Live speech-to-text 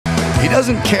He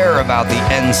doesn't care about the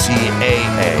NCAA,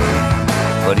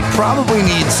 but he probably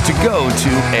needs to go to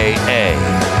AA.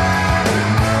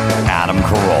 Adam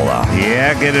Carolla.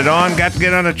 Yeah, get it on. Got to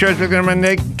get on a church with him and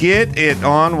get it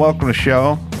on. Welcome to the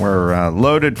show. We're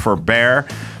loaded for bear.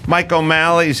 Mike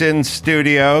O'Malley's in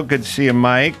studio. Good to see you,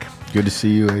 Mike. Good to see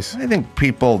you, Ace. I think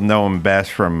people know him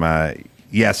best from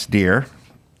Yes, Dear.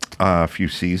 A few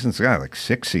seasons. Like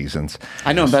 6 seasons.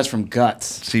 I know him best from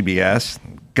Guts. CBS.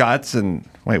 Guts and...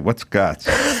 Wait, what's Guts?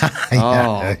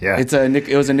 Yeah. It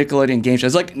was a Nickelodeon game show.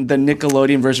 It's like the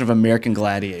Nickelodeon version of American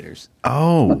Gladiators.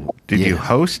 Oh, did you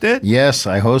host it? Yes,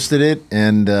 I hosted it,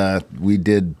 and we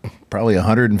did probably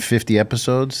 150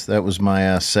 episodes. That was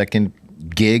my second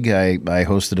gig. I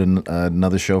hosted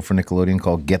another show for Nickelodeon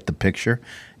called Get the Picture.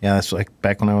 Yeah, that's like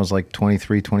back when I was like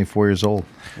 23, 24 years old.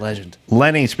 Legend.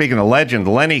 Lenny, speaking of legend,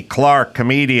 Lenny Clarke,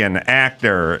 comedian,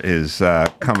 actor, is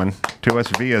coming to us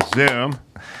via Zoom.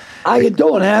 How you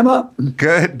doing, Hammer?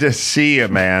 Good to see you,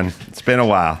 man. It's been a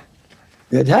while.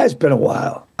 It has been a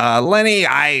while. Lenny,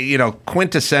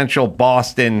 quintessential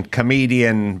Boston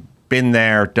comedian, been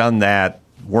there, done that,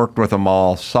 worked with them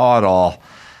all, saw it all.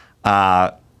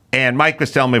 And Mike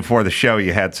was telling me before the show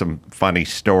you had some funny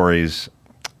stories,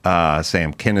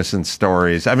 Sam Kinison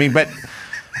stories. I mean, but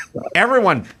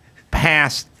everyone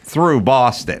passed through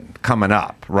Boston coming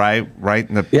up, right? Right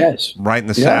in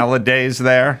the salad days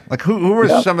there. Like who were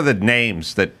some of the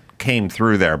names that came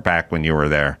through there back when you were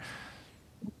there?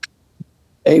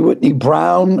 A. Whitney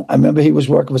Brown. I remember he was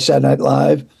working for Saturday Night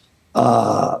Live.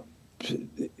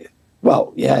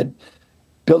 You had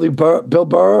Bill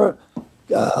Burr,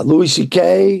 Louis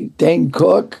C.K., Dane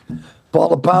Cook,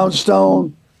 Paula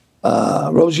Poundstone,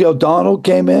 Rosie O'Donnell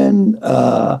came in.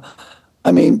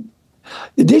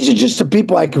 These are just the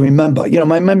people I can remember.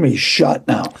 My memory is shot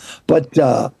now. But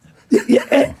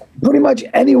pretty much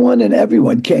anyone and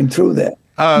everyone came through there.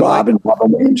 Robin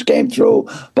Williams came through.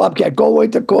 Bobcat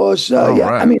Goldthwait, of course. Right.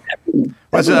 Everyone.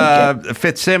 Was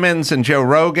Fitzsimmons and Joe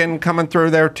Rogan coming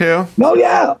through there too? Oh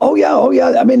yeah.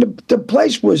 I mean, the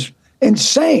place was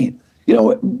insane.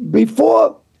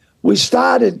 Before we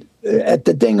started at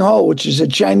the Ding Ho, which is a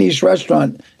Chinese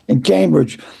restaurant in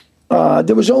Cambridge,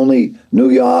 there was only New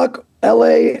York,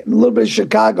 L.A., and a little bit of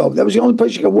Chicago. That was the only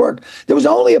place you could work. There was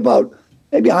only about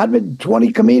maybe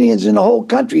 120 comedians in the whole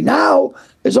country. Now,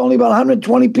 there's only about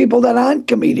 120 people that aren't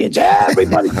comedians.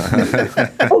 Everybody.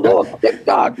 Oh, look,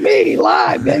 TikTok, me,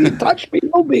 live. Man, you touch me,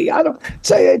 you'll be. I don't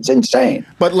say it's insane.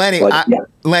 But Lenny,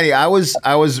 Lenny, I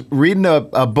was reading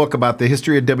a book about the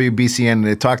history of WBCN, and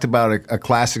it talked about a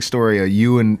classic story of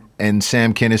you and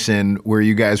Sam Kinison where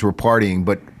you guys were partying.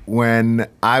 But when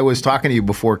I was talking to you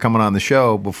before coming on the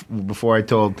show, before I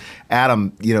told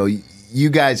Adam, you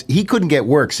guys, he couldn't get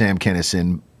work, Sam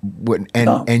Kinison,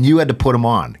 and you had to put him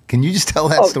on. Can you just tell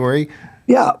that story?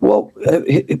 Yeah, well,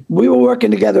 we were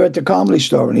working together at the Comedy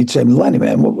Store, and he'd say, Lenny,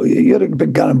 man, you're the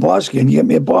big gun in Boston. Can you get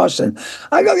me a Boston?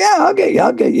 I go, yeah, I'll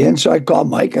get you in. So I called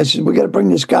Mike. I said, we got to bring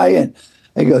this guy in.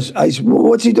 I said, well,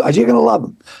 what's he doing? I said, you're going to love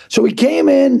him. So we came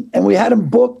in, and we had him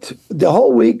booked the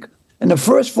whole week. And the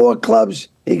first 4 clubs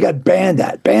he got banned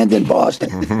in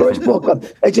Boston. First 4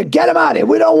 clubs. They said, get him out of here.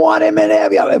 We don't want him in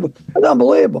there. It was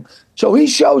unbelievable. So he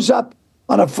shows up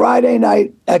on a Friday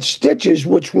night at Stitches,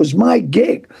 which was my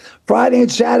gig. Friday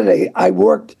and Saturday, I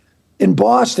worked in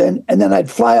Boston, and then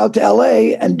I'd fly out to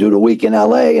L.A. and do the week in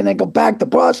L.A. and then go back to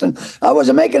Boston. I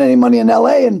wasn't making any money in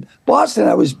L.A. and Boston.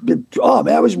 I was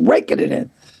raking it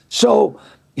in. So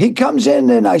he comes in,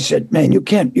 and I said, man, you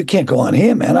can't go on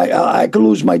here, man. I could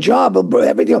lose my job.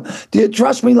 Everything. Do you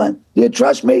trust me, Len? Do you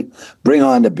trust me? Bring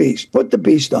on the Beast. Put the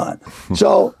Beast on.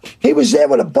 So he was there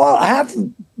with a half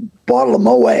bottle of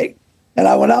Moet. And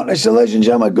I went out and I said, ladies and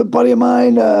gentlemen, a good buddy of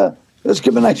mine, let's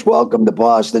give a nice welcome to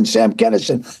Boston, Sam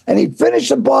Kinison. And he finished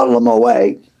the bottle of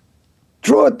Moet,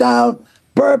 threw it down,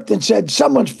 burped, and said,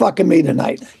 someone's fucking me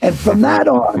tonight. And from that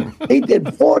on, he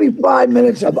did 45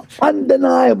 minutes of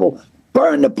undeniable,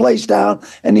 burn the place down.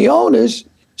 And the owners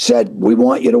said, we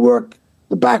want you to work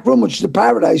the back room, which is the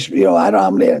Paradise. I don't know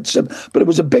how many, but it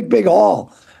was a big, big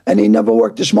hall. And he never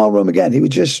worked a small room again. He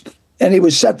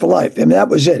was set for life. I mean, that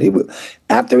was it.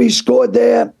 After he scored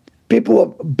there, people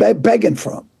were begging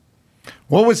for him.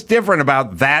 What was different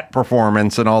about that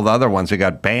performance and all the other ones he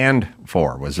got banned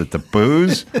for? Was it the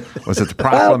booze? Was it the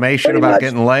proclamation about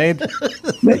getting laid?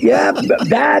 Yeah,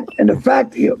 that and the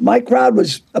fact my crowd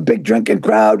was a big drinking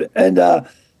crowd. And,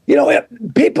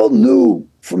 people knew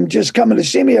from just coming to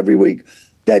see me every week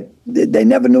that they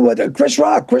never knew what Chris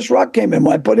Rock came in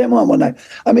when I put him on one night.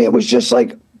 I mean, it was just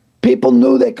like people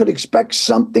knew they could expect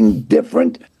something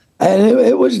different. And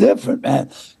it was different, man.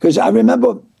 Because I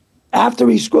remember after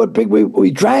he scored big,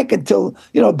 we drank until,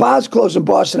 bars closed in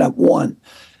Boston at 1.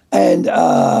 And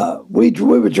we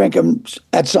were drinking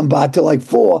at some bar till like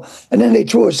 4. And then they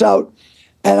threw us out.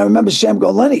 And I remember Sam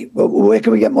going, Lenny, where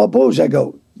can we get more booze? I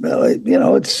go, well,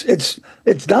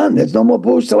 it's done. There's no more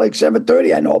booze till like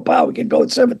 7:30. I know a bar. We can go at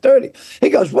 7:30. He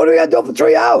goes, what are we going to do for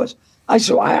 3 hours? I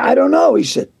said, I don't know. He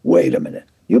said, wait a minute.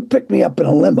 You picked me up in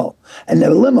a limo, and the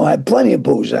limo had plenty of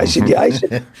booze. I said, yeah. I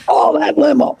said, all that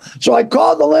limo. So I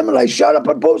called the limo, and I shut up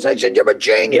at booze. I said, you're a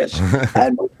genius.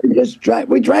 And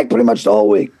we drank pretty much the whole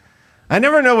week. I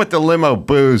never know what the limo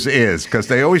booze is because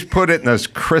they always put it in those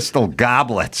crystal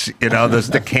goblets, those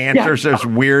decanters, those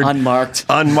weird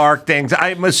unmarked things.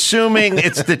 I'm assuming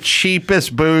it's the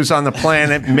cheapest booze on the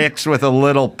planet mixed with a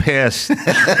little piss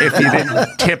if you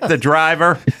didn't tip the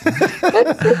driver.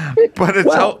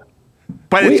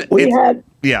 But it's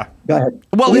yeah. Go ahead.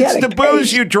 Well, it's the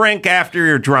booze you drink after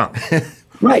you're drunk.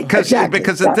 Right, exactly.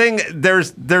 Because the thing,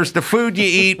 there's the food you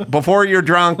eat before you're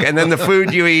drunk, and then the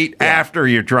food you eat after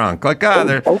you're drunk. Like,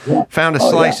 found a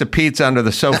slice of pizza under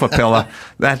the sofa pillow.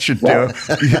 That should do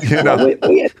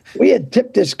it. We had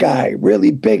tipped this guy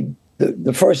really big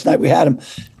the first night we had him,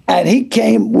 and he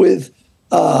came with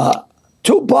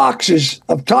 2 boxes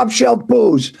of top shelf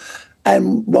booze.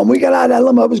 And when we got out of that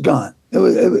limo, it was gone.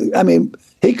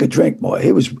 He could drink more.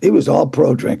 He was all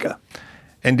pro drinker.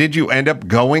 And did you end up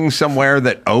going somewhere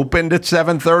that opened at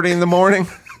 7:30 in the morning?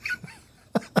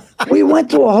 We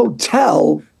went to a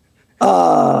hotel,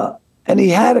 and he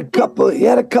had a couple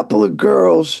of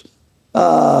girls.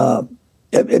 It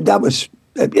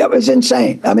was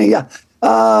insane.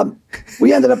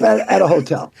 We ended up at a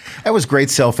hotel. That was great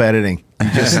self-editing. You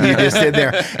just did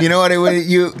there. You know what?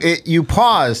 You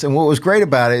paused, and what was great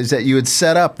about it is that you had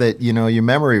set up that your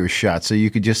memory was shot, so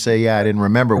you could just say, "Yeah, I didn't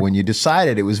remember." When you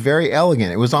decided, it was very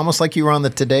elegant. It was almost like you were on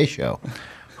the Today Show.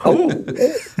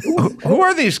 Who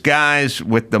are these guys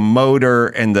with the motor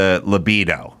and the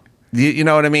libido? You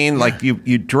know what I mean? Like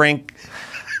you drink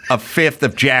a fifth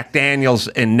of Jack Daniels,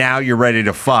 and now you're ready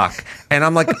to fuck. And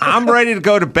I'm like, I'm ready to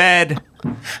go to bed.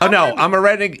 Oh no, I'm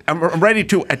ready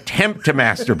to attempt to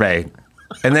masturbate,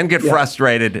 and then get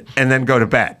frustrated, and then go to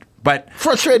bed. But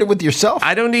frustrated with yourself?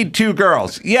 I don't need 2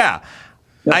 girls. Yeah.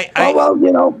 I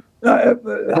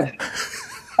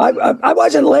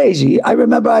wasn't lazy. I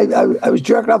remember I was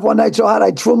jerking off one night so hard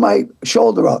I threw my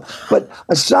shoulder out. But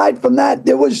aside from that,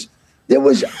 I was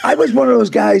one of those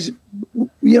guys.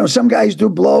 Some guys do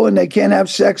blow and they can't have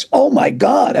sex. Oh my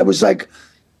God, I was like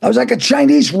a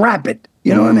Chinese rabbit.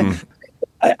 You know what I mean?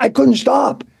 I couldn't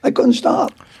stop.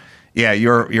 Yeah,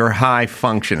 you're high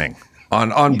functioning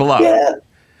on blow. Yeah,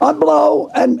 on blow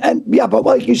and but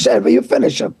like you said, when you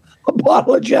finish a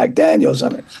bottle of Jack Daniels,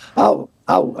 how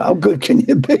good can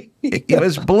you be? It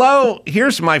was blow.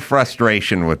 Here's my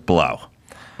frustration with blow.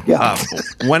 Yeah.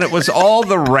 When it was all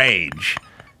the rage.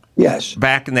 Yes.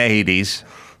 Back in the 80s,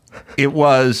 it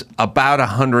was about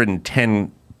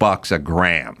 $110 a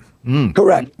gram.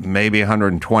 Correct. Maybe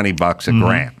 $120 a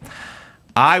gram.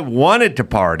 I wanted to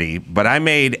party, but I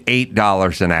made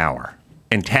 $8 an hour,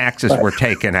 and taxes were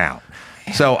taken out.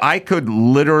 So I could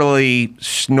literally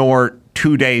snort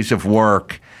 2 days of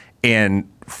work in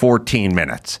 14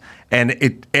 minutes.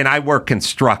 And I work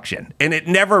construction, and it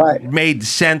never made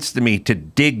sense to me to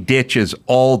dig ditches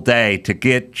all day to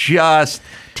get just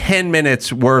 10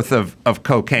 minutes worth of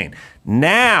cocaine.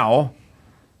 Now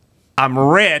I'm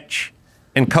rich,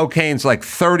 and cocaine's like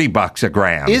 $30 a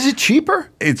gram. Is it cheaper?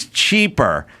 It's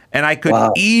cheaper, and I could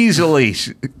easily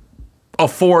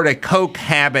afford a coke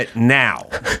habit now.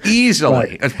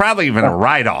 Easily. It's probably even a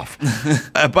write-off.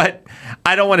 But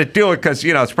I don't want to do it because,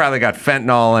 it's probably got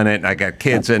fentanyl in it, and I got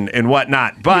kids and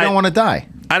whatnot. But you don't want to die.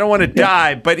 I don't want to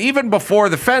die. But even before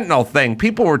the fentanyl thing,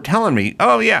 people were telling me,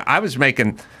 oh, yeah, I was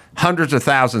making hundreds of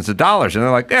thousands of dollars. And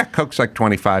they're like, yeah, coke's like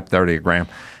 $25, $30 a gram.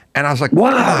 And I was like,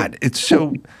 wow. God, it's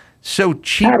so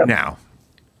cheap Adam, now.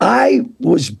 I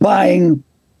was buying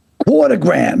quarter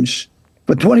grams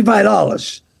for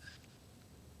 $25.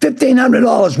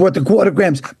 $1,500 worth of quarter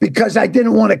grams because I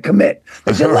didn't want to commit.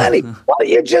 They said, Lenny, why don't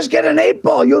you just get an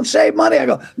 8-ball? You'll save money. I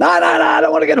go, no, I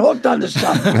don't want to get hooked on this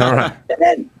stuff. All right.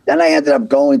 And then I ended up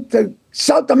going to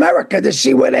South America to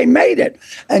see where they made it.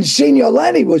 And Senior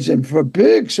Lenny was in for a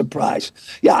big surprise.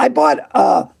 Yeah, I bought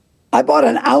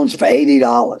an ounce for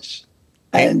 $80.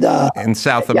 And in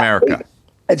South America.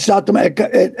 In South America.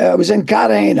 It was in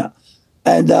Cartagena.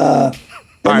 And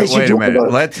all right, wait a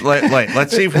minute.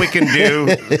 Let's see if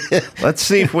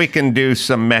we can do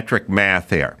some metric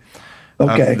math here.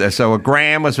 Okay. So a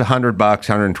gram was $100,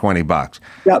 $120.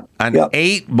 Yep. An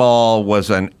 8-ball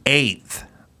was an 1/8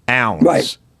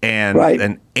 ounce and Right.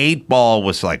 an 8-ball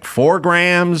was like 4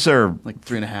 grams or Like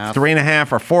 3.5.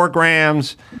 3.5 or 4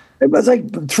 grams. It was like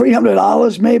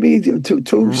 $300 maybe,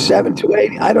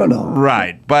 $280. I don't know.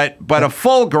 Right, but a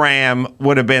full gram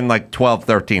would have been like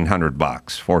 $1,200, $1,300,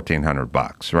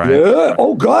 $1,400, right? Yeah.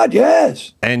 Oh God,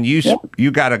 yes. And you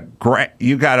got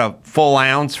a full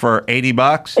ounce for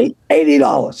 $80.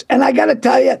 $80, and I got to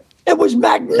tell you, it was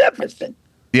magnificent.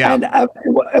 Yeah. And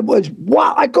it was,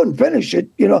 wow, I couldn't finish it.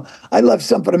 You know, I left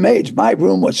some for the maids. My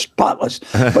room was spotless.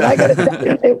 But I got to tell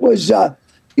you, it was,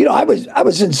 you know, I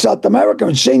was in South America,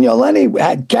 and Senior Lenny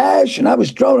had cash, and I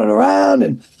was throwing it around.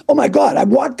 And, oh, my God, I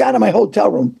walked out of my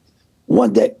hotel room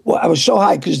one day. Well, I was so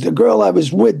high because the girl I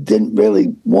was with didn't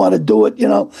really want to do it, you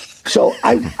know. So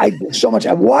I did so much.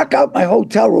 I walk out my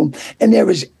hotel room, and there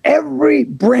is every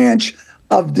branch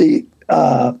of the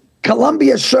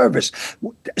Columbia service,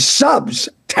 subs,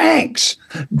 tanks,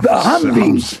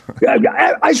 Humvees.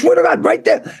 I swear to God, right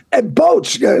there, and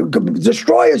boats,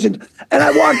 destroyers, and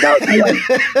I walked out and I went,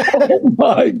 oh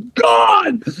my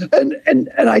God!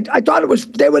 And I thought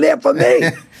they were there for me,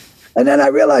 and then I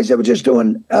realized they were just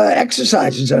doing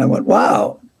exercises, and I went,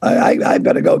 wow, I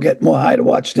better go get more high to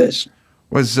watch this.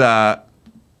 Was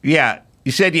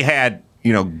you said you had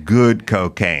good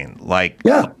cocaine, like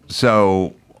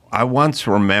so. I once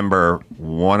remember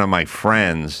one of my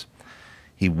friends,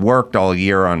 he worked all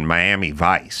year on Miami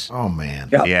Vice. Oh, man.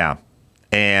 Yeah.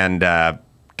 And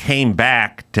came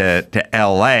back to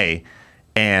L.A.,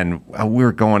 and we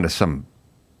were going to some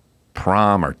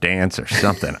prom or dance or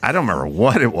something. I don't remember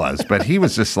what it was, but he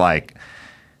was just like,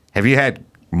 have you had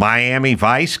Miami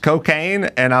Vice cocaine?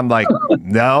 And I'm like,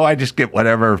 no, I just get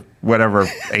whatever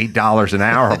 $8 an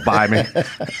hour will buy me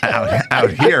out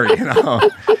here,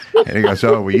 And he goes,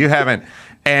 oh, well, you haven't.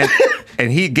 And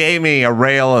he gave me a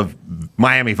rail of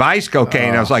Miami Vice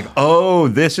cocaine. I was like, oh,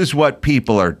 this is what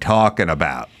people are talking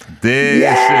about.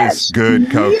 This is good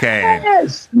cocaine.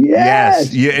 Yes.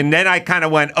 Yeah, and then I kind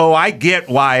of went, oh, I get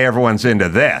why everyone's into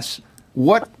this.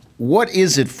 What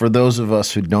is it for those of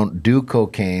us who don't do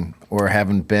cocaine or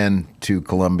haven't been to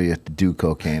Colombia to do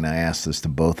cocaine? I ask this to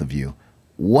both of you.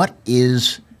 What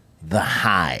is the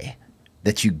high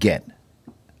that you get?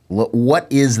 What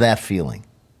is that feeling?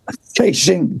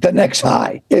 Chasing the next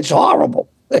high. It's horrible.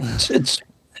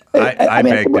 I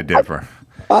beg to differ.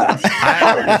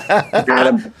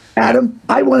 Adam,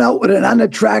 I went out with an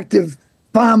unattractive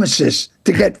pharmacist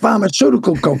to get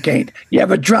pharmaceutical cocaine. You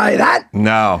ever try that?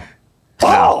 No.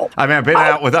 Oh, I mean, I've been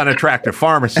out with unattractive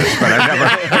pharmacists, but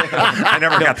I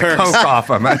never got the coke off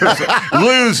them.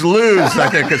 Lose, I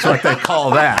think is what they call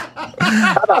that.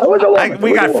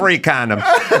 We got free condoms.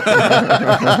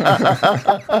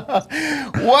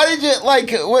 What did you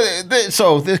like?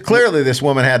 So clearly, this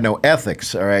woman had no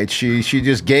ethics. All right, she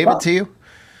just gave it to you.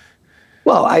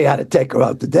 Well, I had to take her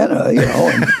out to dinner,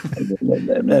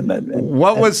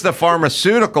 What was the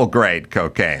pharmaceutical grade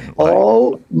cocaine? Like?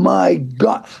 Oh my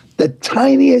God. The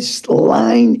tiniest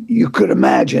line you could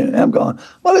imagine. And I'm going,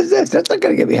 what is this? That's not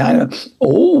going to get behind her.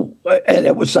 Oh, and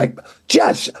it was like,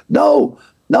 Jess, no,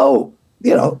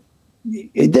 you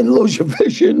didn't lose your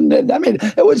vision. And I mean,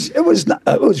 it was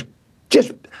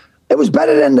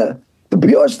better than the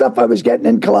pure stuff I was getting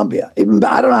in Colombia. Even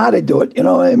I don't know how they do it.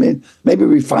 I mean, maybe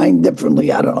refined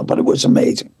differently. I don't know, but it was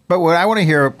amazing. But what I want to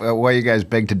hear why you guys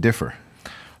beg to differ.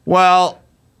 Well,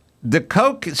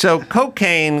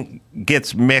 cocaine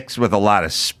gets mixed with a lot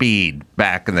of speed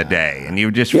back in the day, and you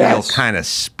just feel kind of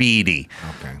speedy.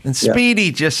 Okay. And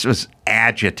Speedy just was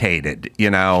agitated,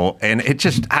 and it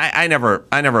just I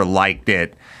never liked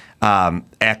it.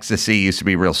 Ecstasy used to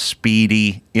be real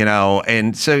speedy,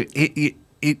 and so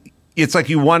it's like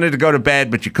you wanted to go to bed,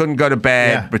 but you couldn't go to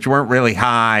bed, but you weren't really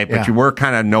high, but you were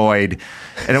kind of annoyed,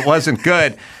 and it wasn't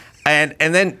good. And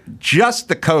then just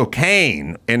the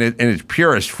cocaine in its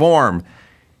purest form.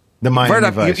 The Miami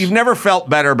Vice. You've never felt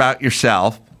better about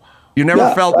yourself. You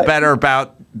never felt better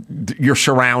about your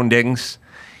surroundings.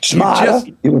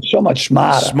 Smarter. You were so much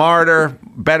smarter. Smarter,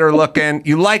 better looking.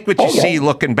 You like what you see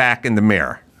looking back in the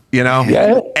mirror.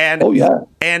 Yeah. And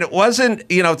and it wasn't,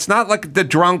 it's not like the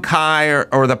drunk high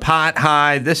or the pot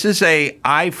high. This is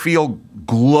I feel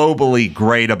globally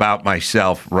great about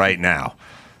myself right now.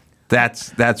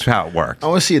 That's how it works. I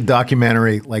want to see a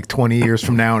documentary like 20 years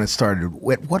from now, and it started.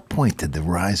 At what point did the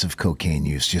rise of cocaine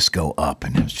use just go up?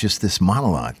 And it was just this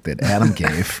monologue that Adam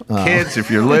gave. Kids,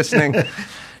 if you're listening.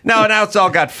 No, now it's all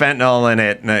got fentanyl in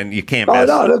it, and you can't mess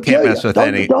with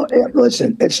any.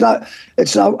 Listen, it's not.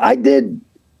 I did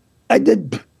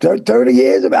 30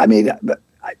 years of. I mean,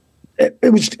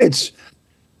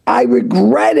 I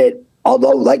regret it although,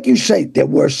 like you say, there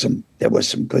were some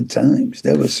good times.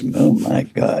 There was some. Oh my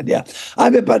God, yeah. I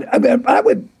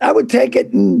would take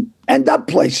it and end up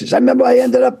places. I remember I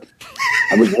ended up.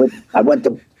 I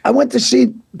went to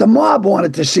see the Mob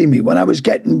wanted to see me when I was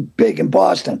getting big in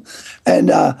Boston, and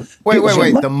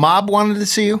wait. The Mob wanted to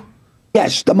see you.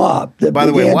 Yes, the Mob. By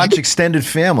the way, watch Extended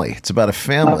Family. It's about a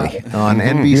family on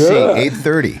NBC,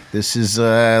 8:30. This is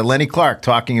Lenny Clarke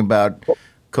talking about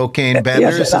cocaine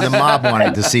benders, and the Mob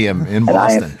wanting to see him in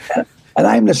Boston. And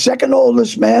I'm the second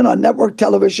oldest man on network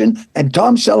television, and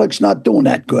Tom Selleck's not doing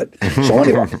that good. So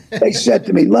anyway, they said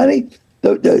to me, Lenny,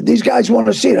 these guys want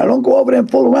to see it. I don't go over there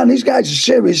and fool around. These guys are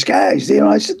serious guys.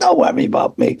 I said, don't worry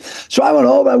about me. So I went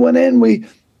over, I went in, we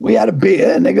had a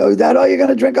beer, and they go, is that all you're going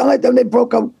to drink all night? Then they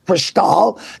broke up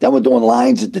Cristal. Then we're doing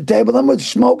lines at the table. Then we're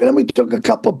smoking. Then we took a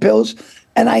couple of pills,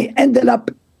 and I ended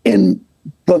up in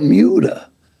Bermuda.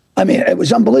 I mean, it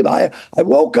was unbelievable. I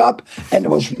woke up, and there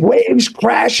was waves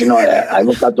crashing. I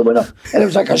looked out the window, and it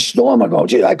was like a storm. I go,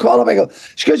 gee, I called up. I go,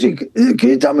 excuse me, can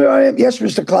you tell me where I am? Yes,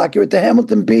 Mr. Clarke, you're at the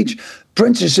Hamilton Beach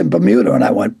Princess in Bermuda. And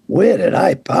I went, where did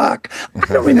I park? I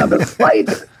don't remember the flight.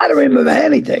 I don't remember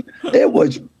anything. It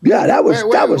was, yeah, that was.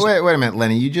 Wait a minute,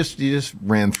 Lenny. You just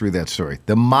ran through that story.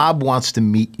 The Mob wants to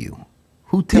meet you.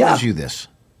 Who tells you this?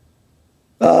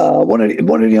 One of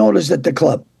the owners at the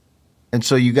club. And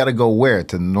so you got to go where?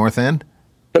 To the North End?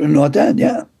 To the North End,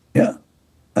 yeah.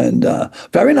 And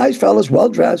very nice fellas, well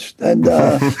dressed, and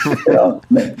but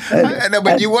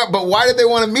why did they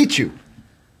want to meet you?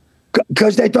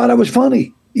 Because they thought I was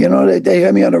funny. They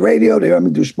heard me on the radio. They heard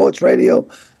me do sports radio,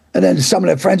 and then some of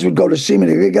their friends would go to see me.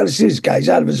 They got to see this guy. He's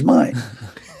out of his mind.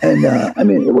 And I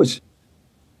mean, it was,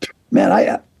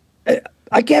 man.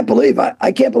 I can't believe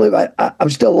I'm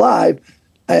still alive.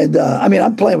 And I mean,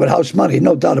 I'm playing with house money,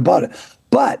 no doubt about it.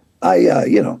 But I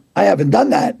haven't done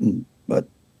that in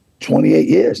 28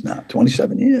 years now,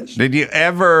 27 years. Did you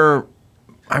ever?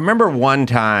 I remember one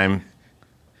time.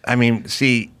 I mean,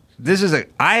 see,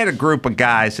 I had a group of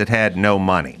guys that had no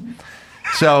money.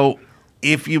 So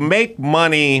if you make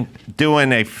money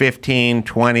doing a 15,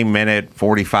 20-minute,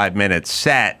 45-minute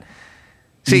set,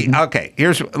 okay,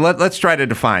 let's try to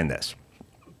define this.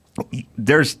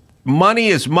 There's money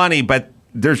is money, but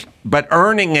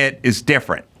earning it is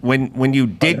different. When you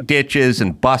dig ditches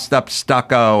and bust up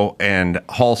stucco and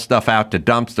haul stuff out to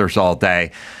dumpsters all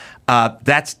day,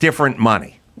 that's different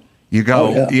money. You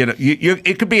go,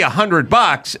 it could be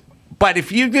 $100, but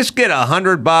if you just get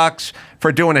 $100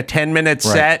 for doing a 10-minute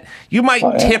set, you might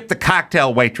tip the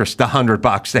cocktail waitress the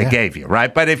 $100 they gave you,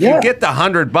 right? But if you get the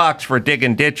 $100 for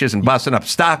digging ditches and busting up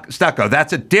stucco,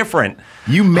 that's a different.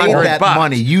 You made that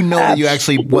money. You know that you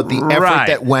actually what the effort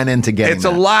that went into getting. It's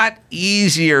a lot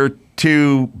easier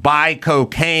to buy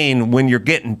cocaine when you're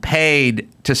getting paid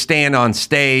to stand on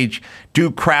stage, do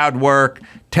crowd work,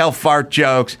 tell fart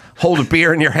jokes, hold a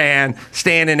beer in your hand,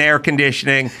 stand in air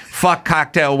conditioning, fuck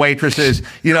cocktail waitresses.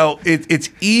 It's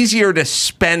easier to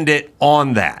spend it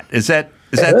on that. Does that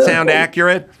sound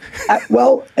accurate?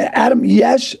 Well, Adam,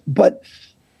 yes, but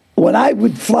when I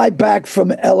would fly back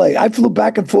from L.A., I flew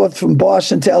back and forth from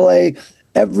Boston to L.A.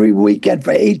 every weekend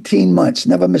for 18 months,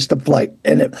 never missed a flight.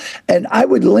 And I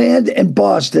would land in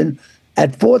Boston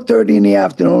at 4:30 in the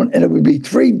afternoon, and it would be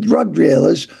 3 drug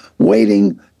dealers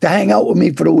waiting to hang out with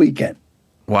me for the weekend.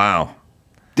 Wow.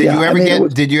 Did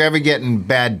you ever get in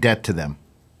bad debt to them?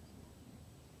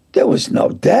 There was no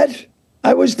debt.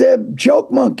 I was their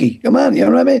joke monkey. Come on, you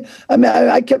know what I mean?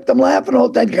 I kept them laughing all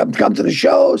the time. Come to the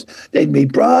shows. They'd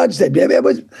meet broads. It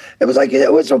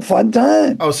was a fun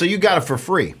time. Oh, so you got it for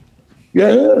free?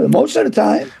 Yeah, most of the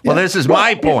time. Well, this is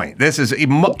my point. This is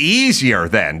easier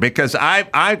then, because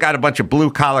I've got a bunch of blue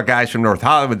collar guys from North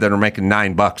Hollywood that are making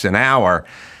 $9 an hour.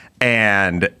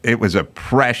 And it was a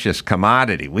precious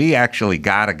commodity. We actually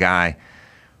got a guy.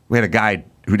 We had a guy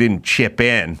who didn't chip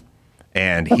in,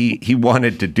 and he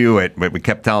wanted to do it, but we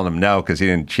kept telling him no because he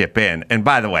didn't chip in. And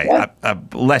by the way,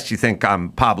 lest you think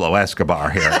I'm Pablo Escobar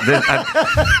here,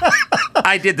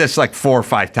 I did this like 4 or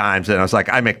 5 times, and I was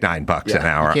like, I make $9 an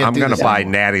hour. I'm going to buy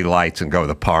Natty Lights and go to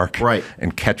the park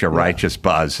and catch a righteous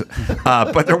buzz.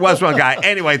 But there was one guy.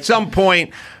 Anyway, at some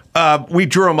point, we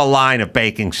drew him a line of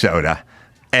baking soda.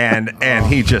 And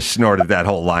he just snorted that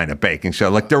whole line of baking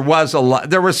soda. Like there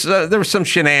was some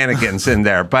shenanigans in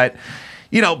there, but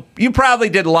you probably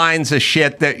did lines of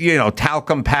shit that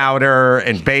talcum powder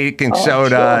and baking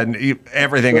soda and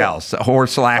everything else,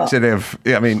 horse laxative.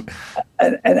 I mean,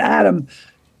 and Adam,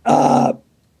 I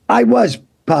was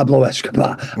Pablo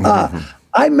Escobar.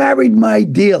 I married my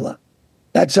dealer.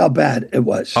 That's how bad it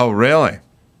was. Oh, really?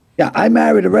 Yeah, I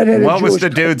married a redheaded What was Jewish the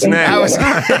dude's cocaine name?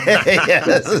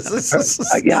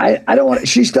 dealer. I don't want.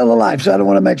 She's still alive, so I don't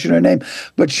want to mention her name.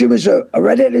 But she was a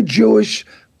redheaded Jewish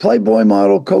Playboy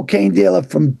model cocaine dealer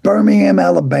from Birmingham,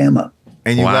 Alabama.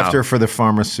 And you Wow. left her for the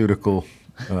pharmaceutical.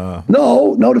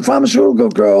 No, the pharmaceutical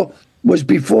girl was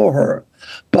before her.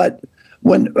 But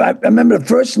when I remember the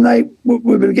first night we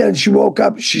were together, she woke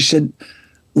up. She said,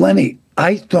 "Lenny,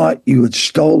 I thought you had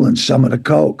stolen some of the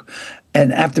coke."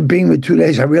 And after being with 2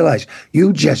 days, I realized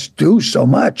you just do so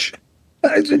much.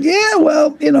 I said, "Yeah,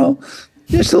 well,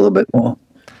 just a little bit more."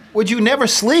 Would you never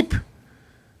sleep?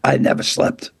 I never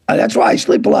slept. That's why I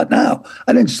sleep a lot now.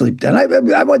 I didn't sleep then.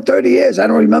 I went 30 years. I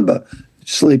don't remember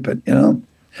sleeping,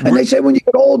 And they say when you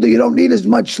get older, you don't need as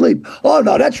much sleep. Oh,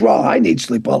 no, that's wrong. I need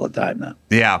sleep all the time now.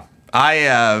 Yeah.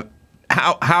 How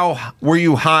were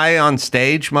you high on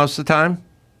stage most of the time?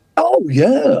 Oh,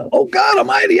 yeah. Oh, God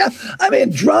almighty. I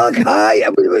mean, drunk, high.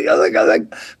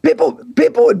 Like, people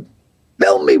would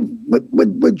film me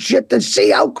with shit to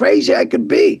see how crazy I could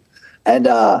be. And,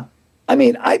 I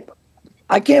mean, I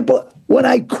can't believe, when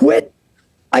I quit,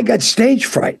 I got stage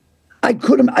fright. I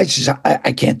couldn't, I said,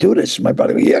 I can't do this. My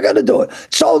brother goes, "You got to do it."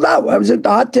 Sold out. I was at the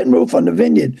hot tin roof on the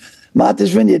vineyard,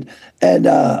 Martha's Vineyard. And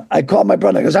I called my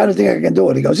brother. I goes, "I don't think I can do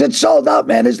it." He goes, "It's sold out,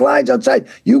 man. There's lines outside.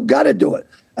 You got to do it."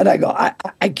 And I go,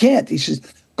 I can't. He says,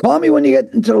 "Call me when you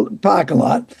get into the parking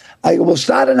lot. I go, we'll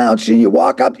start announcing. You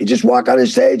walk up, you just walk on the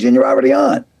stage and you're already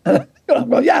on." And I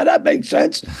go, "Yeah, that makes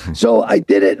sense." So I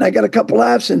did it and I got a couple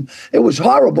laughs and it was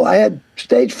horrible. I had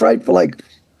stage fright for like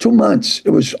 2 months.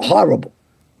 It was horrible.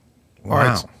 All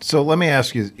right. So let me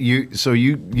ask you.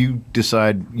 You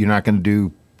decide you're not going to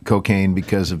do cocaine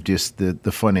because of just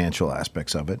the financial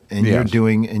aspects of it, and Yes. you're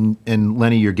doing and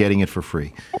Lenny, you're getting it for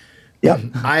free. Yep.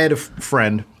 I had a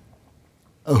friend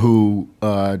who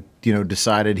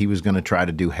decided he was going to try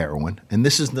to do heroin, and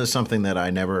this is something that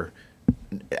I never.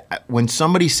 When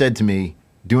somebody said to me,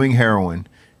 "Doing heroin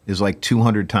is like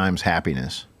 200 times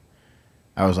happiness,"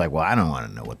 I was like, "Well, I don't want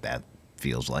to know what that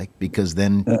feels like, because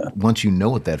then once you know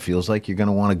what that feels like, you're going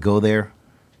to want to go there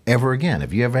ever again."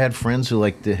 Have you ever had friends who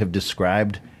have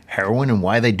described heroin and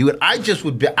why they do it? I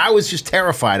was just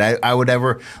terrified. I would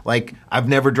ever, I've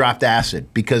never dropped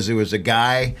acid, because there was a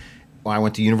guy when I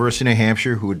went to University of New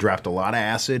Hampshire who had dropped a lot of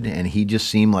acid, and he just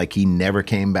seemed like he never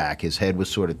came back. His head was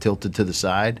sort of tilted to the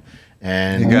side.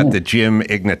 And You got the Jim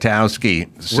Ignatowski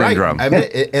syndrome. Right. I mean,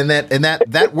 and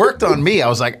that worked on me. I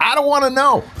was like, I don't want to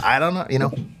know. I don't know,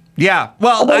 Yeah.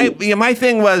 Well, my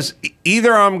thing was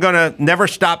either I'm going to never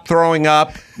stop throwing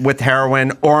up with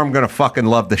heroin or I'm going to fucking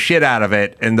love the shit out of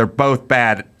it. And they're both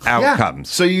bad outcomes.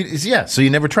 So you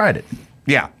never tried it.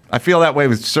 Yeah. I feel that way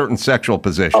with certain sexual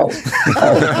positions.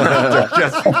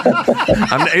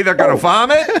 I'm either going to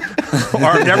vomit or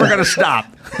I'm never going to stop.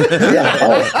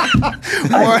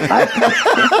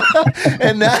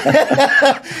 And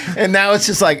now it's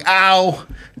just like, ow.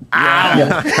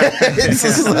 It's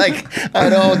just like, I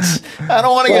don't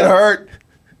want to get hurt.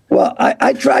 Well,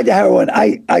 I tried the heroin.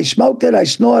 I smoked it. I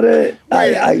snorted it.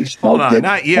 I smoked Hold on, it.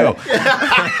 not you.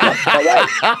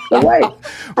 Wait.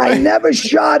 I never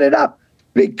shot it up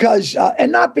because,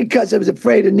 and not because I was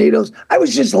afraid of needles. I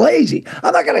was just lazy.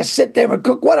 I'm not going to sit there and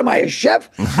cook. What am I, a chef?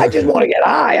 I just want to get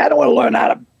high. I don't want to learn how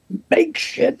to make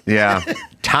shit. Yeah.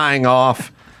 Tying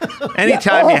off.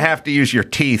 Anytime you have to use your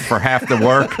teeth for half the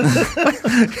work,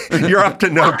 you're up to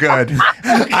no good.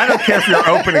 I don't care if you're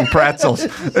opening pretzels.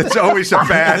 It's always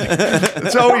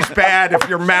bad if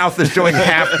your mouth is doing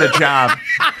half the job.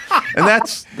 And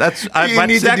that's but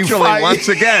sexually, once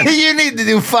again. You need to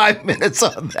do 5 minutes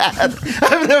on that.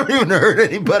 I've never even heard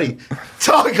anybody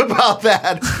talk about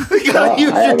that. You gotta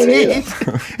use your teeth.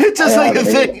 It's just like a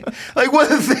thing. Like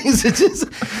one of the things that just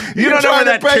You don't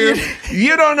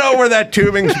know where that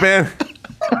tubing's been.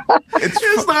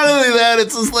 It's not only that,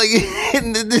 it's just like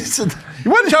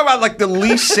You want to talk about like the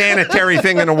least sanitary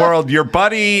thing in the world? Your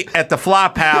buddy at the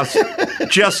flop house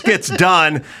just gets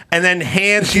done and then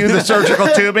hands you the surgical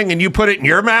tubing and you put it in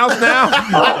your mouth now?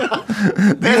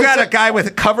 You got a guy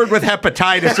covered with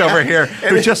hepatitis over here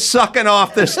who's just sucking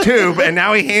off this tube and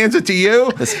now he hands it to you?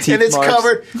 and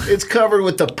it's covered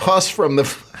with the pus from the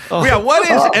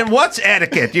Yeah, what's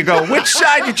etiquette? You go, which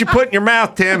side did you put in your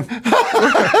mouth, Tim?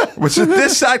 Was it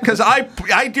this side? Because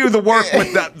I do the work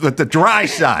with the dry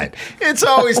side. It's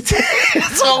always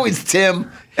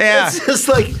Tim. Yeah. It's just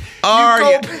like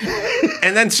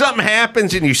and then something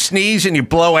happens and you sneeze and you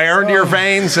blow air into your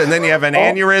veins and then you have an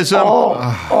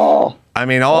aneurysm. I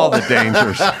mean, all the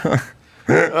dangers.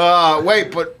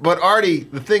 Wait, but Artie,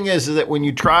 the thing is that when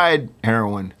you tried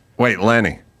heroin, Wait,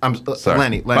 Lenny. I'm sorry.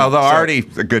 Lenny. Although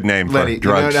Artie's a good name for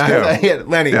drugs too.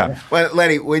 Lenny. Yeah.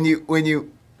 Lenny, when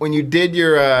you when you did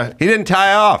your he didn't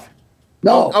tie off.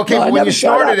 No. okay, no, but when you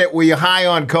started it, were you high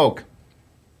on coke?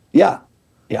 Yeah.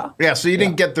 Yeah, so you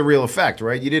didn't get the real effect,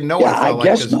 right? You didn't know what it felt I like.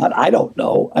 guess not. I don't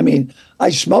know. I mean, I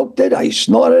smoked it. I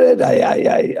snorted it.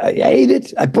 I ate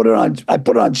it. I put it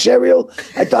on cereal.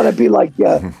 I thought I'd be like,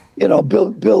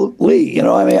 Bill Lee. You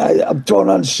know, I mean, I'm throwing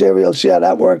on cereal. See how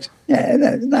that works? Yeah,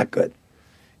 not good.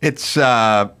 It's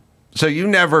so you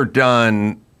never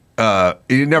done acid.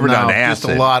 Just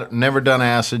a lot. Never done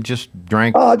acid. Just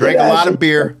drank a acid. lot of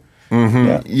beer.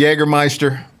 Mm-hmm. Yeah.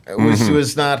 Jägermeister. It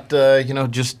was not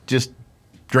just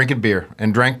drinking beer,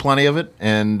 and drank plenty of it.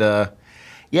 And I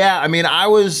mean, I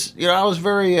was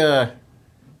very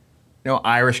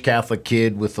Irish Catholic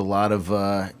kid with a lot of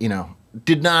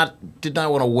did not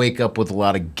want to wake up with a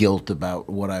lot of guilt about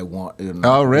what I want.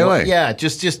 Oh, really? Yeah,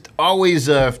 just always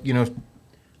I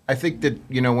think that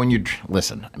when you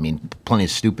listen, I mean, plenty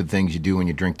of stupid things you do when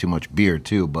you drink too much beer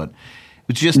too, but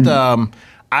it's just it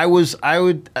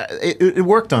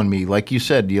worked on me. Like you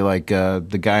said, you're like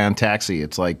the guy on Taxi.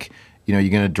 It's like, you're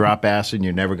going to drop acid and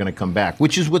you're never going to come back,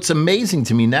 which is what's amazing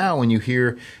to me now when you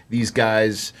hear these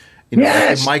guys.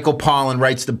 Yes. Michael Pollan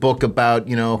writes the book about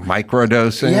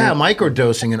microdosing. Yeah,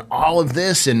 microdosing and all of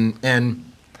this, and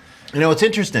it's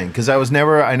interesting because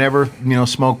I never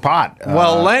smoked pot.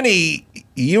 Well, Lenny,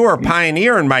 you were a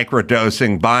pioneer in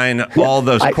microdosing, buying all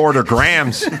those quarter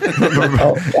grams. All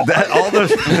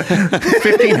those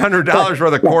 $1,500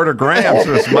 worth of quarter grams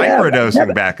was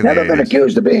microdosing back in the 80s. Never been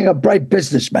accused of being a bright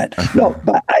businessman. No,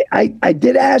 but I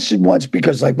did acid once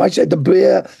because, like I said, the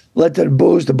beer led to the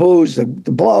booze, the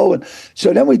blow. And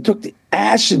so then we took the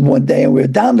acid one day, and we were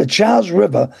down the Charles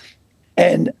River,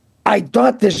 and I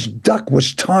thought this duck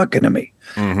was talking to me.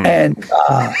 Mm-hmm. And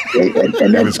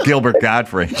then, it was Gilbert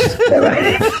Godfrey. So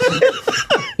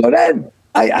then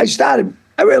I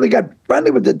really got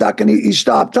friendly with the duck, and he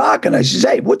stopped talking. I says,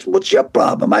 "Hey, what's your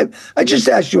problem? I just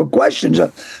asked you a question."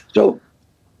 So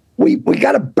we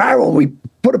got a barrel. We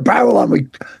put a barrel on. We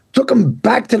took him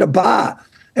back to the bar.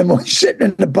 And we're sitting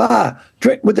in the bar,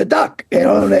 drink with the duck.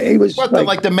 And he was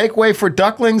like the Make Way for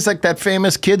Ducklings, like that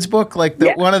famous kids book, like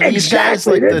one of these guys,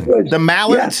 like the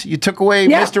Mallards. Yeah. You took away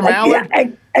Mr. Mallard. Yeah,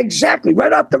 exactly,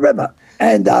 right off the river.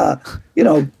 And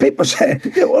people say,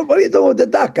 "What are you doing with the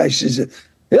duck?" I says,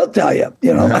 "He'll tell you."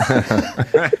 Yeah,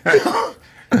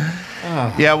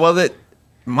 well,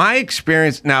 my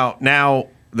experience now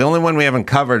the only one we haven't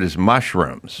covered is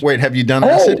mushrooms. Wait, have you done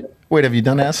acid? Have you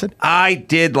done acid? I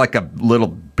did like a little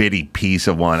bitty piece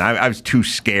of one. I was too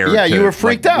scared. Yeah, you were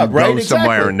freaked out, right? Go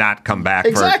somewhere and not come back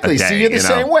for a day. So you're the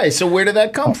same way. So where did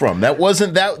that come from?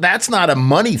 That's not a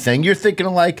money thing. You're thinking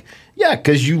like,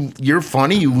 because you're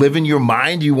funny. You live in your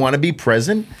mind. You want to be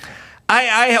present.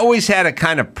 I always had a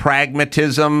kind of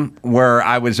pragmatism where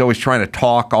I was always trying to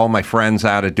talk all my friends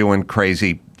out of doing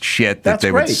crazy shit that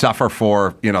they would suffer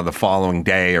for, the following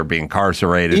day or be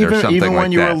incarcerated or something like that. Even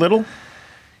when you were little?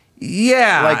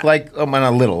 Yeah. I'm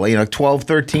a little, 12,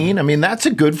 13. I mean, that's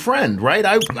a good friend, right?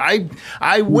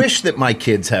 I wish that my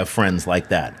kids have friends like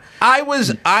that. I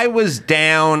was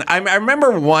down. I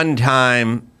remember one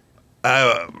time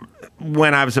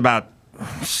when I was about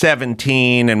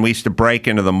 17 and we used to break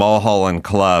into the Mulholland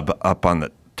Club up on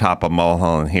the top of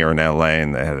Mulholland here in LA,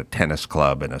 and they had a tennis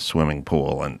club and a swimming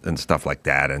pool and stuff like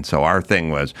that. And so our thing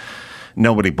was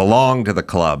nobody belonged to the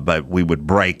club, but we would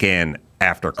break in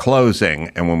after closing,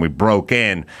 and when we broke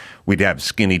in, we'd have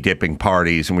skinny dipping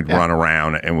parties, and we'd run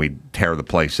around, and we'd tear the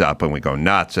place up, and we'd go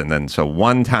nuts. And then so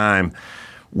one time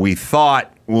we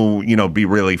thought, be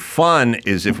really fun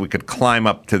is if we could climb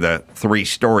up to the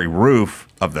 3-story roof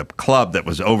of the club that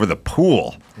was over the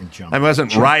pool. I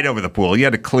wasn't right over the pool. You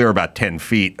had to clear about 10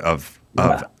 feet of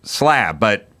slab,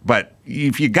 but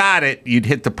if you got it, you'd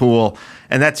hit the pool,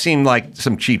 and that seemed like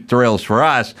some cheap thrills for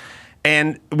us.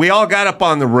 And we all got up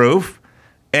on the roof.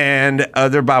 And there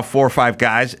were about 4 or 5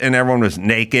 guys, and everyone was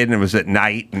naked, and it was at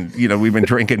night, and, we've been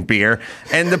drinking beer.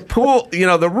 And the pool,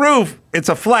 the roof, it's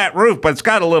a flat roof, but it's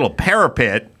got a little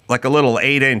parapet, like a little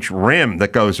 8-inch rim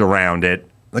that goes around it.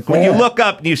 Like when you look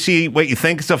up and you see what you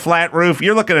think is a flat roof,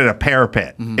 you're looking at a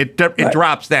parapet. Mm-hmm. It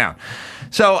drops down.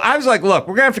 So I was like, look,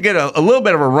 we're going to have to get a little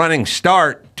bit of a running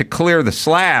start to clear the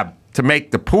slab to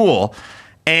make the pool.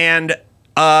 And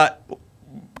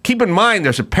keep in mind,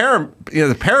 there's a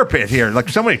the parapet here. Like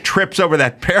if somebody trips over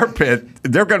that parapet,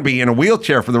 they're going to be in a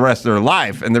wheelchair for the rest of their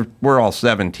life. And we're all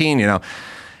 17,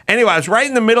 Anyway, I was right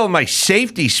in the middle of my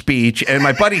safety speech, and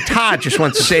my buddy Todd just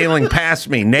went sailing past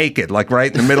me naked, like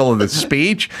right in the middle of the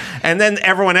speech. And then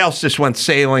everyone else just went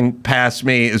sailing past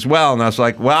me as well. And I was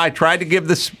like, well, I tried to give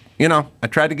this, I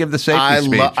tried to give the safety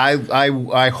speech.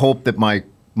 I hope that my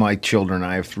my children,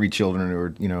 I have 3 children who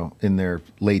are, in their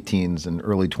late teens and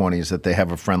early 20s, that they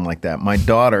have a friend like that. My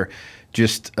daughter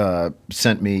just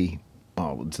sent me,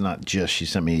 it's not just, she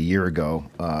sent me a year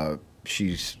ago.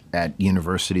 She's at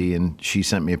university, and she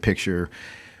sent me a picture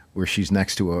where she's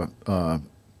next to a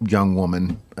young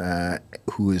woman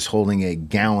who is holding a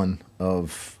gallon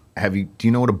of, do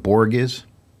you know what a Borg is?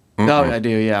 Oh, I do,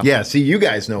 yeah. Yeah, see, you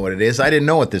guys know what it is. I didn't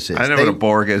know what this is. I don't know what a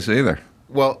Borg is either.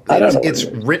 Well, it's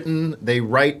written, they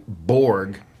write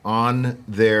Borg on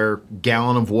their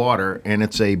gallon of water, and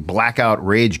it's a blackout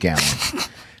rage gallon.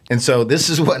 And so this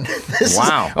is what this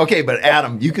Wow. is. Okay, but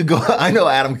Adam, you could go, I know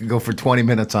Adam could go for 20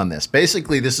 minutes on this.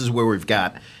 Basically, this is where we've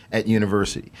got at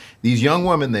university. These young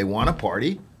women, they want to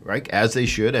party, right? As they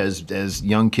should, as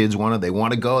young kids want to. They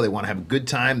want to go, they want to have a good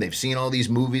time. They've seen all these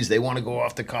movies. They want to go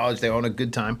off to college. They want a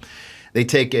good time. They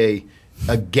take a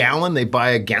gallon, they buy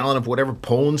a gallon of whatever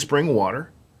Poland Spring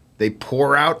water. They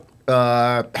pour out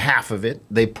half of it.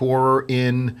 They pour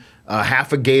in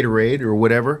half a Gatorade or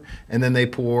whatever, and then they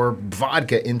pour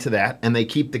vodka into that, and they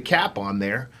keep the cap on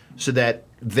there so that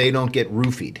they don't get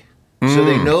roofied. So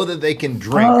they know that they can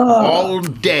drink all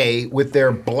day with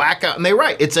their blackout. And they're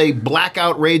right, it's a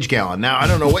blackout rage gallon. Now, I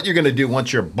don't know what you're going to do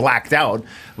once you're blacked out,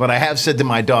 but I have said to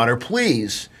my daughter,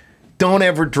 please don't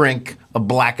ever drink a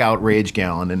blackout rage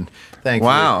gallon. And thankfully,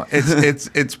 Wow,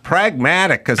 it's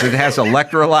pragmatic because it has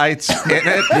electrolytes in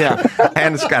it,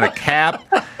 and it's got a cap.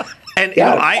 And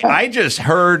I just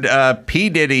heard P.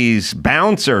 Diddy's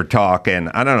bouncer talking.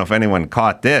 I don't know if anyone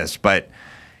caught this, but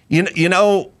you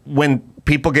know when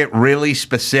people get really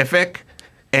specific,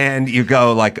 and you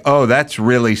go like, "Oh, that's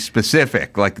really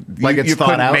specific," like it's you thought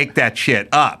couldn't out? make that shit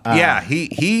up. Yeah,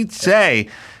 he'd say.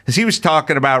 Because he was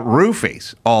talking about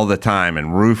roofies all the time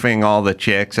and roofing all the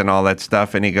chicks and all that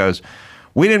stuff. And he goes,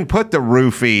 we didn't put the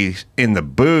roofies in the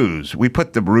booze. We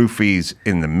put the roofies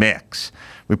in the mix.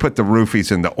 We put the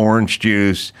roofies in the orange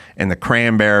juice and the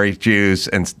cranberry juice,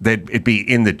 and it'd be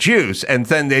in the juice. And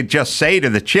then they'd just say to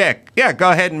the chick, yeah,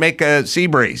 go ahead and make a sea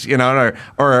breeze,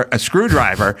 or a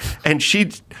screwdriver. And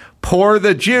she'd pour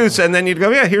the juice, and then you'd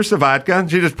go, yeah, here's the vodka. And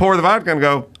she'd just pour the vodka and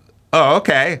go, oh,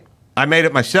 okay. I made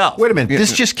it myself. wait a minute,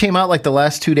 this just came out like the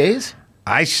last 2 days?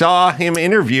 I saw him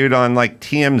interviewed on like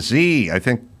TMZ. I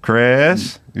think,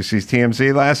 Chris, you see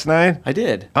TMZ last night? I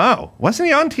did. Oh, wasn't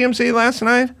he on TMZ last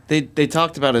night? They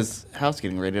talked about his house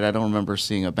getting raided. I don't remember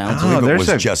seeing a bouncer. Oh, It there's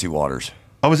was Jesse Waters.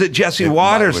 Oh, was it Jesse It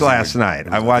Waters was- last night? I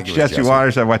I think watched it was Jesse Jesse.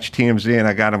 Waters. I watched TMZ, and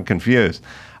I got him confused.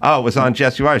 Oh, it was on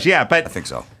Jesse Waters. Yeah, but I think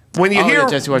so. when you hear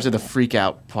Jesse Waters at the freak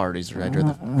out parties, right?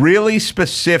 really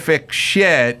specific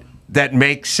shit that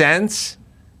makes sense,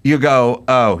 you go,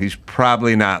 oh, he's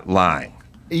probably not lying.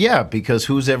 Yeah, because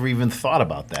who's ever even thought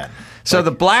about that? So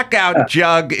the blackout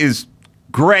jug is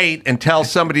great until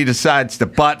somebody decides to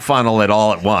butt funnel it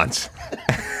all at once.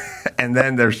 And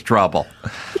then there's trouble.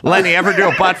 Lenny, ever do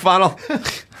a butt funnel?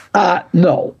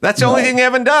 No. That's the only thing you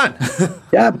haven't done.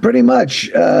 Yeah, pretty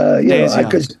much. Days young.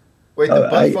 Because Wait, the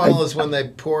butt I- funnel is when they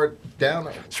pour it down?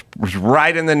 It's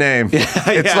right in the name. It's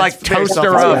yeah, like it's very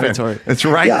toaster oven. self-explanatory. It's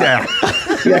right Yeah.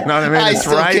 there. You know what I mean? I It's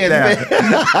still right can't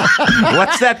there.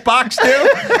 What's that box do?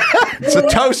 It's a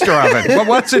toaster oven. But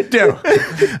what's it do?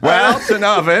 Well, it's an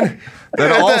oven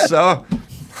that also...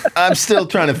 I'm still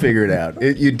trying to figure it out.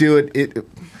 You do it.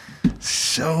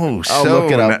 So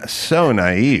look it up. so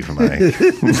naive, Mike.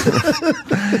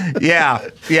 yeah,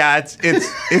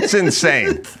 it's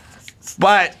insane.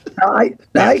 But I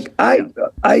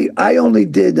only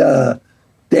did the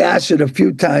acid a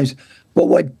few times, but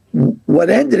what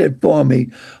ended it for me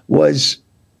was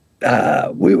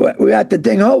we were at the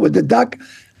ding ho with the duck,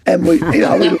 and I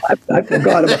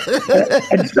forgot about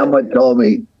it. And someone told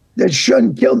me that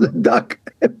shouldn't kill the duck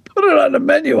and put it on the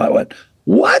menu. I went,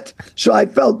 what? So I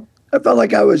felt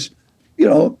like I was,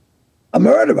 a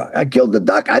murderer. I killed the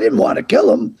duck. I didn't want to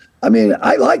kill him. I mean,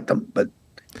 I liked him, but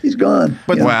he's gone.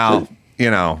 But well,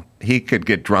 he could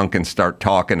get drunk and start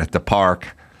talking at the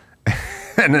park.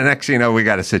 And the next thing you know, we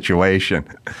got a situation.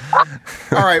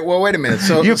 All right, well, wait a minute.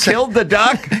 So You killed the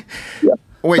duck?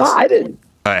 Wait, No, I didn't.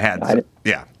 I had to.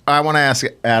 Yeah. I want to ask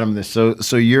Adam this. So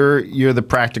you're the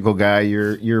practical guy.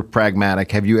 You're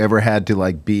pragmatic. Have you ever had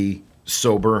to be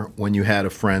sober when you had a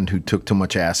friend who took too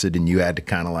much acid and you had to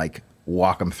kind of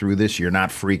walk them through this? You're not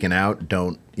freaking out.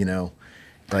 Don't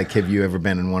have you ever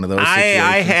been in one of those situations?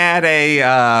 I had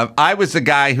I was the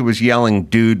guy who was yelling,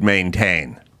 dude,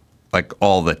 maintain,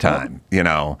 all the time,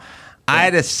 I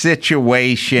had a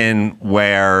situation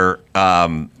where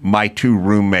my two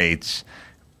roommates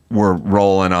were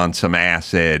rolling on some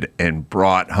acid and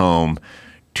brought home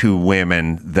two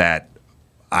women that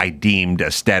I deemed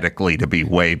aesthetically to be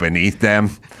way beneath them,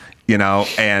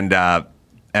 and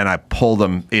and I pulled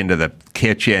them into the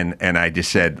kitchen, and I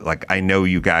just said, like, I know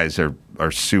you guys are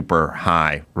super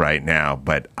high right now,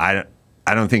 but I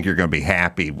don't think you're going to be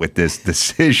happy with this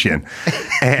decision,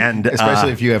 and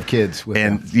especially if you have kids.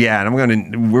 And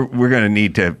we're going to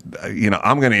need to,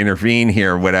 I'm going to intervene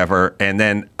here, or whatever. And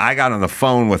then I got on the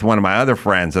phone with one of my other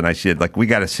friends, and I said, like, we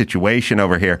got a situation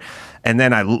over here. And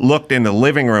then I looked in the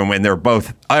living room, and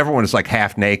everyone is like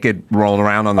half naked, rolling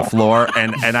around on the floor.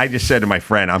 And I just said to my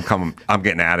friend, I'm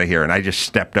getting out of here. And I just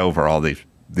stepped over all these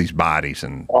bodies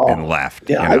and left.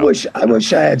 Yeah, I wish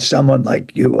I had someone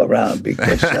like you around,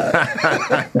 because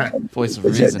voice of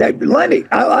reason. Lenny,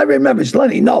 I remember it's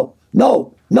Lenny. No,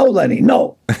 Lenny,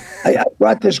 no. I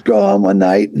brought this girl home one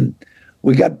night, and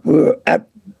we were at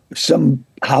some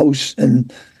house,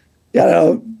 and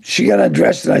she got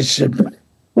undressed, and I said,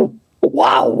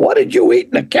 "Wow, what did you eat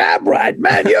in a cab ride,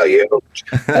 man? You're huge."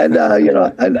 And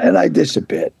and I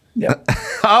disappeared. Yeah.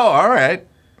 Oh, all right.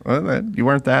 Well, you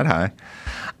weren't that high.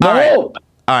 No. All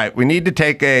right. We need to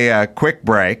take a quick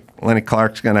break. Lenny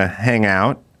Clarke's going to hang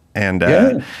out,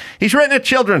 and he's written a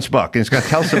children's book. He's going to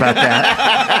tell us about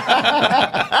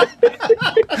that.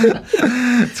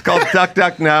 It's called Duck,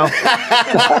 Duck, No.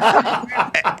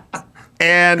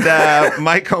 And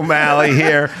Mike O'Malley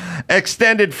here.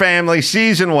 Extended Family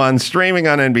Season 1, streaming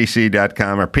on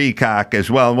NBC.com or Peacock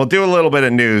as well. And we'll do a little bit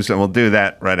of news, and we'll do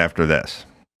that right after this.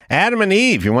 Adam and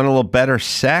Eve, you want a little better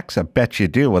sex? I bet you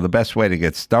do. Well, the best way to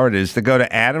get started is to go to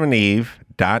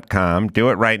adamandeve.com. Do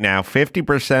it right now.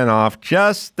 50% off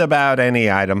just about any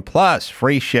item, plus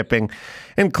free shipping,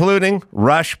 including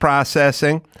rush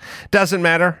processing. Doesn't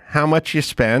matter how much you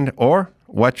spend or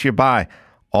what you buy.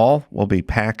 All will be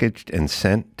packaged and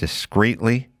sent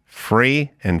discreetly,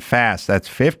 free and fast. That's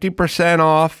 50%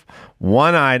 off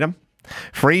one item,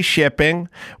 free shipping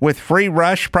with free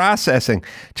rush processing.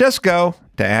 Just go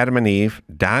to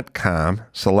adamandeve.com,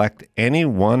 select any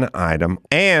one item,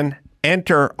 and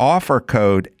enter offer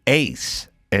code ACE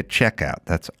at checkout.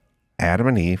 That's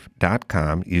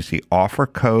adamandeve.com. Use the offer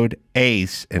code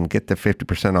ACE and get the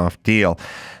 50% off deal.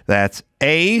 That's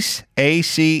ACE,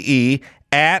 A-C-E,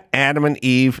 at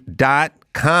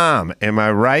adamandeve.com. Am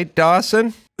I right,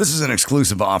 Dawson? This is an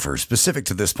exclusive offer specific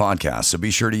to this podcast, so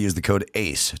be sure to use the code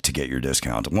ACE to get your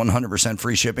discount. 100%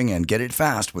 free shipping and get it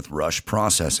fast with rush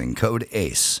processing. Code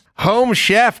ACE. Home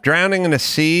Chef, drowning in a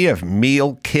sea of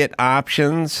meal kit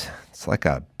options. It's like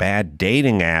a bad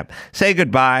dating app. Say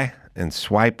goodbye and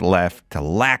swipe left to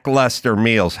lackluster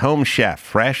meals. Home Chef,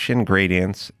 fresh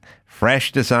ingredients,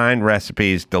 fresh design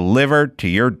recipes delivered to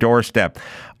your doorstep.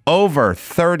 Over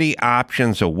 30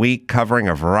 options a week covering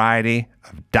a variety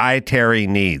of dietary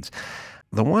needs.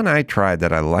 The one I tried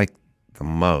that I liked the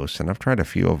most, and I've tried a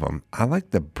few of them, I like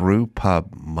the Brew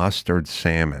Pub mustard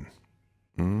salmon.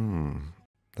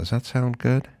 Does that sound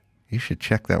good? You should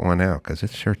check that one out because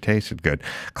it sure tasted good.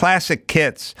 Classic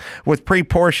kits with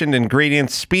pre-portioned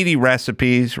ingredients, speedy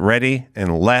recipes, ready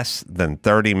in less than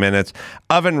 30 minutes.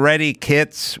 Oven-ready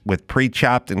kits with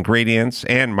pre-chopped ingredients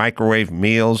and microwave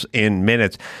meals in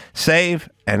minutes. Save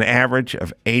an average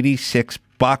of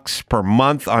 $86 per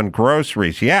month on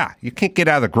groceries. Yeah, you can't get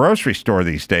out of the grocery store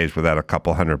these days without a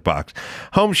couple $100.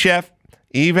 Home Chef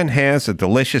even has a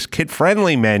delicious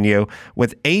kid-friendly menu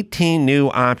with 18 new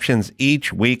options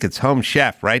each week. It's Home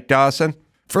Chef, right, Dawson?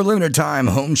 For a limited time,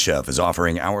 Home Chef is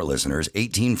offering our listeners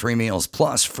 18 free meals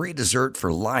plus free dessert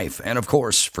for life and, of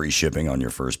course, free shipping on your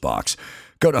first box.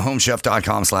 Go to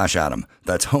homechef.com/Adam.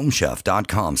 That's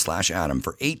homechef.com/Adam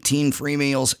for 18 free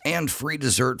meals and free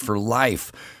dessert for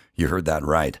life. You heard that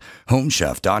right.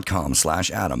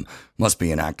 homechef.com/Adam. Must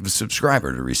be an active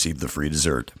subscriber to receive the free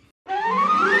dessert.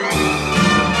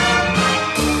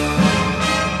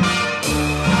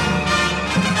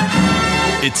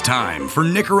 It's time for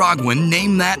Nicaraguan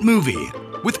Name That Movie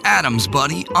with Adam's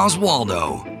buddy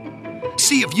Oswaldo.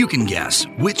 See if you can guess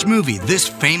which movie this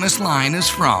famous line is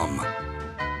from.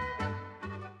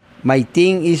 My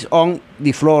thing is on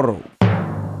the floor.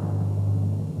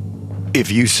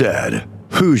 If you said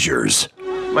Hoosiers,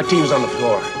 My team's on the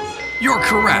floor. you're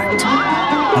correct.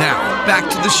 Now, back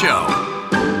to the show.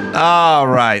 All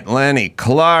right, Lenny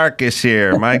Clarke is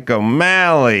here. Mike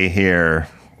O'Malley here.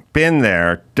 Been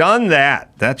there, done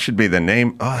that. That should be the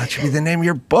name. Oh, that should be the name of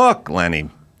your book, Lenny.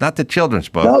 Not the children's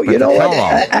book. No, but you know the what,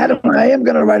 tell-all. Adam, I am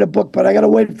going to write a book, but I got to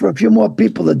wait for a few more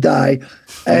people to die.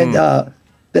 And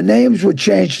the names would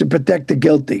change to protect the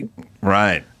guilty.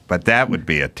 Right. But that would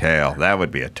be a tale. That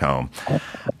would be a tome.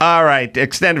 All right.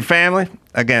 Extended Family.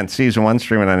 Again, season 1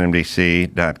 streaming on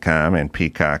NBC.com and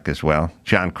Peacock as well.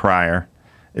 John Cryer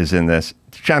is in this.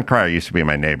 John Cryer used to be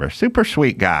my neighbor. Super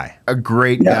sweet guy. A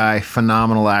great guy,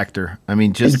 phenomenal actor. I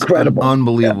mean, just Incredible. an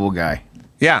unbelievable guy.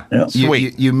 Yeah,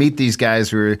 sweet. You meet these guys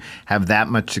who have that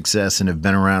much success and have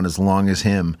been around as long as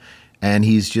him, and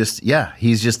he's just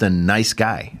a nice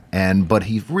guy, but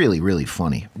he's really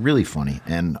funny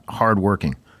and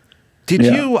hardworking. Did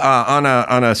you,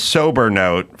 on a sober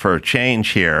note for a change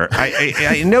here,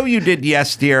 I know you did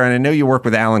Yes Dear, and I know you worked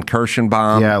with Alan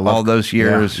Kirshenbaum all those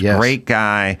years. Yeah, yes. Great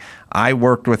guy. I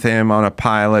worked with him on a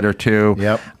pilot or two.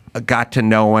 Yep. Got to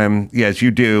know him, as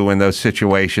you do in those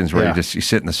situations where you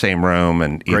sit in the same room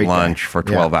and eat lunch for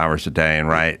 12 hours a day and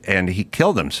write. And he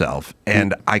killed himself,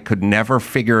 and I could never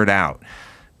figure it out.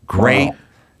 Great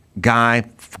guy,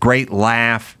 great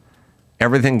laugh,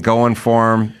 everything going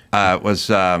for him. Was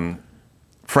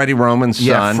Freddie Roman's son.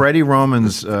 Yeah, Freddie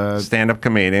Roman's stand-up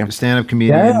comedian.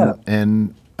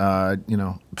 And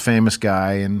famous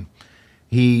guy. And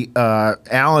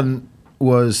Alan it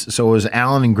was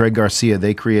Alan and Greg Garcia.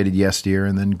 They created Yes Dear,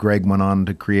 and then Greg went on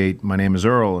to create My Name Is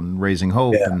Earl and Raising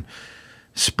Hope and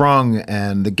Sprung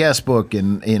and The Guest Book.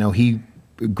 And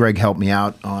Greg helped me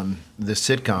out on the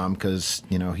sitcom because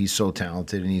he's so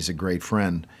talented and he's a great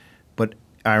friend. But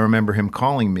I remember him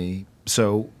calling me.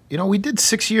 So we did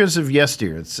 6 years of Yes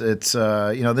Dear. It's this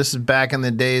is back in the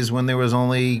days when there was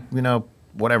only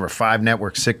 5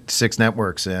 networks, six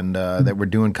networks, and that were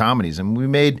doing comedies, and we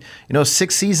made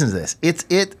 6 seasons of this.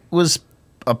 It was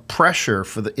a pressure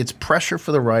for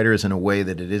the writers in a way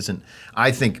that it isn't.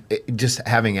 I think just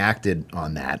having acted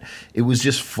on that, it was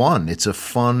just fun. It's a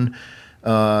fun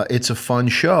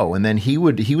show. And then he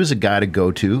was a guy to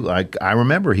go to. Like I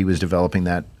remember he was developing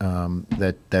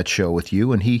that show with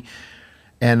you,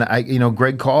 and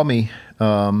Greg called me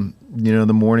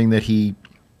the morning that he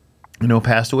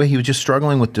passed away. He was just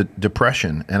struggling with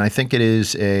depression, and I think it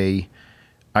is a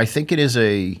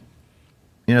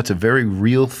it's a very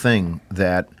real thing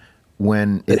that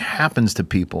when it happens to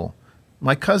people.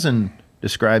 My cousin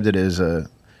described it as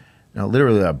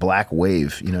literally a black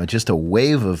wave. Just a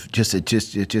wave of it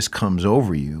just comes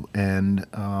over you, and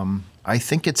I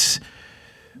think it's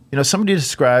somebody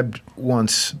described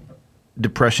once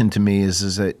depression to me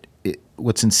is that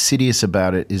what's insidious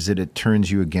about it is that it turns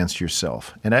you against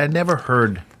yourself. And I had never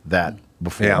heard that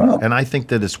before. Yeah. And I think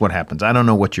that it's what happens. I don't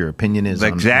know what your opinion is. The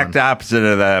exact opposite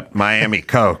of the Miami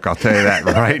Coke. I'll tell you that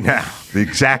right now. The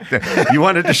exact. You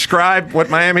want to describe what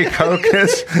Miami Coke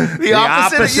is? The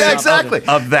opposite? Yeah, exactly.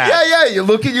 Of that. Yeah. You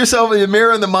look at yourself in the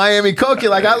mirror in the Miami Coke. You're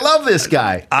like, I love this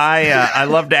guy. I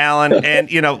loved Alan,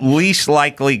 and least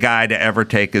likely guy to ever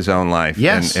take his own life.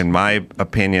 Yes. In my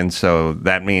opinion. So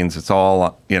that means it's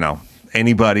all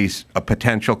anybody's a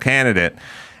potential candidate,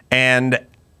 and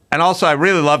also I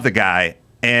really love the guy,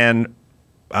 and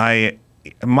my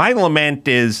lament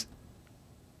is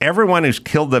everyone who's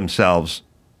killed themselves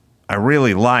I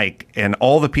really like, and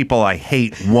all the people I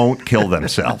hate won't kill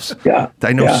themselves.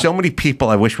 I know so many people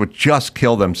I wish would just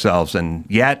kill themselves, and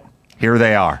yet here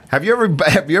they are. Have you ever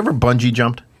bungee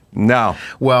jumped? No.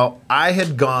 Well, I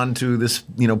had gone to this,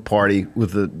 party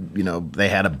with they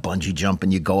had a bungee jump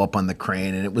and you go up on the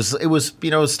crane, and it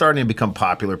was starting to become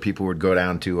popular. People would go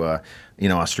down to,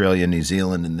 Australia, New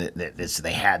Zealand, and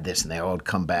they had this, and they all would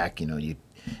come back.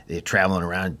 They're traveling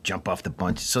around, jump off the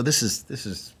bungee. So this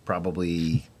is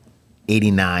probably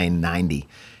 89, 90,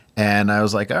 and I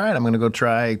was like, all right, I'm gonna go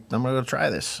try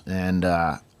this, and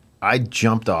I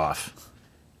jumped off.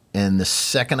 And the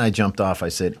second I jumped off, I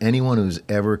said, anyone who's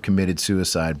ever committed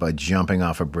suicide by jumping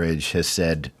off a bridge has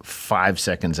said 5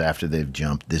 seconds after they've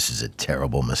jumped, this is a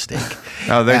terrible mistake.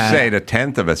 Oh, they say it a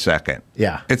tenth of a second.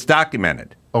 Yeah. It's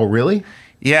documented. Oh, really?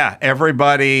 Yeah.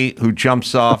 Everybody who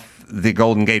jumps off the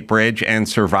Golden Gate Bridge and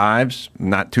survives,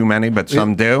 not too many, but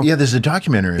some do. Yeah, there's a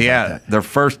documentary about that. Their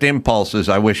first impulse is,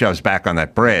 I wish I was back on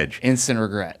that bridge. Instant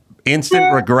regret.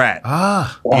 Instant regret.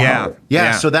 Ah. Wow.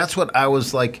 Yeah. So that's what I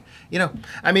was like,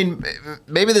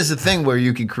 maybe there's a thing where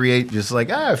you could create just like,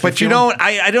 but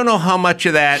I don't know how much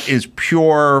of that is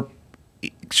pure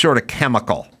sort of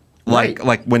chemical.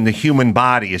 Like when the human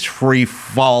body is free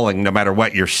falling, no matter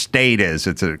what your state is,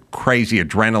 it's a crazy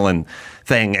adrenaline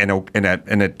thing and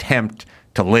an attempt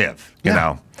to live, you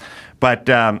know. But,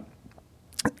 all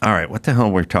right, what the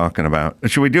hell were we talking about?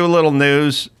 Should we do a little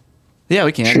news? Yeah,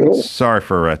 we can. Sure. Sorry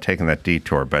for taking that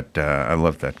detour, but I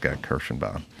love that guy,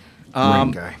 Kirshenbaum.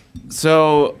 Great guy.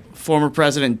 So, former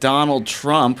President Donald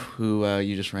Trump, who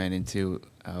you just ran into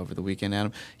over the weekend,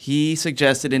 Adam, he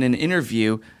suggested in an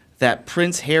interview that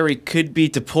Prince Harry could be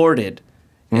deported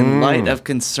in light of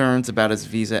concerns about his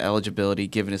visa eligibility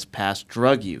given his past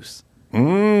drug use.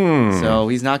 So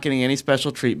he's not getting any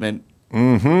special treatment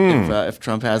if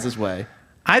Trump has his way.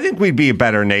 I think we'd be a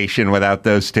better nation without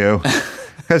those two.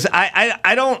 Because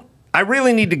I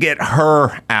really need to get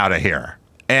her out of here.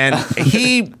 And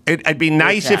it'd be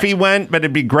nice if he went, but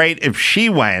it'd be great if she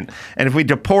went. And if we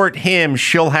deport him,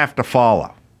 she'll have to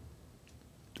follow.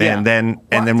 Yeah. And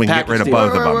then we can get rid of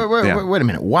both of them. Wait a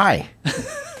minute. Why?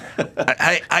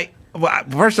 Well,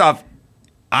 first off,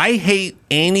 I hate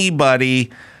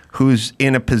anybody who's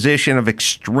in a position of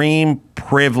extreme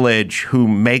privilege who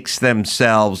makes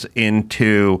themselves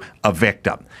into a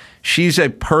victim. She's a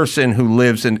person who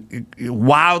lives a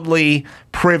wildly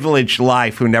privileged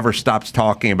life who never stops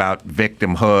talking about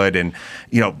victimhood and,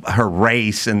 her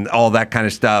race and all that kind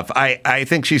of stuff. I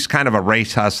think she's kind of a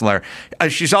race hustler.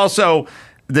 She's also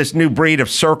this new breed of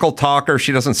circle talker.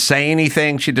 She doesn't say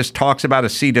anything. She just talks about a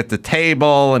seat at the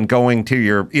table and going to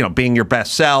your, being your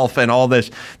best self and all this.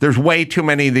 There's way too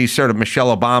many of these sort of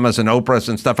Michelle Obamas and Oprahs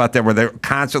and stuff out there where they're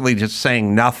constantly just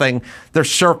saying nothing. They're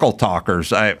circle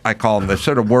talkers, I call them. They're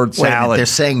sort of word salad. They're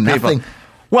saying nothing? People.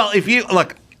 Well, if you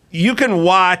look, you can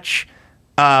watch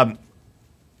Michelle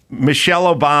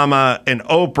Obama and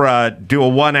Oprah do a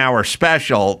 1-hour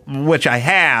special, which I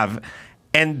have,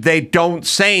 and they don't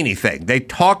say anything. They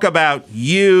talk about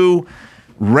you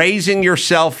raising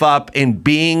yourself up and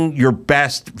being your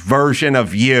best version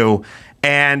of you,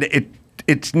 and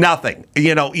it's nothing.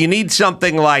 You need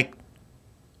something like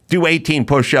do 18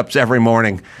 push-ups every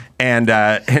morning and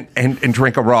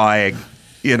drink a raw egg,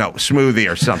 smoothie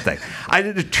or something.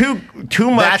 Too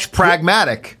much. That's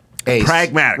pragmatic. Ace,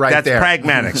 pragmatic. Right That's there.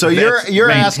 pragmatic. So you're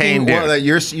asking. Well,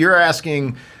 you're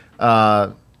asking.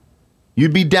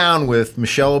 You'd be down with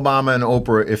Michelle Obama and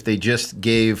Oprah if they just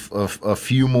gave a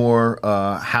few more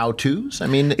how-tos. I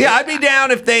mean, yeah, I'd be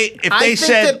down if they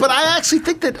said. But I actually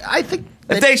think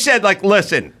if they said, like,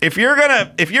 listen, if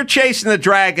you're chasing the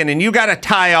dragon and you got to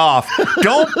tie off,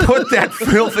 don't put that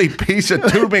filthy piece of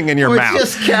tubing in your mouth.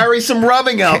 Just carry some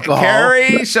rubbing alcohol.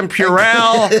 Carry some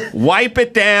Purell, wipe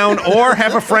it down, or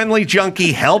have a friendly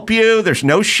junkie help you. There's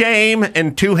no shame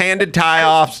in two-handed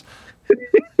tie-offs.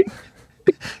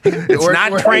 It's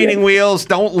not training wheels.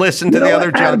 Don't listen to the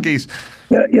other junkies.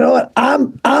 You know what?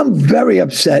 I'm very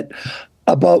upset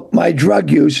about my drug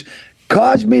use.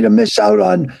 Caused me to miss out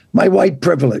on my white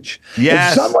privilege.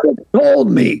 Yes. If someone had told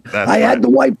me I had the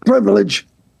white privilege,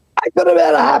 I could have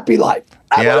had a happy life.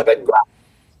 I would have been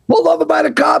pulled over by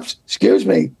the cops. Excuse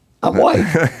me, I'm white.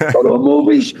 Go to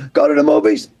the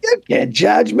movies. You can't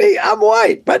judge me. I'm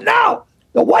white. But now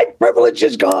the white privilege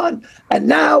is gone, and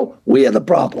now we are the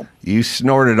problem. You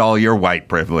snorted all your white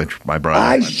privilege, my brother.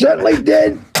 I certainly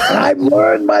did, and I've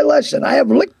learned my lesson. I have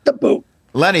licked the boot.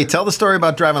 Lenny, tell the story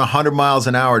about driving 100 miles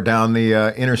an hour down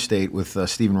the interstate with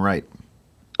Stephen Wright.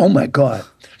 Oh, my God.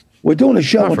 We're doing a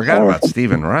show. I forgot about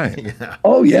Stephen Wright. Yeah.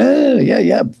 Oh,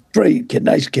 yeah. Pretty kid,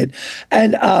 nice kid.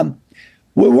 And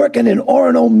we're working in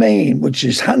Orono, Maine, which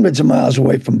is hundreds of miles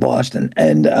away from Boston.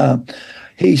 And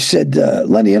he said,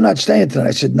 Lenny, you're not staying tonight.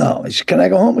 I said, no. He said, can I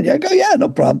go home with you? I go, yeah, no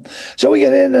problem. So we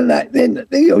get in, and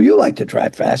you like to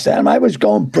drive fast, Adam. I was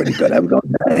going pretty good. I was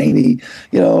going 90,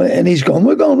 and he's going,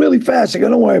 we're going really fast. I go,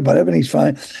 don't worry about it. Everything's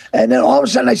fine. And then all of a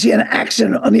sudden, I see an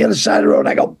accident on the other side of the road.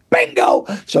 I go, bingo.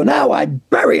 So now I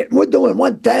bury it. We're doing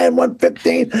 110,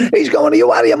 115. He's going, are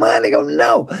you out of your mind? I go,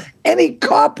 no. Any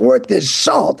cop worth his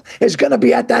salt is going to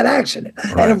be at that accident.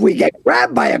 Right. And if we get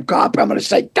grabbed by a cop, I'm going to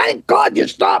say, thank God you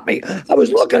stopped me. I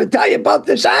was looking to tell you about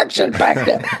this accident back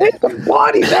there. There's some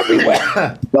bodies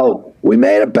everywhere. So we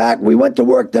made it back. We went to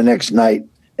work the next night,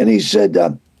 and he said,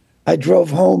 I drove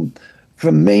home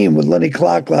from Maine with Lenny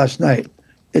Clarke last night.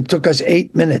 It took us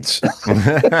 8 minutes.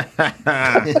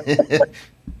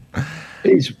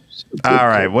 All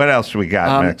right, what else we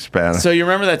got next, Ben? So you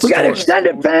remember that we story? got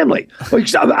extended family.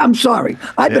 I'm sorry.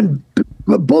 I've been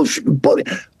bullshit.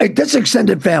 That's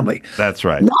extended family. That's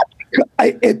right.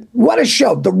 What a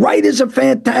show. The writers are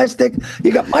fantastic.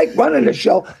 You got Mike running the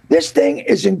show. This thing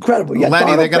is incredible.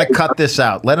 Lenny, they're going to cut this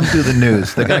out. Let them do the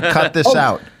news. They're going to cut this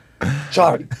out.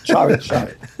 Sorry.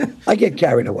 I get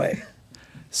carried away.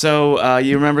 So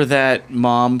you remember that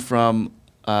mom from...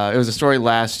 it was a story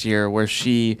last year where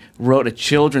she wrote a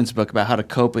children's book about how to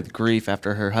cope with grief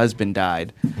after her husband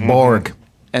died. Borg.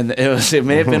 And it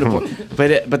may have been a book,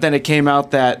 but then it came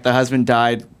out that the husband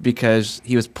died because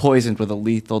he was poisoned with a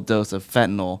lethal dose of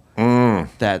fentanyl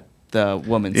that the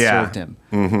woman served him.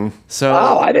 Mm-hmm. So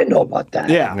I didn't know about that.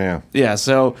 Yeah.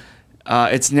 So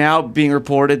it's now being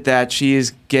reported that she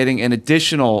is getting an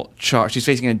additional charge. She's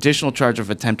facing an additional charge of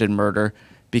attempted murder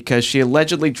because she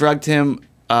allegedly drugged him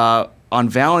on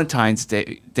Valentine's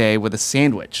Day with a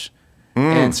sandwich.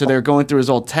 And so they're going through his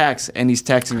old texts, and he's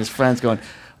texting his friends going,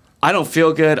 I don't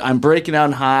feel good. I'm breaking out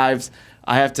in hives.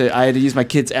 I had to use my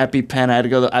kid's EpiPen. I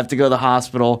have to go to the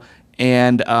hospital.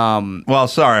 And well,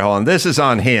 sorry, hold on. This is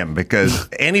on him because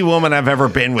any woman I've ever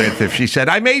been with, if she said,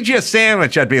 I made you a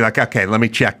sandwich, I'd be like, okay, let me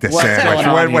check this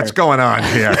sandwich. What's going on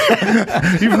here?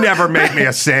 You've never made me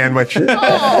a sandwich. Oh,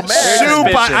 man. Soup,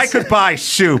 I could buy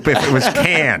soup if it was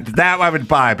canned. That I would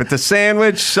buy. But the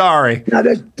sandwich, sorry. Now,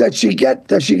 does she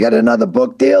get another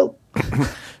book deal?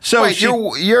 So wait,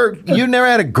 you never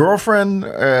had a girlfriend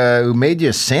who made you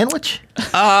a sandwich?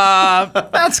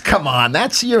 Come on,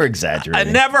 you're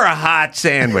exaggerating. Never a hot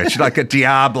sandwich like a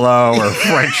Diablo or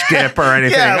French dip or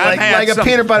anything. Yeah, like a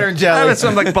peanut butter and jelly. I had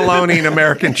some like bologna and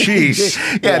American cheese.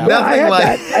 Yeah, nothing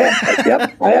like.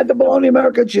 I had the bologna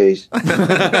American cheese.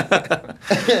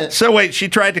 So wait, she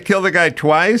tried to kill the guy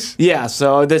twice? Yeah,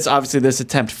 so this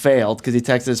attempt failed because he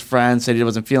texted his friend, said he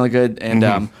wasn't feeling good,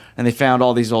 and they found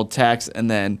all these old texts,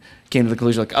 and then came to the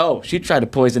conclusion like, oh, she tried to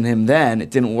poison him then, it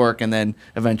didn't work, and then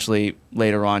eventually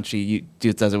later on she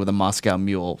does it with a Moscow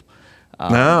Mule.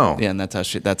 No. Yeah, and that's how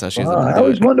she I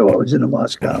always wonder what was in the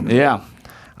Moscow Mule. Yeah.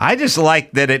 I just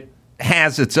like that it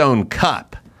has its own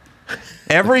cup.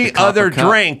 Every other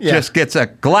drink just gets a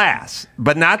glass,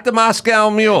 but not the Moscow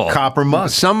Mule. Copper mug.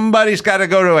 Somebody's got to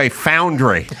go to a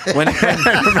foundry.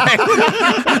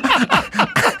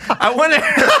 I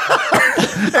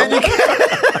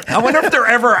wonder if they're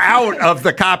ever out of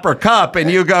the copper cup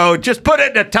and you go, just put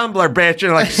it in a tumbler, bitch. And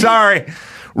you're like, sorry,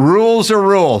 rules are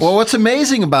rules. Well, what's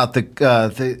amazing about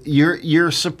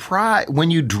you're surprised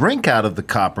when you drink out of the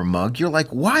copper mug, you're like,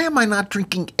 why am I not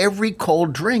drinking every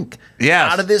cold drink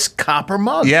out of this copper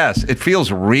mug? Yes, it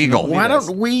feels regal. Why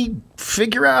don't we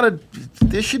figure out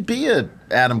there should be a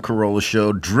Adam Carolla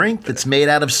show drink that's made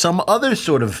out of some other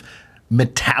sort of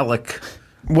metallic.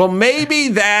 Well, maybe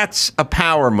that's a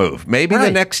power move. Maybe the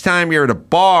next time you're at a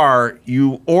bar,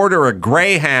 you order a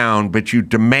Greyhound, but you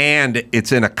demand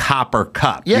it's in a copper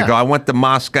cup. Yeah. You go, I want the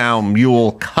Moscow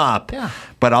Mule cup,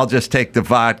 but I'll just take the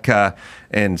vodka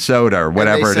and soda or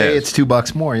whatever and they say it is. It's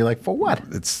 $2 more. You're like, for what?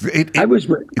 It's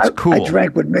I cool.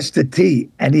 drank with Mr.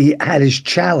 T, and he had his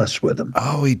chalice with him.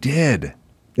 Oh, he did.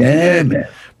 Yeah, man.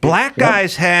 Black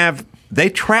guys they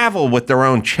travel with their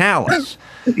own chalice.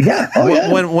 Yeah. Oh,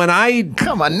 yeah. When I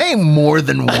come on, name more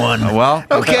than one. Well,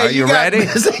 okay, are you ready?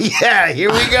 Yeah, here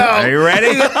we go. Are you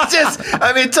ready?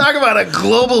 Talk about a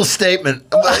global statement.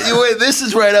 This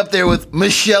is right up there with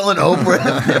Michelle and Oprah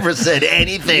have never said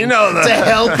anything to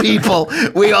help people.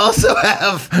 We also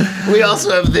have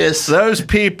this. Those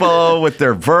people with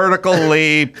their vertical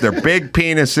leap, their big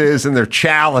penises, and their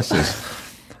chalices.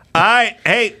 All right.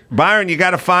 Hey, Byron, you got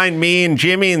to find me and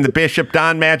Jimmy and the Bishop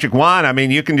Don Magic Wand. I mean,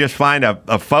 you can just find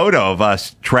a photo of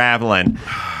us traveling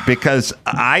because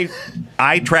I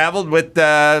traveled with,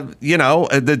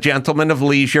 the gentleman of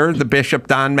leisure, the Bishop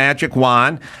Don Magic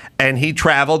Wand, and he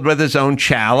traveled with his own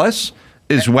chalice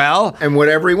as well. And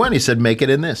whatever he went, he said, make it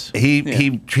in this. He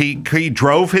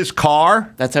drove his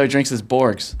car. That's how he drinks his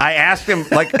Borgs. I asked him,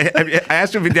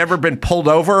 if he'd ever been pulled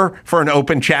over for an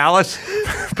open chalice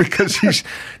because he's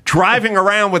driving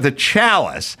around with a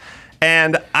chalice.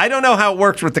 And I don't know how it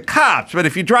works with the cops, but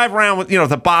if you drive around with,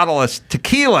 the bottle of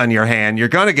tequila in your hand, you're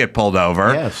going to get pulled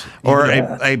over. Yes. Or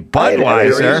a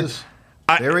Budweiser.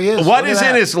 There he is. What is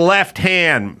in his left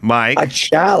hand, Mike? A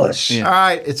chalice. Yeah. All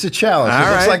right, it's a chalice. All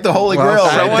it looks like the Holy Grail.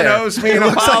 Someone owes me an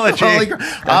apology.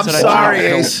 I'm sorry,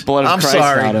 Ace. I'm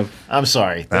sorry. I'm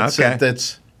sorry. Okay.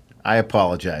 I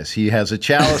apologize. He has a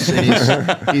chalice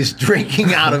and he's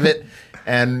drinking out of it.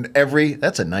 And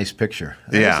that's a nice picture.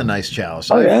 That's a nice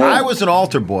chalice. I was an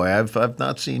altar boy. I've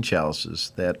not seen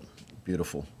chalices that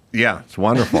beautiful. Yeah, it's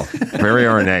wonderful. Very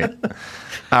ornate.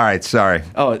 All right, sorry.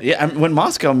 Oh yeah, when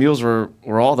Moscow Mules were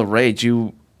all the rage,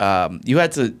 you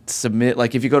had to submit,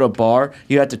 like if you go to a bar,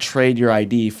 you had to trade your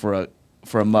ID for a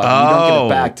mug. You don't get it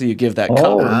back till you give that cup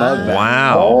or mug back.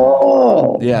 Wow.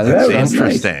 Oh, yeah, that's nice.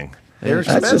 interesting. They're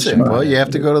expensive. Well, you have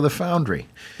to go to the foundry.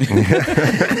 I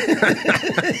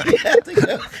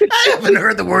haven't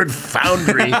heard the word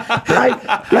foundry.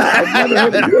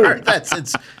 I've never heard that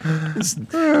since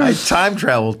I time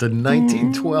traveled to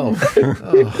 1912.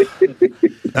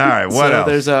 All right, what else?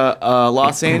 There's a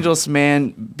Los Angeles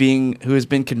man who has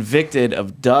been convicted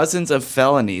of dozens of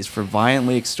felonies for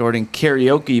violently extorting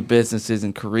karaoke businesses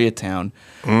in Koreatown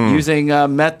using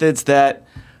methods that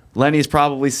Lenny's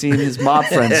probably seen his mob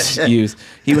friends use.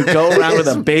 He would go around with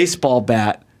a baseball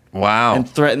bat. Wow. And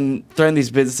threaten these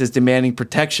businesses, demanding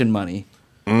protection money.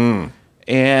 And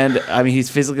I mean, he's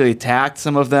physically attacked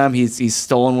some of them. He's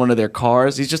stolen one of their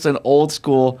cars. He's just an old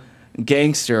school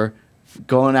gangster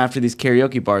going after these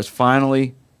karaoke bars.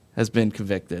 Finally, has been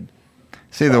convicted.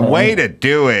 See, the way to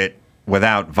do it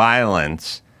without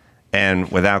violence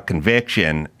and without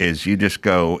conviction is you just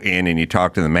go in and you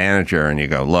talk to the manager and you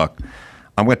go, look,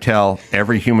 I'm going to tell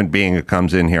every human being who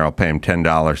comes in here, I'll pay them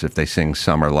 $10 if they sing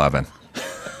Summer Lovin'.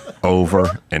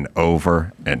 Over and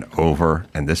over and over,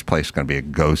 and this place is going to be a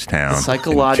ghost town.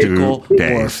 Psychological in 2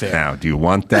 days. warfare. Now, do you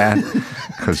want that?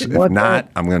 Because if not,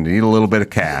 I'm going to need a little bit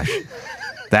of cash.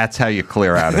 That's how you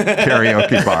clear out a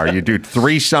karaoke bar. You do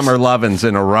 3 Summer Lovins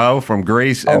in a row from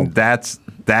Greece, and that's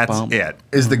it.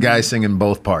 Is the guy singing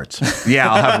both parts?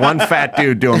 Yeah, I'll have one fat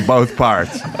dude doing both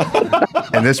parts,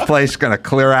 and this place is going to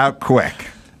clear out quick.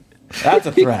 That's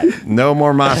a threat. No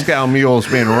more Moscow mules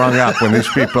being rung up when these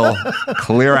people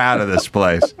clear out of this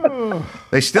place.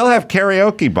 They still have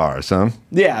karaoke bars, huh?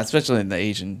 Yeah, especially in the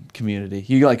Asian community.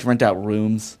 You like rent out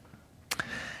rooms.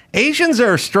 Asians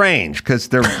are strange because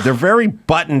they're very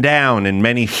buttoned down in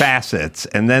many facets,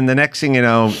 and then the next thing you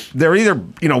know, they're either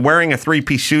wearing a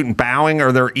 3-piece suit and bowing,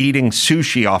 or they're eating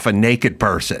sushi off a naked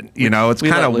person. It's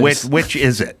kind of which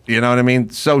is it? You know what I mean?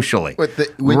 Socially,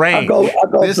 range. I'll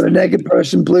go for a naked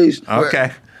person, please.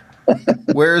 Okay.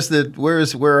 Where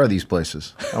are these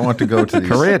places? I want to go to these.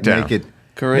 Koreatown.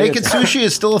 Naked sushi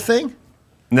is still a thing?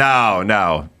 No.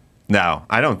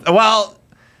 I don't. Well.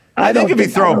 I think if you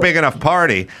throw a big enough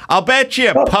party, I'll bet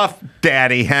you Puff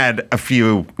Daddy had a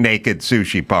few naked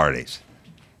sushi parties.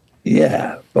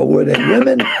 Yeah, but were they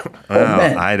women or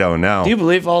men? I don't know. Do you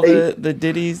believe all the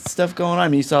Diddy stuff going on? I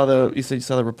mean, you said you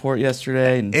saw the report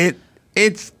yesterday, and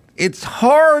it's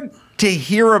hard to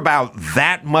hear about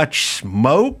that much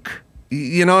smoke.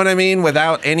 You know what I mean?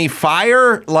 Without any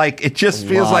fire, like it just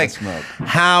feels like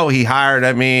how he hired.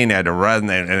 I mean, had to run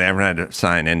and everyone had to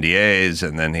sign NDAs,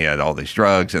 and then he had all these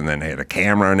drugs, and then he had a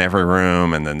camera in every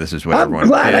room, and then this is what everyone. I'm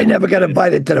glad did. I never got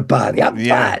invited to the party. I'm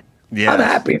glad. Yeah. I'm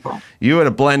happy. You would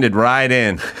have blended right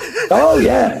in. Oh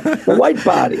yeah, the white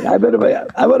party. I would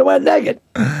have went naked.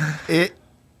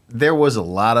 There was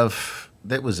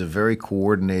a very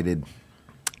coordinated.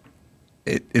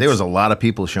 There was a lot of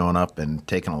people showing up and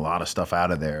taking a lot of stuff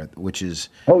out of there, which is,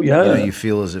 you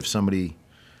feel as if somebody,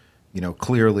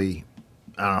 clearly,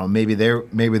 I don't know, maybe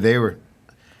they were.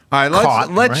 All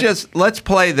right, let's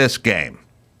play this game.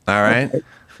 All right, okay.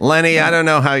 Lenny, I don't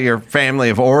know how your family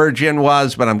of origin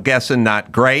was, but I'm guessing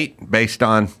not great based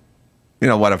on,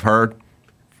 what I've heard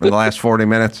for the last 40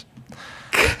 minutes.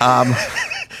 No,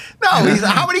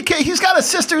 how many kids? He's got a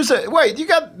sister who's do you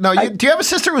have a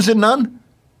sister who's a nun?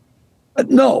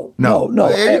 No.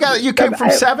 You came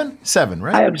from seven,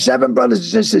 right? I have 7 brothers and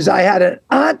sisters. I had an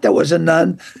aunt that was a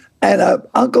nun and an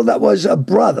uncle that was a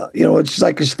brother. It's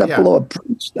like a step below a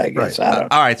priest, I guess. Right.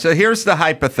 All right, so here's the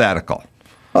hypothetical.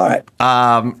 All right.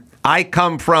 I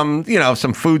come from,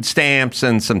 some food stamps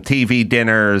and some TV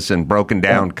dinners and broken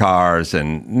down cars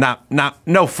and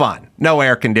no fun, no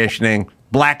air conditioning,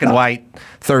 black and white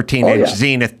 13-inch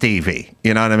Zenith TV.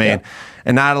 You know what I mean? Yeah.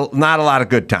 And not a lot of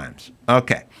good times.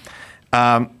 Okay.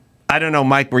 I don't know,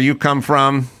 Mike, where you come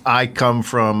from? I come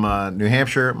from New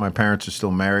Hampshire. My parents are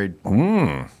still married.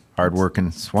 Hardworking.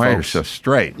 That's why you're so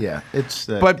straight. Yeah, it's.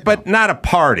 But not a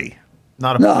party.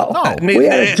 No. We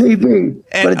had a TV,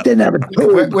 but it didn't have a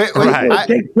tube. Right.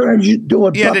 Take turns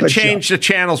doing you had to change the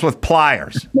channels with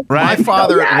pliers, right? My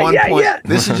father at one point. Yeah.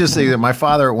 This is just that my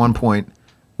father at one point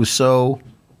was so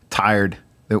tired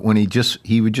that when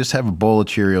he would just have a bowl of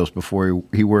Cheerios before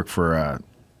he worked for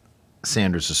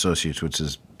Sanders Associates, which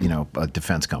is a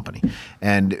defense company,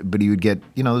 but he would get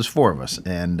there's 4 of us,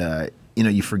 and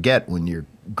you forget when you're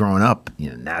growing up.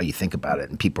 Now you think about it,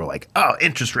 and people are like, "Oh,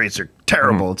 interest rates are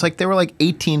terrible." It's like they were like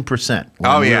 18%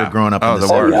 when we were growing up. Oh, in the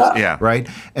worst. Yeah. Right.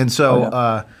 And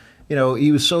so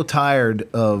he was so tired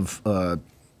of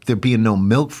there being no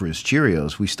milk for his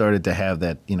Cheerios. We started to have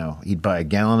that. He'd buy a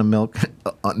gallon of milk,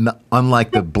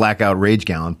 unlike the blackout rage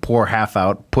gallon, pour half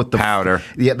out, put the powder.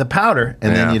 Yeah, the powder,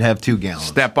 and then you'd have 2 gallons.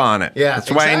 Step on it. Yeah, that's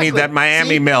why I need that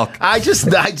Miami milk. I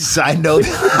know.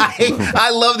 I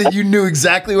love that you knew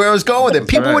exactly where I was going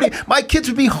with it. My kids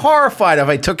would be horrified if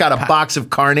I took out a box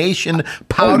of carnation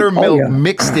powder milk,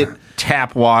 mixed it,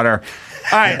 tap water.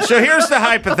 All right, so here's the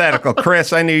hypothetical,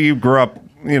 Chris. I knew you grew up,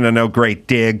 no great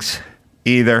digs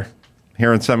either.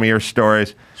 Hearing some of your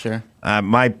stories. Sure.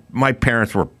 My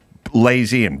parents were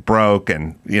lazy and broke,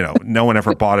 and no one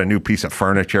ever bought a new piece of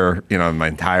furniture in my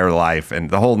entire life, and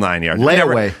the whole 9 yards.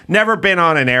 Never been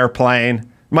on an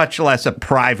airplane, much less a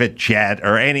private jet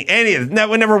or any of it.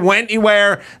 Never went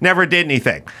anywhere, never did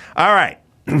anything. All right.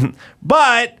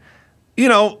 But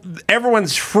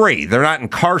everyone's free, they're not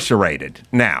incarcerated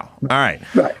now. All right.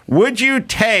 Would you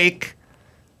take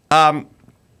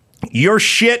your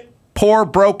poor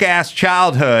broke ass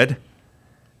childhood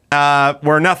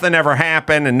where nothing ever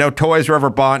happened and no toys were ever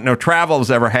bought, no travel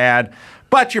was ever had,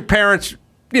 but your parents,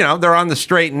 they're on the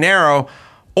straight and narrow,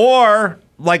 or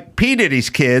like P. Diddy's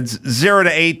kids, 0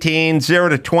 to 18, 0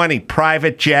 to 20,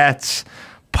 private jets,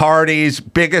 parties,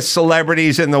 biggest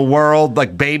celebrities in the world,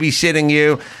 like babysitting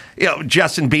you.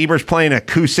 Justin Bieber's playing an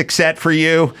acoustic set for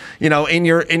you, in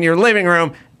your living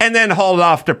room, and then hauled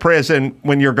off to prison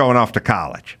when you're going off to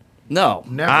college. No.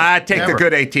 Never. I take Never. the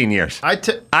good 18 years. I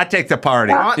take the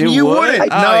party. You wouldn't. Oh,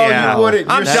 No, yeah. you wouldn't.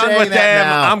 I'm You're done with saying that them.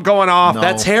 now. I'm going off. No.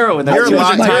 That's heroin. That's You're too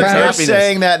much lying. intense You're happiness.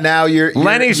 saying that now.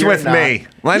 Lenny's you're with not. me.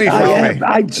 Lenny's with me.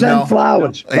 I'd send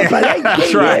flowers. But 18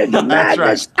 That's right. years of That's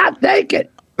madness, I'll take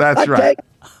it. That's I'll right. take it.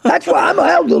 That's why I'm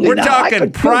elderly We're now. I talking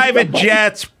could kill private somebody.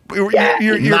 jets. Yeah.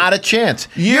 You're Not a chance.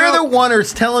 You're the one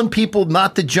who's telling people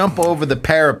not to jump over the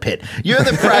parapet. You're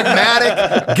the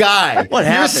pragmatic guy. What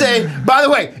happened? You're saying, by the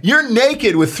way, you're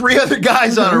naked with 3 other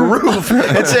guys on a roof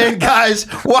and saying, guys,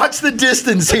 watch the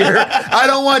distance here. I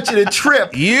don't want you to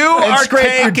trip. You and are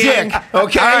scrape your taking- dick.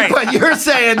 Okay? All right. But you're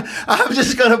saying, I'm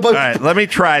just going to. All right, let me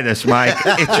try this, Mike.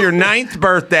 It's your 9th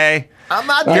birthday. I'm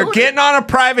not You're doing getting on a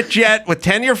private jet with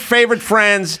 10 of your favorite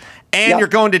friends, and Yep. you're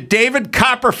going to David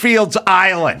Copperfield's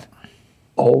island.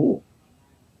 Oh.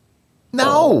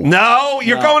 No,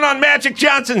 you're going on Magic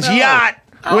Johnson's yacht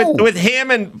with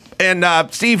him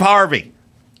and Steve Harvey.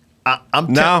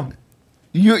 No.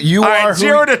 You All are right,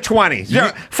 0 to 20.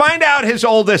 Find out his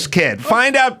oldest kid.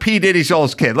 Find out P. Diddy's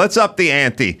oldest kid. Let's up the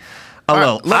ante a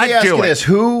little. Let me I'd ask do you it. this: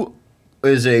 Who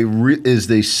is is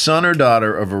the son or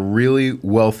daughter of a really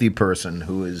wealthy person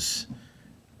who is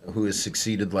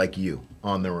succeeded like you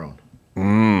on their own?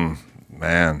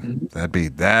 Man,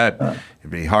 you'd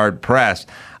be hard pressed.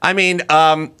 I mean,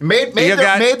 Made you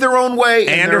got their own way. in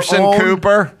their Anderson own-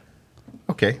 Cooper.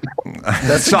 Okay,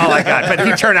 That's all I got. But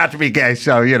he turned out to be gay,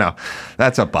 so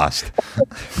that's a bust.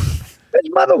 His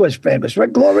mother was famous,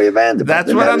 right? Gloria Vanderbilt.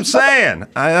 That's what I'm saying.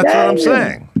 That's what I'm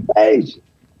saying. Hey,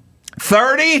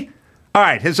 30? All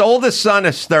right, his oldest son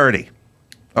is 30.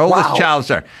 Oldest Wow. child is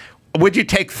 30. Would you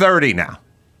take 30 now?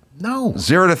 no.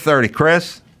 0 to 30.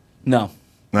 Chris? No.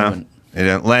 No. You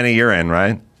didn't. Lenny, you're in,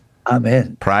 right? I'm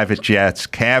in. Private jets,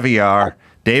 caviar,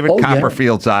 David Oh, yeah.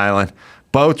 Copperfield's island,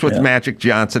 boats with Magic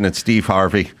Johnson and Steve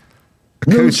Harvey.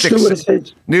 Nude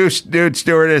stewardesses. Nude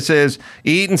stewardesses,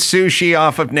 eating sushi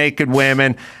off of naked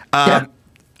women. I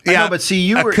know, but see,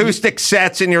 you were- acoustic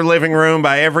sets in your living room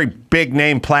by every big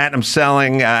name platinum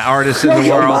selling artist in Yo, the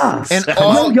yo, world. ma.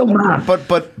 And Yo, ma.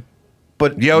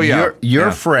 but Yo-yo. your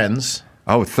Yeah. friends.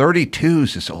 Oh,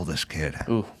 32's his oldest kid.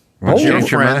 Ooh. Your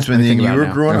friends when think you about were it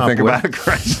now. growing up Think with about it,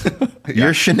 Chris.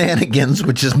 your shenanigans,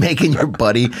 which is making your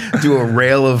buddy do a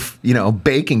rail of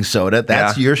baking soda.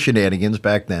 That's Yeah. your shenanigans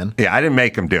back then. Yeah, I didn't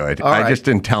make him do it. All I right. just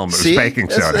didn't tell him it was See? baking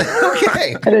soda.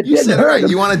 Okay, And it you didn't said, hurt all right, him.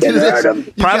 you want to do Didn't this? hurt him.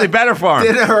 You Probably better for him.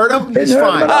 Did it hurt him? He's Didn't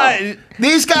hurt him fine. at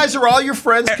These guys are all your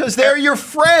friends because they're your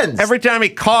friends. Every time he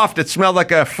coughed, it smelled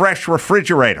like a fresh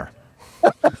refrigerator.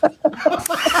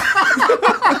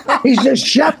 He's a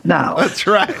chef now. That's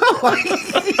right.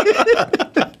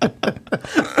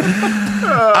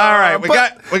 All right, we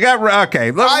got. Okay,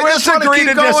 I let's just want to agree keep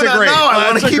to going disagree. on. No, I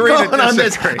want Let's to keep agree going on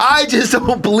this. disagree. I just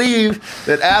don't believe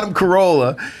that Adam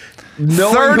Carolla,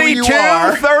 knowing 32, who you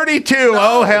are, 32.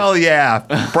 Oh hell yeah!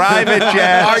 Private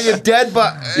jets. are you dead?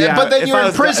 But then if you're I in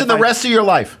was- prison if the I- rest of your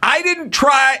life. I didn't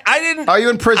try. I didn't. Are you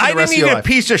in prison I the rest didn't of eat your a life?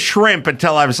 piece of shrimp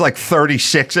until I was like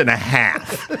 36 and a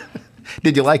half.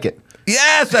 Did you like it?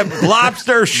 Yes,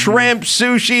 lobster, shrimp,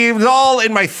 sushi. It was all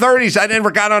in my 30s. I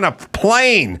never got on a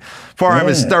plane before I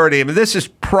was 30. I mean, this is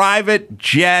private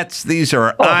jets. These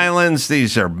are islands.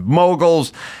 These are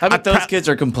moguls. I bet I those kids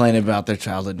are complaining about their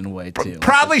childhood in a way, too.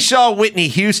 probably saw Whitney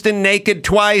Houston naked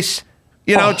twice,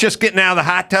 just getting out of the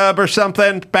hot tub or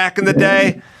something back in the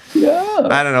day. Yeah.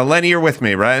 I don't know. Lenny, you're with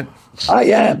me, right? I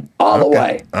am. All the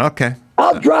way. Okay.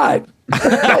 I'll drive. It's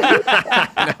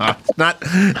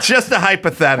just a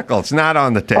hypothetical. It's not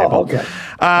on the table. okay.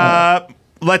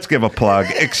 Let's give a plug.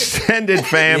 Extended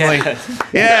family.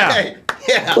 Yeah.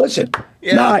 Yeah. Listen,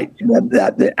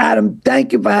 Adam,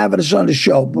 thank you for having us on the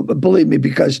show. Believe me,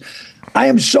 because I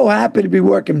am so happy to be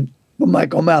working with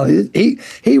Mike O'Malley.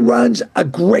 He runs a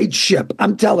great ship.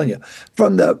 I'm telling you,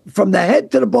 from the head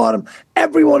to the bottom,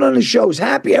 everyone on the show is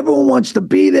happy. Everyone wants to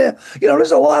be there.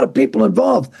 There's a lot of people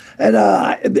involved, and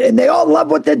they all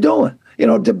love what they're doing.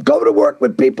 To go to work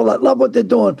with people that love what they're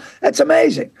doing, that's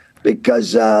amazing.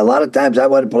 Because a lot of times I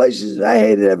went to places, I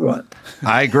hated everyone.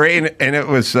 I agree, and it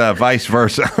was vice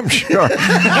versa, I'm sure.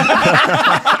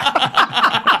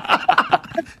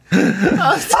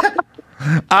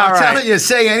 I'm telling you,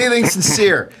 say anything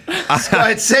sincere. Go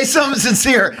ahead, say something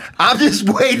sincere. I'm just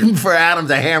waiting for Adam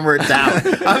to hammer it down.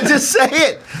 I'm just saying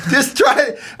it. Just try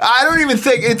it. I don't even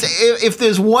think it's if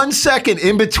there's 1 second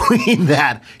in between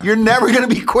that, you're never going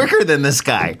to be quicker than this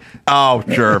guy. Oh,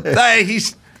 sure. Hey,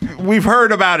 we've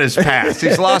heard about his past.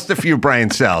 He's lost a few brain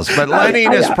cells, but Lenny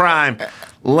in his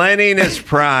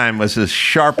prime was as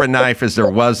sharp a knife as there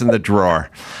was in the drawer.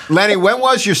 Lenny, when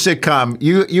was your sitcom?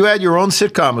 You had your own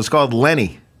sitcom. It was called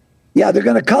Lenny. Yeah, they're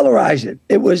going to colorize it.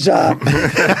 It was, I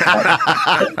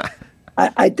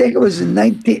think it was in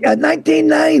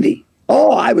 1990.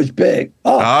 Oh, I was big.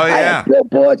 Oh, yeah. I had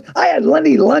billboards. I had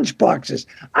Lenny lunchboxes.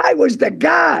 I was the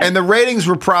guy. And the ratings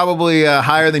were probably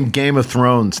higher than Game of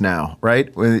Thrones now,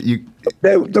 right?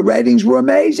 The ratings were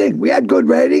amazing. We had good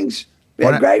ratings. We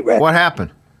had great ratings. What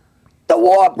happened? The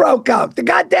war broke out. The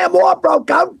goddamn war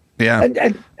broke out. Yeah. And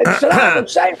Saddam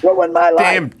Hussein ruined my life.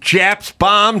 Damn Japs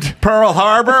bombed Pearl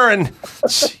Harbor and...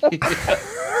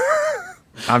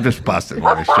 I'm just busting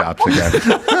Lenny's chops again.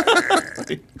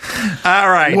 All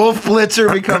right. Wolf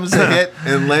Blitzer becomes a hit,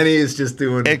 and Lenny is just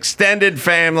doing... Extended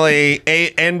Family,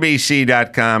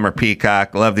 NBC.com or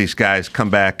Peacock. Love these guys.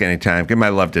 Come back anytime. Give my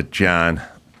love to John.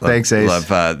 Thanks, Ace. Love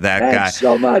that guy. Thanks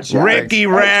so much. Riki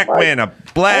Rachtman, a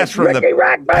blast from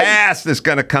the past, is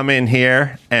going to come in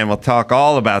here, and we'll talk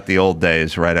all about the old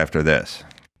days right after this.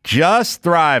 Just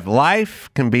thrive. Life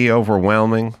can be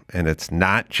overwhelming, and it's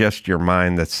not just your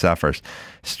mind that suffers.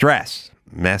 Stress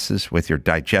messes with your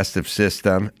digestive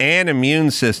system and immune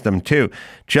system, too.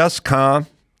 Just Calm,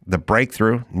 the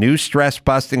breakthrough new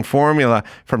stress-busting formula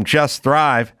from Just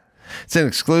Thrive. It's an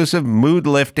exclusive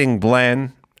mood-lifting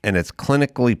blend, and it's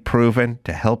clinically proven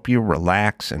to help you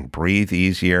relax and breathe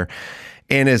easier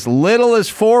in as little as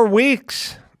 4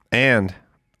 weeks. And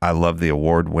I love the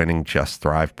award-winning Just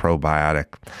Thrive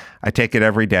probiotic. I take it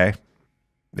every day.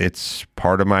 It's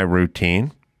part of my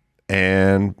routine,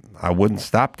 and I wouldn't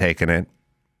stop taking it.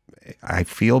 I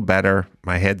feel better.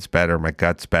 My head's better. My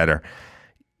gut's better.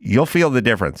 You'll feel the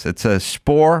difference. It's a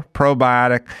spore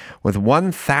probiotic with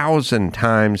 1,000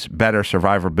 times better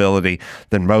survivability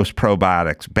than most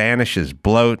probiotics. Banishes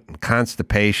bloat and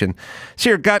constipation, so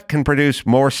your gut can produce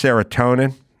more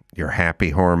serotonin, your happy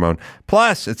hormone.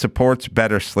 Plus, it supports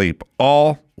better sleep,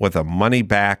 all with a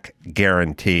money-back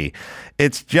guarantee.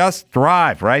 It's Just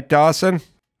Thrive, right, Dawson?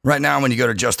 Right now, when you go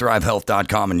to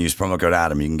JustThriveHealth.com and use promo code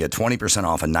Adam, you can get 20%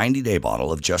 off a 90-day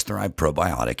bottle of Just Thrive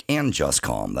Probiotic and Just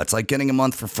Calm. That's like getting a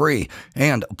month for free.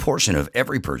 And a portion of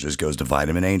every purchase goes to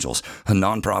Vitamin Angels, a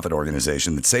nonprofit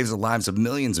organization that saves the lives of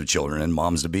millions of children and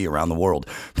moms-to-be around the world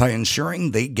by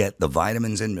ensuring they get the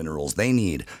vitamins and minerals they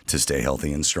need to stay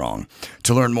healthy and strong.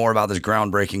 To learn more about this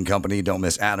groundbreaking company, don't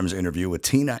miss Adam's interview with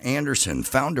Tina Anderson,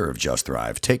 founder of Just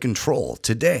Thrive. Take control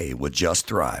today with Just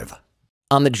Thrive.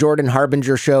 On the Jordan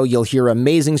Harbinger Show, you'll hear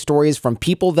amazing stories from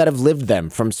people that have lived them,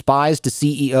 from spies to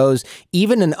CEOs,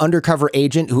 even an undercover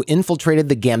agent who infiltrated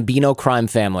the Gambino crime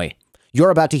family. You're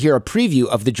about to hear a preview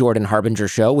of the Jordan Harbinger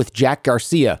Show with Jack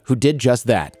Garcia, who did just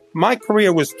that. My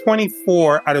career was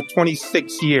 24 out of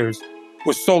 26 years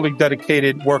was solely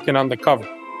dedicated working undercover.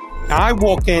 Now I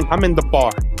walk in, I'm in the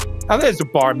bar. Now there's a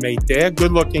barmaid there,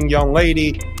 good-looking young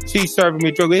lady. She's serving me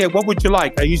a drink. Hey, what would you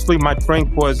like? Usually my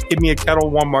drink was give me a Kettle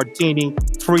One martini,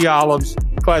 3 olives,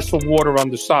 glass of water on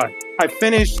the side. I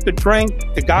finish the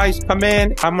drink. The guys come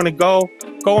in. I'm going to go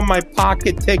in my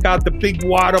pocket, take out the big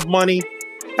wad of money.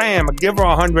 Bam, I give her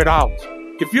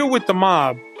 $100. If you're with the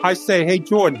mob, I say, hey,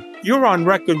 Jordan, you're on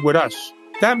record with us.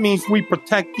 That means we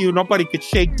protect you. Nobody could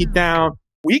shake you down.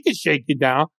 We could shake you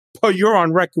down, but you're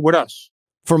on record with us.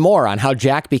 For more on how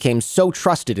Jack became so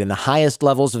trusted in the highest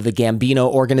levels of the Gambino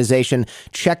organization,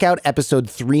 check out episode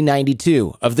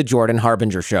 392 of The Jordan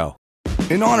Harbinger Show.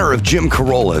 In honor of Jim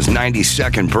Carolla's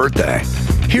 92nd birthday,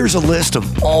 here's a list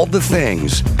of all the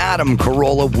things Adam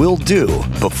Carolla will do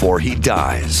before he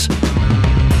dies.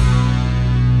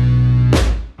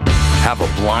 Have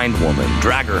a blind woman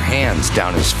drag her hands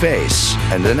down his face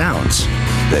and announce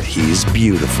that he's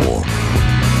beautiful.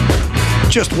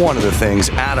 Just one of the things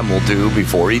Adam will do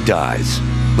before he dies.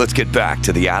 Let's get back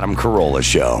to the Adam Carolla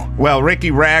Show. Well,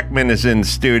 Riki Rachtman is in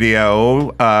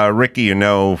studio. Riki, you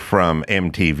know from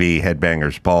MTV,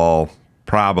 Headbangers Ball,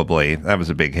 probably. That was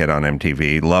a big hit on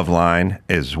MTV. Loveline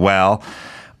as well.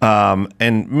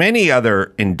 And many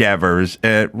other endeavors.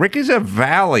 Riki's a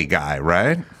Valley guy,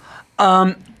 right?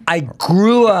 I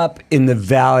grew up in the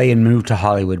Valley and moved to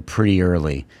Hollywood pretty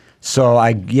early. So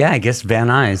I guess Van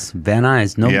Nuys.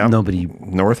 Nobody.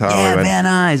 North Hollywood. Yeah, Van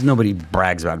Nuys. Nobody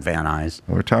brags about Van Nuys.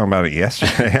 We were talking about it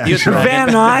yesterday. Van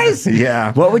Nuys?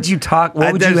 Yeah. What would you talk?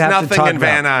 What would you have to talk about? There's nothing in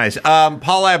Van Nuys.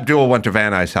 Paul Abdul went to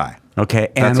Van Nuys High.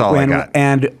 Okay, and That's all I got.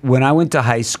 And when I went to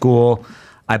high school,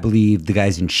 I believe the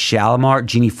guys in Shalimar,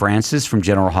 Jeannie Francis from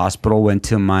General Hospital went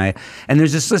to my, and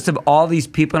there's this list of all these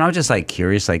people, and I was just like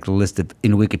curious, like the list of,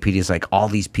 in Wikipedia is like all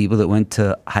these people that went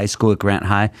to high school at Grant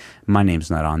High. My name's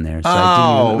not on there. So I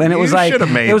didn't even, and it was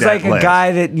like, a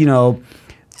guy that, you know,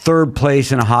 third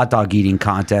place in a hot dog eating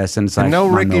contest, and it's like no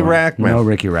Riki Rachtman. No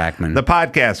Riki Rachtman. The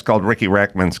podcast called Riki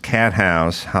Rachtman's Cat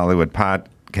House Hollywood Podcast.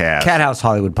 Cat House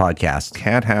Hollywood Podcast.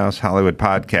 Cat House Hollywood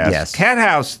Podcast. Yes. Cat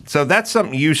House. So that's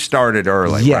something you started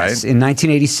early, yes. right? Yes. In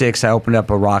 1986, I opened up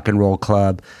a rock and roll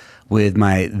club with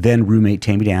my then roommate,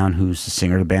 Tammy Down, who's the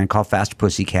singer of a band called Faster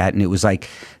Pussycat. And it was like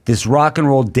this rock and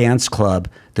roll dance club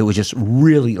that was just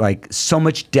really like so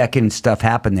much decadent stuff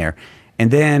happened there.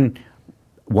 And then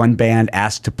one band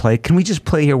asked to play, can we just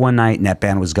play here one night? And that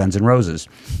band was Guns N' Roses.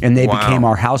 And they became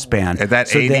our house band. Is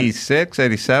that 86,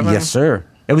 87? Yes, sir.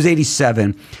 It was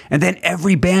 87. And then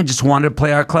every band just wanted to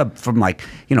play our club, from like,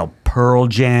 you know, Pearl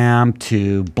Jam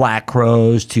to Black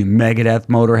Crowes to Megadeth,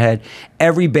 Motorhead.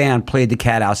 Every band played the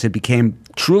Cat House. It became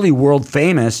truly world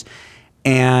famous.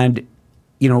 And,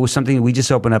 you know, it was something that we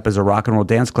just opened up as a rock and roll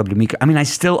dance club to meet. I mean, I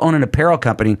still own an apparel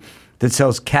company that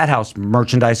sells Cat House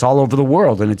merchandise all over the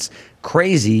world. And it's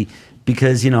crazy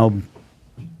because, you know,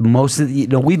 most of the, you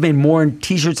know, we've made more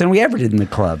T-shirts than we ever did in the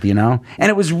club, you know, and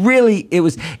it was really, it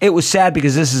was sad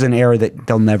because this is an era that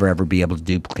they'll never ever be able to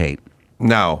duplicate.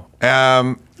 No.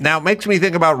 Now it makes me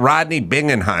think about Rodney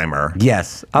Bingenheimer.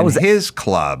 Yes, I was his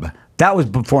club. That was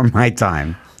before my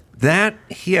time. That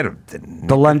he had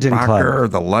the London Club or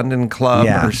the London Club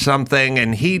or something,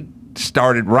 and he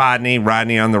started Rodney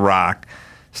on the Rock,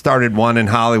 started one in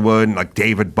Hollywood, and like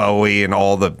David Bowie and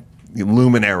all the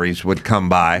luminaries would come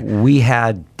by. We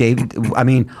had David. I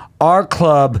mean, our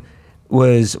club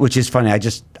was, which is funny. I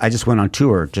just went on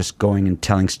tour, just going and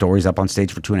telling stories up on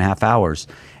stage for 2.5 hours,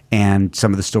 and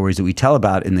some of the stories that we tell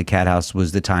about in the Cat House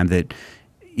was the time that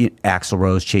Axl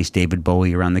Rose chased David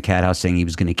Bowie around the Cat House, saying he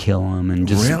was going to kill him, and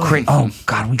just oh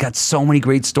God, we got so many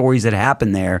great stories that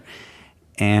happened there,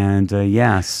 and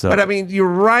So, but I mean, you're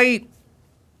right.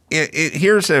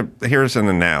 Here's an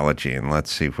analogy, and let's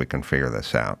see if we can figure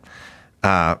this out.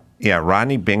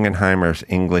 Rodney Bingenheimer's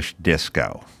English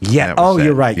Disco. Yeah. Oh,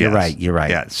 you're right. Yes. You're right.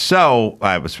 Yeah. So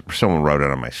someone wrote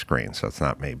it on my screen, so it's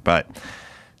not me. But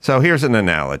so here's an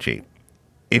analogy.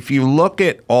 If you look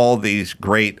at all these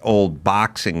great old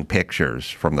boxing pictures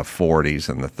from the 40s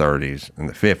and the 30s and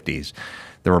the 50s,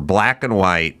 they were black and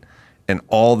white. And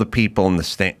all the people in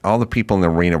the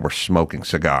arena were smoking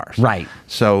cigars. Right.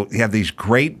 So you have these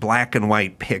great black and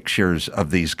white pictures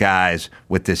of these guys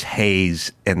with this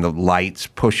haze and the lights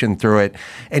pushing through it,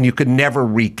 and you could never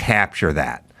recapture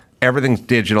that. Everything's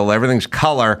digital, everything's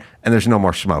color, and there's no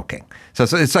more smoking. So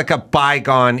it's like a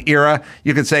bygone era.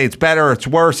 You could say it's better or it's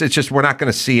worse. It's just we're not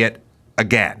going to see it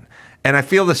again. And I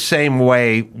feel the same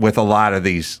way with a lot of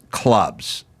these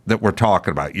clubs that we're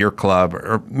talking about, your club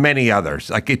or many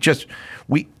others. Like it just,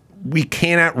 we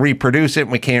cannot reproduce it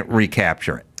and we can't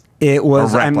recapture it. It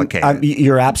was, replicate it.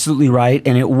 You're absolutely right.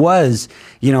 And it was,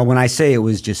 you know, when I say it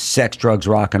was just sex, drugs,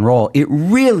 rock and roll, it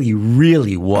really,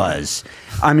 really was.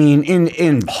 I mean,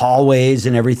 in hallways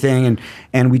and everything.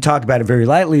 And we talk about it very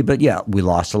lightly, but yeah, we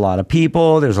lost a lot of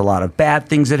people. There's a lot of bad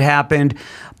things that happened.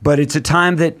 But it's a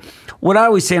time that, what I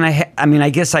always say, and I mean,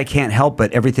 I guess I can't help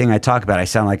but everything I talk about, I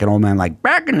sound like an old man, like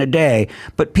back in the day,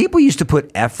 but people used to put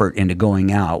effort into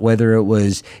going out, whether it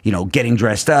was, you know, getting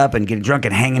dressed up and getting drunk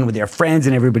and hanging with their friends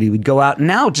and everybody would go out. And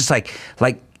now just like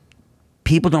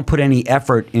people don't put any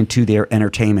effort into their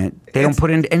entertainment. They don't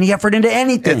put any effort into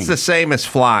anything. It's the same as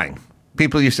flying.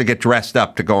 People used to get dressed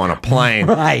up to go on a plane.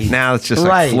 Right. Now it's just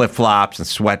like flip-flops and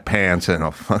sweatpants and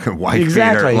a fucking white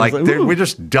beater. Like we're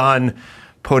just done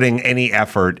putting any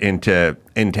effort into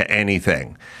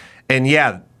anything. And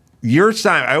yeah, your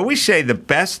time, I always say the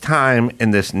best time in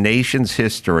this nation's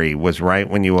history was right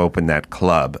when you opened that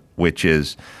club, which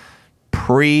is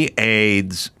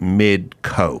pre-AIDS,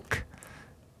 mid-Coke.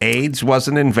 AIDS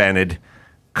wasn't invented.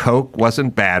 Coke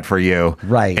wasn't bad for you.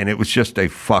 Right. And it was just a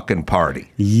fucking party.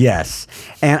 Yes.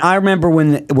 And I remember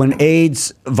when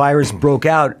AIDS virus broke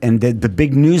out and the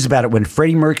big news about it when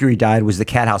Freddie Mercury died was the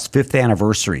Cat House 5th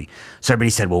anniversary. So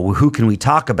everybody said, well, who can we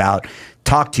talk to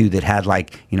that had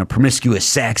like, you know, promiscuous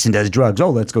sex and does drugs? Oh,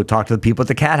 let's go talk to the people at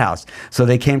the Cat House. So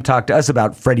they came talk to us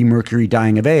about Freddie Mercury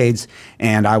dying of AIDS.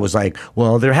 And I was like,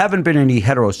 well, there haven't been any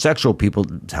heterosexual people,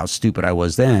 how stupid I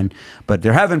was then, but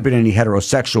there haven't been any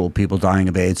heterosexual people dying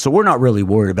of AIDS. So we're not really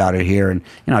worried about it here. And,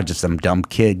 you know, just some dumb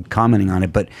kid commenting on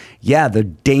it. But yeah, the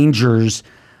dangers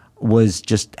was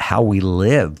just how we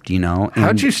lived, you know.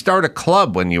 How'd you start a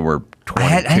club when you were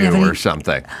 22 or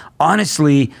something?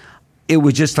 Honestly, it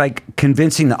was just like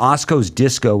convincing the Osco's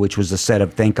Disco, which was a set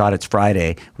of Thank God It's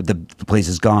Friday, the place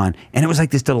is gone. And it was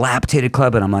like this dilapidated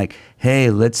club. And I'm like, hey,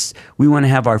 we want to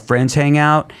have our friends hang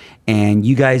out and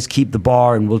you guys keep the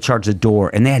bar and we'll charge the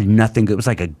door. And they had nothing good. It was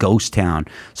like a ghost town.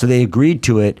 So they agreed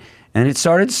to it. And it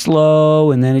started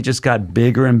slow and then it just got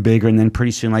bigger and bigger. And then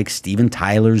pretty soon like Steven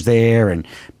Tyler's there and,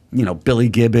 you know, Billy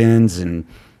Gibbons and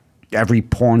every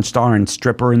porn star and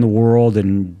stripper in the world,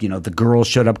 and you know the girls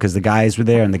showed up because the guys were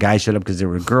there, and the guys showed up because there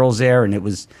were girls there, and it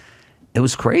was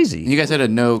crazy. You guys had a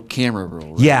no camera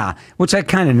rule, right? Yeah, which I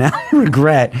kind of now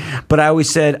regret. But I always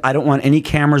said I don't want any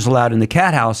cameras allowed in the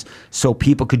cat house, so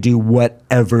people could do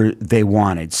whatever they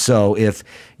wanted. So if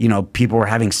you know people were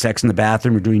having sex in the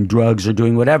bathroom or doing drugs or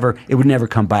doing whatever, it would never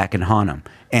come back and haunt them.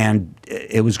 And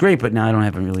it was great, but now I don't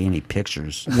have really any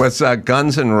pictures. Was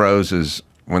Guns N' Roses,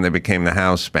 when they became the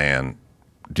house band,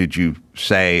 did you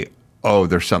say, oh,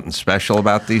 there's something special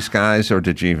about these guys, or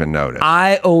did you even notice?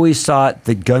 I always thought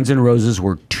that Guns N' Roses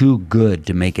were too good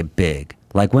to make it big.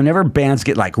 Like, whenever bands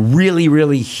get, like, really,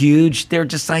 really huge, they're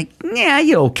just like, yeah,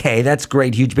 you okay, that's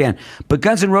great, huge band. But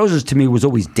Guns N' Roses, to me, was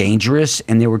always dangerous,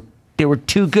 and they were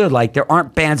too good. Like, there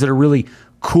aren't bands that are really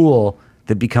cool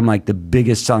that become like the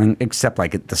biggest selling, except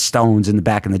like the Stones in the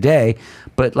back in the day.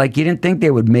 But like you didn't think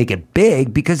they would make it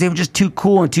big because they were just too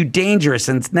cool and too dangerous.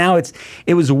 And now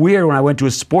it was weird when I went to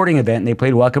a sporting event and they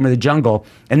played Welcome to the Jungle,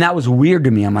 and that was weird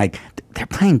to me. I'm like, they're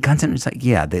playing Guns N' Roses. It's like,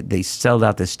 yeah, they sold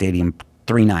out the stadium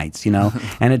 3 nights, you know.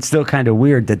 And it's still kind of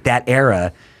weird that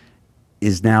era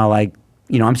is now like,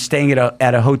 you know, I'm staying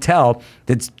at a hotel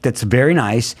that's very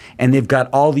nice, and they've got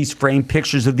all these framed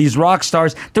pictures of these rock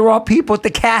stars. They're all people at the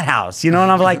cat house, you know.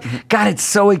 And I'm like, God, it's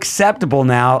so acceptable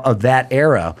now of that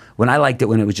era. When I liked it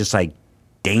when it was just like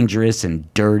dangerous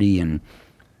and dirty. And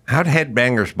how'd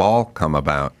Headbangers Ball come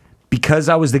about? Because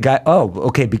I was the guy. Oh,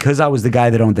 okay. Because I was the guy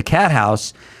that owned the cat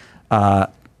house.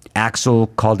 Axel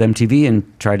called MTV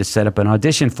and tried to set up an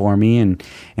audition for me,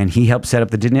 and he helped set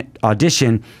up the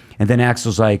audition. And then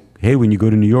Axel's like, hey, when you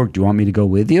go to New York, do you want me to go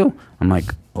with you? I'm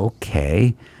like,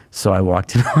 okay. So I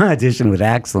walked into an audition with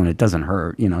Axel, and it doesn't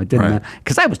hurt. You know, it didn't matter.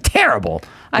 Because I was terrible.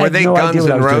 Were they Guns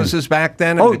N' Roses back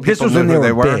then? Oh, this was when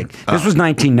they were big. This was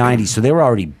 1990, so they were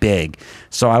already big.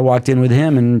 So I walked in with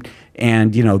him,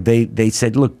 and you know, they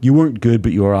said, look, you weren't good,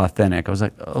 but you were authentic. I was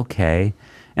like, okay.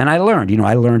 And I learned. You know,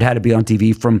 I learned how to be on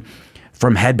TV from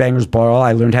Headbangers Ball.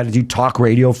 I learned how to do talk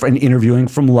radio and interviewing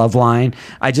from Loveline.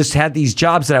 I just had these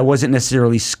jobs that I wasn't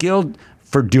necessarily skilled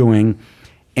for doing,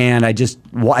 and I just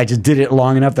did it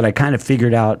long enough that I kind of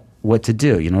figured out what to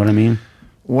do. You know what I mean?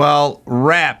 Well,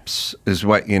 reps is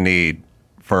what you need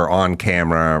for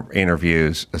on-camera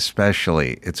interviews,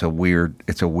 especially. It's a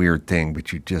weird thing,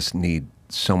 but you just need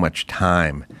so much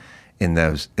time in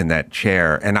that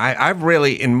chair. And I've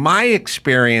really, in my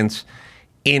experience,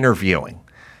 interviewing.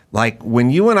 Like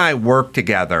when you and I worked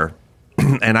together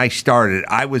and I started,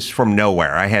 I was from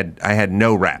nowhere. I had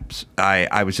no reps.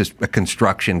 I was just a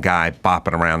construction guy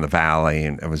bopping around the valley,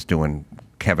 and I was doing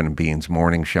Kevin and Bean's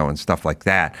morning show and stuff like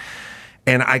that.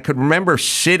 And I could remember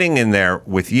sitting in there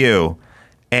with you,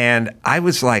 and I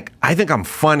was like, I think I'm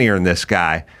funnier than this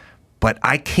guy, but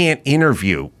I can't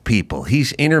interview people.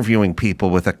 He's interviewing people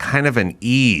with a kind of an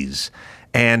ease.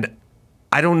 And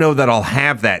I don't know that I'll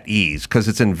have that ease because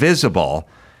it's invisible.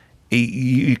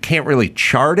 You can't really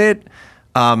chart it.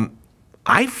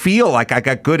 I feel like I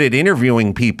got good at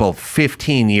interviewing people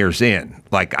 15 years in.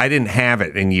 Like I didn't have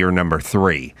it in year number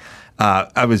 3.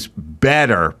 I was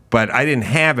better, but I didn't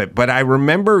have it. But I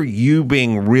remember you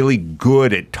being really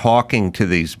good at talking to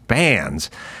these bands.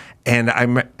 And I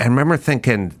remember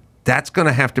thinking, that's going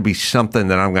to have to be something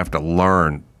that I'm going to have to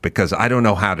learn because I don't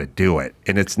know how to do it.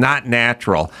 And it's not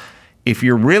natural. If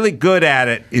you're really good at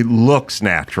it, it looks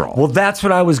natural. Well, that's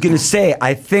what I was going to say.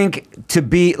 I think to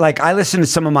be like, I listened to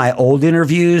some of my old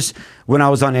interviews when I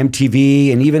was on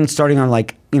MTV, and even starting on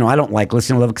like, you know, I don't like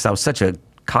listening to Love because I was such a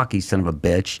cocky son of a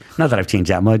bitch. Not that I've changed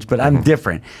that much, but I'm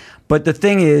different. But the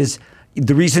thing is,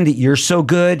 the reason that you're so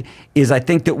good is I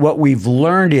think that what we've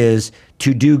learned is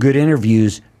to do good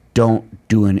interviews, don't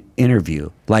do an interview.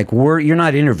 Like you're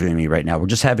not interviewing me right now. We're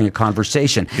just having a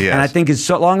conversation. Yes. And I think as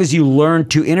long as you learn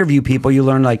to interview people, you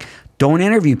learn like, don't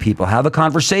interview people, have a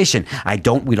conversation. We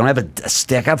don't have a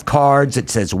stack of cards that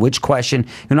says which question.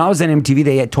 When I was on MTV,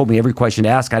 they had told me every question to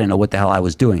ask. I didn't know what the hell I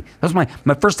was doing. That was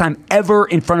my first time ever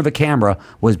in front of a camera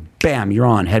was bam, you're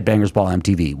on Headbangers Ball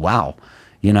MTV. Wow.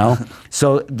 You know,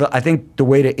 so I think the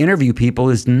way to interview people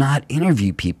is not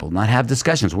interview people, not have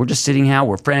discussions. We're just sitting out,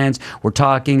 we're friends, we're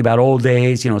talking about old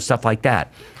days, you know, stuff like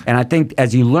that. And I think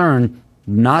as you learn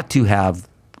not to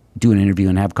do an interview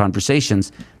and have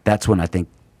conversations, that's when I think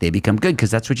they become good because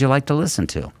that's what you like to listen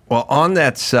to. Well, on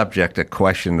that subject, a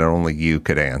question that only you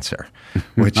could answer,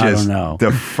 which I is don't know.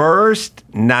 the first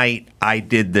night I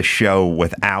did the show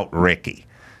without Ricky.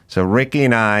 So Ricky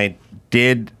and I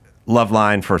did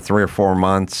Loveline for 3 or 4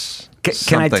 months.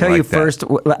 Can I tell you first?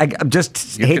 I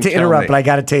just hate to interrupt, but I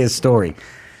got to tell you a story.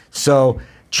 So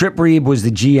Trip Reeb was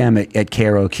the GM at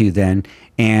karaoke then,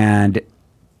 and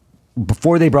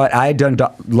before they brought, I had done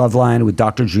Loveline with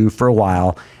Dr. Drew for a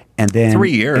while, and then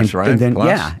 3 years, right? And then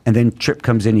Plus. and then Trip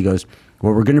comes in. He goes,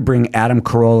 "Well, we're going to bring Adam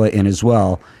Carolla in as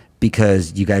well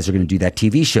because you guys are going to do that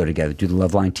TV show together, do the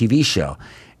Loveline TV show."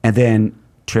 And then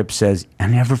Trip says, I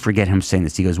never forget him saying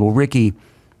this. He goes, "Well, Ricky,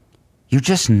 you're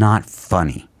just not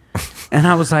funny." And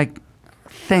I was like,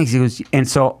 "Thanks." He goes, and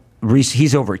so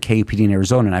he's over at KUPD in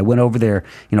Arizona, and I went over there,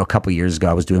 a couple of years ago.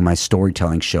 I was doing my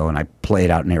storytelling show, and I played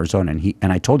out in Arizona,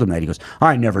 and I told him that. He goes,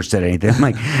 "I never said anything." I'm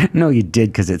like, "No, you did,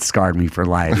 because it scarred me for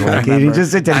life." Like, he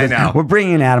just said, I know. "We're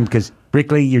bringing in Adam because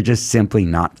Ricky, you're just simply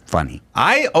not funny."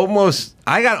 I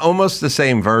got almost the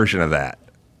same version of that,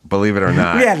 believe it or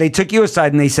not. Yeah, they took you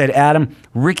aside and they said, "Adam,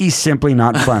 Ricky's simply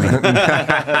not funny."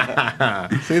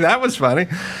 See, that was funny.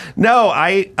 No,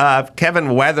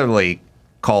 Kevin Weatherly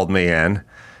called me in,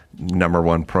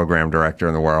 #1 program director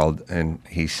in the world, and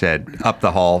he said, up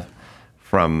the hall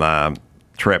from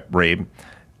Trip Reeb,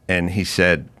 and he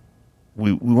said,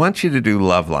 we want you to do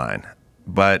Loveline,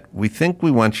 but we think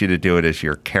we want you to do it as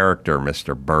your character,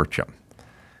 Mr. Burcham.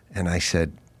 And I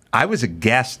said, I was a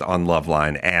guest on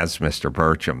Loveline as Mr.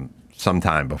 Burcham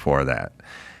sometime before that.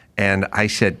 And I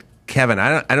said, Kevin,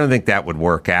 I don't think that would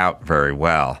work out very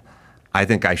well. I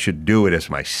think I should do it as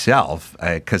myself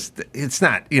because it's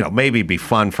not, maybe be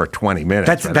fun for 20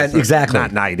 minutes. That's exactly.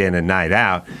 Not night in and night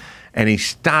out. And he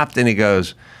stopped and he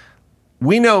goes,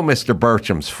 "We know Mr.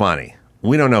 Burcham's funny.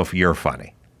 We don't know if you're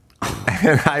funny."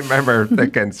 And I remember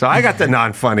thinking, so I got the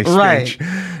non-funny speech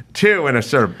too, in a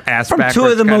sort of aspect. From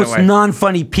two of the most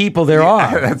non-funny people there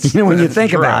are, when you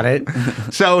think about it.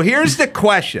 So here's the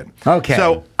question. Okay.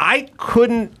 So I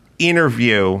couldn't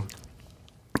interview.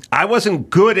 I wasn't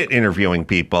good at interviewing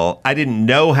people. I didn't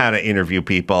know how to interview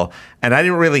people. And I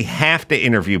didn't really have to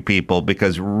interview people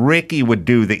because Ricky would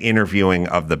do the interviewing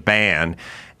of the band.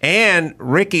 And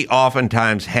Ricky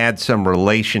oftentimes had some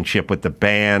relationship with the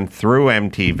band through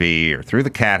MTV or through the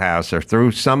Cat House or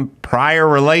through some prior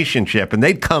relationship. And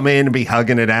they'd come in and be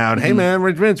hugging it out. "Hey, man,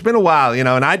 it's been a while,"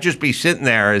 and I'd just be sitting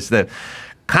there as the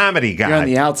comedy guy. You're on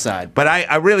the outside. But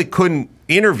I really couldn't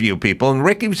interview people. And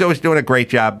Ricky was always doing a great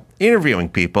job interviewing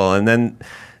people. And then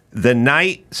the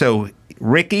night, so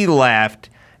Ricky left,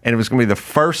 and it was going to be the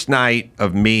first night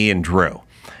of me and Drew.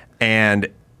 And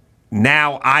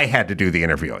now I had to do the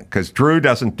interviewing because Drew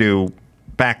doesn't do,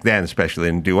 back then especially,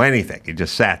 didn't do anything. He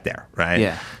just sat there, right?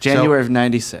 Yeah, January of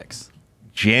 96.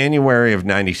 January of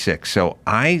 96. So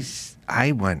I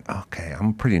went, okay,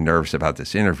 I'm pretty nervous about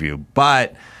this interview,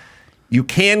 but you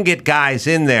can get guys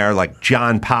in there like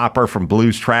John Popper from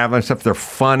Blues Traveler and stuff. They're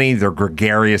funny, they're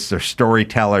gregarious, they're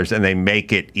storytellers, and they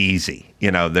make it easy.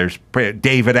 There's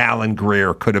David Allen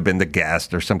Greer could have been the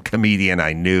guest, or some comedian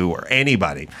I knew, or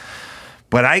anybody.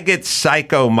 But I get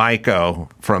Psycho Myco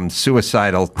from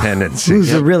Suicidal Tendencies.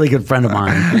 Who's a really good friend of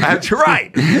mine. That's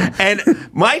right. And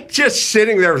Mike just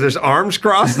sitting there with his arms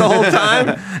crossed the whole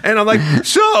time. And I'm like,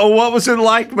 "So what was it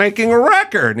like making a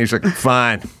record?" And he's like,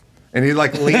 "Fine." And he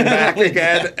leaned back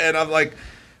again. And I'm like,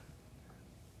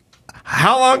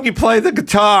 "How long you play the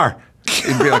guitar?"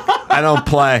 He'd be like, "I don't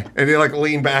play." And he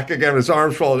leaned back again, his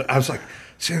arms folded. I was like,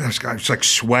 see this guy just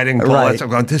sweating bullets. Right. I'm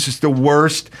going, this is the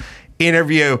worst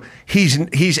interview.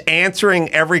 He's answering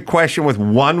every question with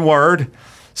one word.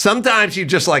 Sometimes you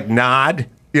just nod,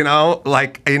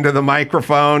 into the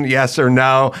microphone, yes or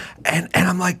no. And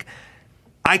I'm like,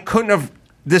 I couldn't have.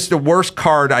 This is the worst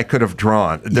card I could have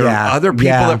drawn. There are other people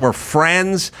that were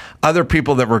friends, other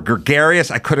people that were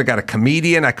gregarious. I could have got a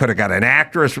comedian. I could have got an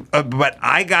actress. But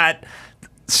I got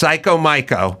Psycho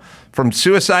Myco from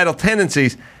Suicidal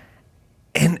Tendencies.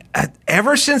 And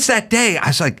ever since that day, I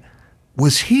was like,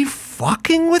 was he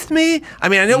fucking with me? I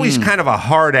mean, I know he's kind of a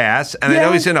hard ass, and I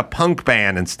know he's in a punk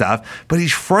band and stuff, but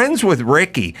he's friends with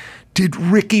Ricky. Did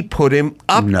Ricky put him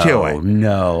up to it?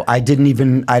 No, I didn't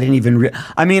even.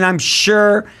 I mean, I'm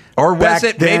sure. Or was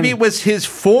it? Maybe it was his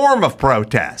form of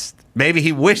protest. Maybe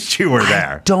he wished you were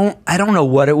there. I don't know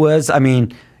what it was. I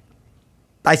mean,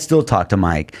 I still talk to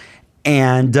Mike,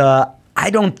 and I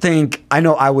don't think. I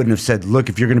know I wouldn't have said, "Look,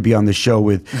 if you're going to be on the show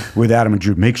with Adam and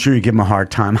Drew, make sure you give him a hard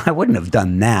time." I wouldn't have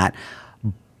done that,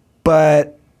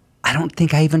 but I don't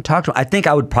think I even talked to him. I think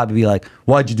I would probably be like,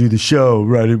 "Why'd you do the show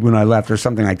right when I left?" or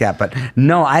something like that. But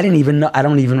no, I didn't even know. I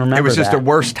don't even remember. It was just that. the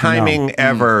worst timing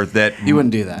ever. That you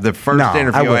wouldn't do that. The first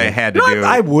interview I had to do.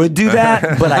 I would do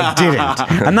that, but I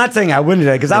didn't. I'm not saying I wouldn't do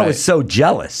that because I was so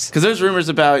jealous. Because there's rumors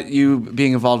about you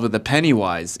being involved with the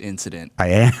Pennywise incident. I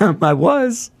am. I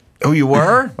was. Oh, you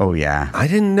were? Oh, yeah. I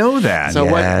didn't know that. So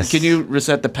what? Can you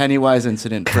reset the Pennywise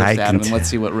incident first, Adam, and let's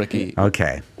see what Riki.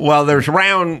 Okay. Well, there's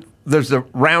the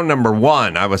round number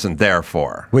 1 I wasn't there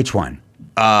for. Which one?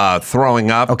 Throwing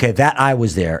up. Okay, that I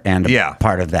was there and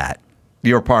part of that.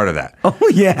 You're part of that. Oh,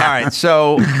 yeah. All right,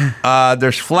 so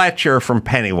there's Fletcher from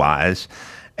Pennywise,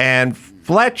 and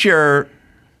Fletcher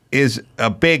is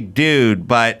a big dude,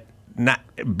 but not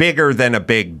bigger than a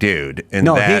big dude.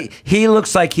 He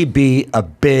looks like he'd be a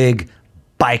big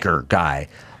biker guy.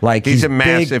 Like he's a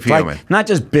massive big, human. Like, not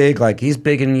just big, like he's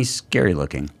big and he's scary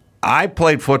looking. I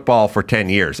played football for 10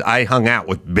 years. I hung out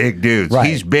with big dudes. Right.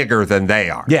 He's bigger than they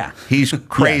are. Yeah. He's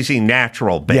crazy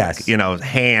natural big. Yes. You know, his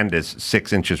hand is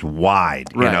 6 inches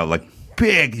wide. Right. You know, like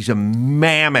big. He's a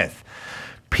mammoth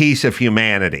piece of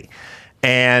humanity.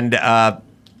 And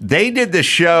they did the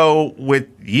show with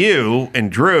you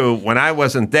and Drew when I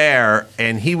wasn't there,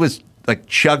 and he was like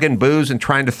chugging booze and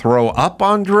trying to throw up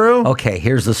on Drew. Okay,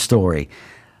 here's the story.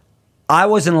 I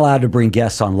wasn't allowed to bring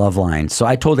guests on Loveline, so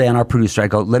I told Ann, our producer, I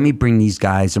go, let me bring these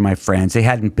guys. They're my friends. They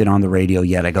hadn't been on the radio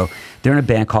yet. I go, they're in a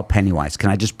band called Pennywise.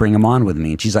 Can I just bring them on with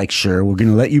me? And she's like, sure, we're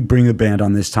going to let you bring the band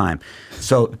on this time.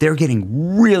 So they're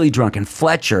getting really drunk, and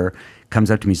Fletcher comes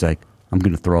up to me. He's like, I'm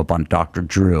going to throw up on Dr.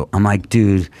 Drew. I'm like,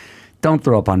 dude, don't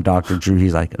throw up on Dr. Drew.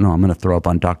 He's like, no, I'm going to throw up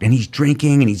on Dr. And he's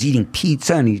drinking and he's eating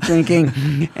pizza and he's drinking.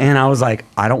 And I was like,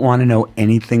 I don't want to know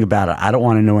anything about it. I don't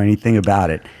want to know anything about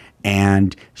it.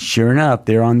 And sure enough,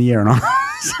 they're on the air. And all of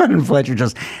a sudden, Fletcher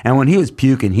and when he was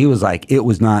puking, he was like, it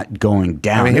was not going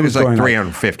down. I mean, it he was like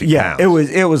 350 pounds. Yeah, it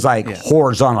was like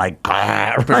horizontal, like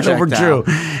right over Drew.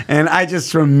 And I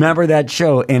just remember that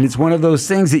show. And it's one of those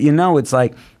things that, it's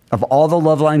like, of all the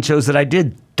Loveline shows that I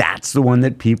did, that's the one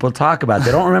that people talk about.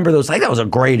 They don't remember those, like, that was a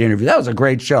great interview. That was a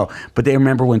great show. But they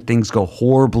remember when things go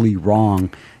horribly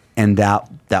wrong. And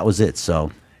that was it.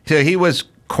 So he was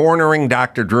cornering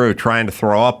Dr. Drew, trying to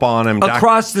throw up on him.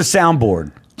 Across the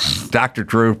soundboard. Dr.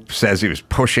 Drew says he was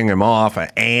pushing him off.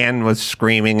 Ann was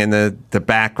screaming in the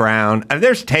background.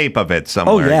 There's tape of it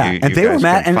somewhere. Oh, yeah. And they were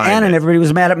mad. And Ann and everybody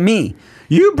was mad at me.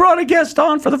 You brought a guest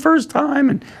on for the first time.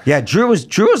 And yeah, Drew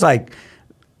was like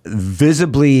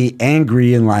visibly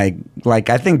angry and like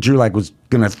I think Drew was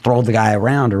going to throw the guy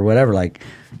around or whatever. Like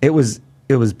it was,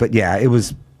 but yeah, it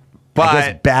was I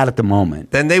guess, bad at the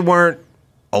moment. Then they weren't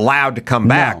allowed to come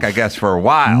back, I guess, for a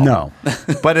while. No.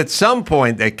 But at some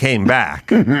point, they came back.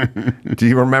 Do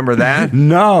you remember that?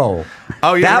 No.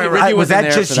 Oh, you remember? Was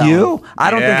that just you?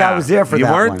 I don't think I was there for that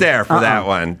one. You weren't there for that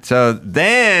one. So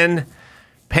then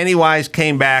Pennywise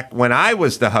came back when I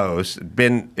was the host.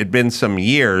 It'd been some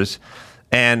years.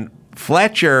 And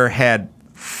Fletcher had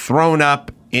thrown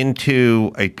up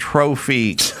into a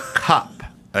trophy cup,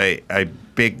 a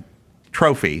big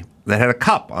trophy that had a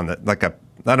cup on it,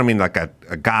 I don't mean like a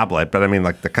goblet, but I mean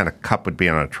like the kind of cup would be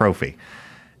on a trophy.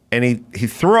 And he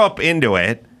threw up into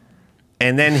it,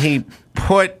 and then he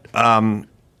put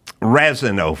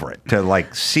resin over it to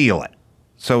seal it.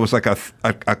 So it was like a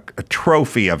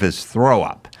trophy of his throw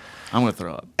up. I'm going to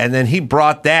throw up. And then he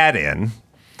brought that in,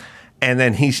 and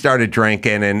then he started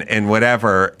drinking and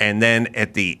whatever. And then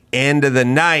at the end of the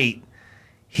night,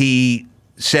 he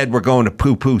said, we're going to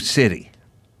Poo Poo City.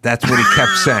 That's what he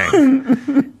kept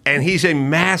saying. And he's a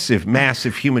massive,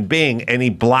 massive human being, and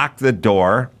he blocked the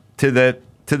door to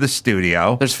the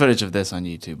studio. There's footage of this on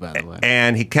YouTube, by the way.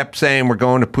 And he kept saying, we're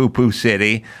going to Poo Poo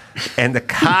City. And the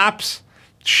cops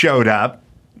showed up.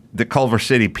 The Culver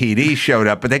City PD showed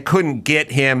up, but they couldn't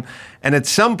get him. And at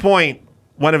some point,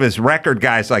 one of his record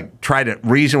guys tried to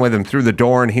reason with him through the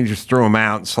door, and he just threw him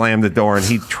out and slammed the door, and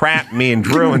he trapped me and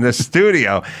Drew in the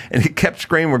studio, and he kept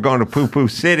screaming, we're going to Poo Poo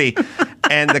City.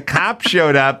 And the cops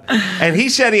showed up, and he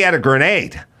said he had a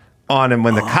grenade on him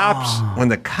when the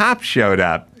cops showed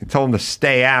up. He told him to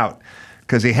stay out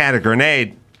because he had a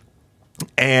grenade.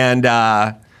 And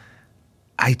I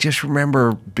just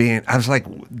remember I was like,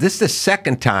 this is the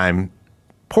second time.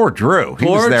 Poor Drew. He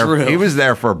was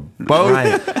there for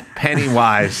both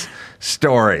Pennywise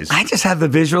stories. I just have the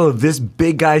visual of this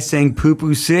big guy saying Poo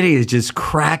Poo City is just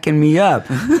cracking me up.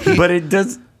 But it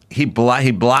does. He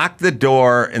blocked the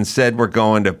door and said, we're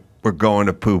going to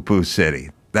Poo Poo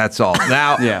City. That's all.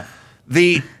 Now, yeah.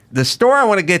 The story I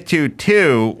want to get to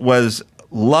too was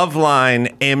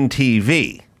Loveline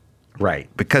MTV. Right.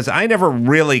 Because I never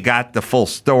really got the full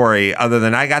story other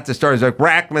than I got the stories like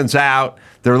Rachtman's out,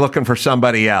 they're looking for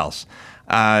somebody else.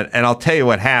 And I'll tell you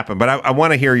what happened, but I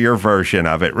want to hear your version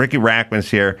of it. Riki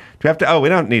Rachtman's here. Do we have to? Oh, we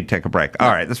don't need to take a break. All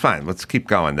right, that's fine. Let's keep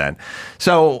going then.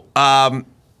 So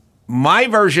my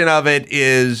version of it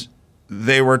is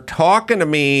they were talking to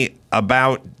me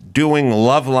about doing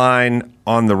Loveline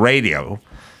on the radio.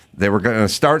 They were going to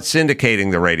start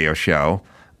syndicating the radio show,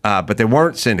 but they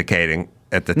weren't syndicating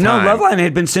at the time. No, Loveline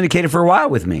had been syndicated for a while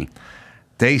with me.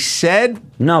 They said?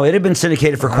 No, it had been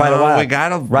syndicated for quite a while. We got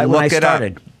to right look when I it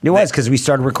started. up. It was because we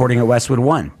started recording at Westwood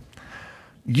One.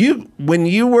 When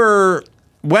you were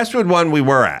Westwood One, we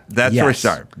were at. That's where we Yes.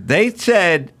 started. They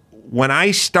said when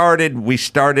I started, we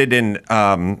started in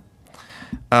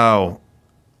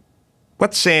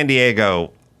what's San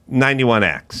Diego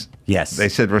 91X. Yes. They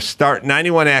said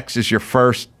 91X is your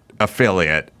first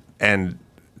affiliate, and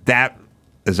that,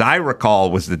 as I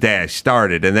recall, was the day I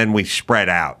started, and then we spread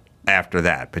out after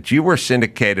that. But you were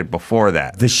syndicated before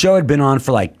that. The show had been on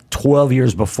for like 12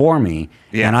 years before me,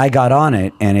 and I got on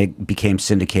it, and it became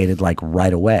syndicated like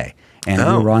right away. And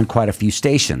we were on quite a few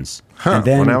stations. Huh. And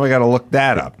then, Well, now we got to look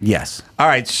that up. Yes. All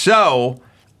right, so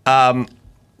I'm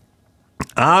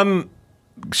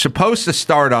supposed to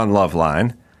start on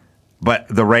Loveline, but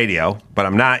the radio, but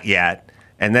I'm not yet.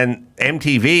 And then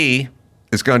MTV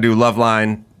is going to do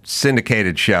Loveline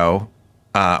syndicated show,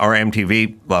 or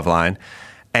MTV Loveline.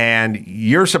 And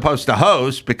you're supposed to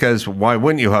host because why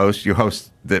wouldn't you host? You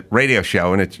host the radio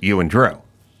show, and it's you and Drew.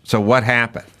 So what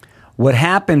happened? What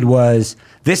happened was,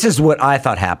 this is what I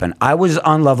thought happened. I was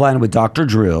on Loveline with Dr.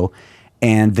 Drew,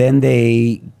 and then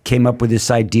they came up with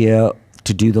this idea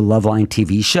to do the Loveline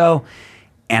TV show,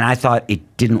 and I thought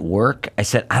it didn't work. I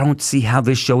said, I don't see how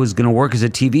this show is going to work as a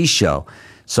TV show.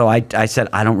 So I said,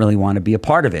 I don't really want to be a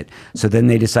part of it. So then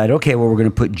they decided, okay, well, we're going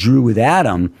to put Drew with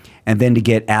Adam, and then to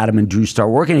get Adam and Drew start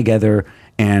working together,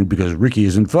 and because Riki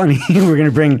isn't funny, we're going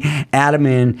to bring Adam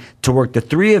in to work the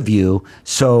three of you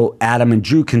so Adam and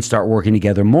Drew can start working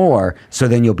together more, so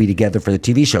then you'll be together for the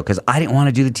TV show. Because I didn't want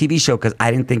to do the TV show because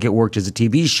I didn't think it worked as a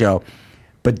TV show.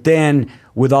 But then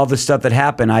with all the stuff that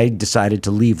happened, I decided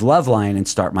to leave Loveline and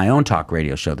start my own talk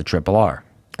radio show, the Triple R.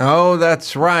 Oh,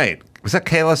 that's right. Was that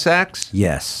Kayla X?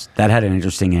 Yes. That had an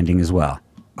interesting ending as well.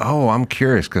 Oh, I'm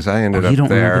curious because I ended up You don't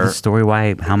there. remember the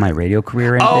story how my radio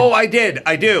career ended? Oh, I did.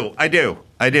 I do.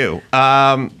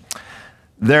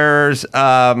 There's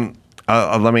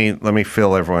let me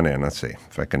fill everyone in. Let's see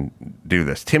if I can do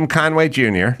this. Tim Conway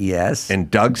Jr. Yes.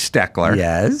 And Doug Steckler.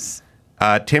 Yes.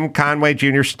 Tim Conway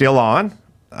Jr. still on.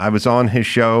 I was on his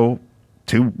show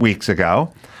 2 weeks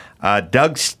ago.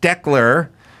 Doug Steckler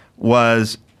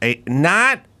was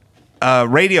not a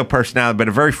radio personality, but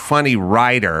a very funny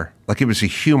writer. Like he was a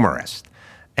humorist.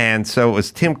 And so it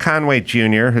was Tim Conway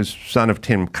Jr., who's son of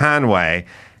Tim Conway,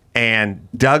 and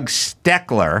Doug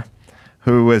Steckler,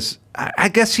 who was, I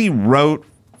guess he wrote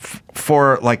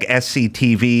for like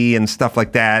SCTV and stuff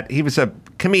like that. He was a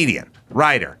comedian,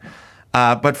 writer,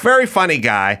 but very funny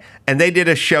guy. And they did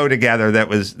a show together that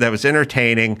was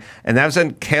entertaining. And that was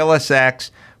in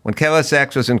KLSX, when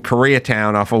KLSX was in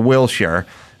Koreatown off of Wilshire.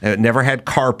 It never had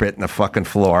carpet in the fucking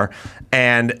floor.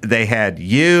 And they had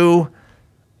you,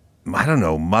 I don't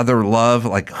know, Mother Love.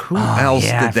 Like, who else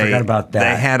did they? I forgot about that.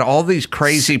 They had all these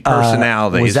crazy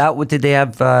personalities. Was that what did they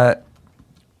have?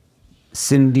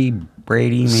 Cindy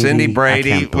Brady, maybe? Cindy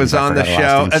Brady was on the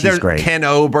show. There's Ken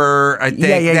Ober. I think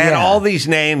they had all these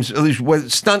names.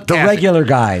 These stunt the regular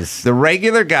guys. The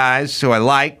regular guys who I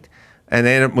liked, and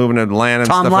they ended up moving to Atlanta.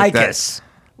 Tom and stuff Likas.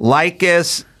 Like that.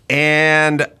 Likas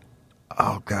and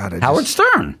oh god, Howard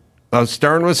Stern. Oh,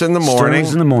 Stern was in the morning. Stern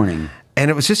was in the morning.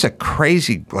 And it was just a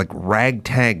crazy, like,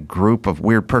 ragtag group of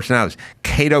weird personalities.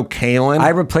 Kato Kalin. I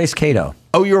replaced Kato.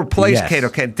 Oh, you replaced Yes. Kato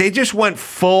Kalin. They just went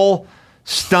full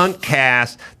stunt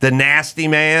cast. The Nasty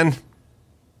Man.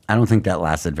 I don't think that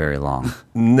lasted very long.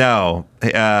 No.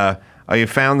 Oh, you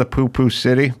found the Poo Poo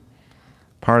City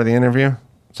part of the interview?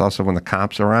 It's also when the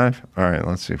cops arrive. All right,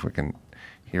 let's see if we can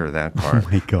hear that part. Oh,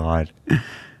 my God.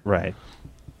 Right.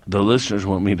 The listeners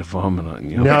want me to vomit on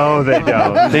you. No, they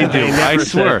don't. They do. I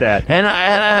swear. That. And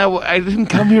I didn't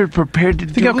come here prepared to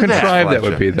do that. Think how contrived that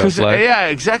would be, though, Fleck. Yeah,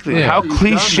 exactly. Yeah. How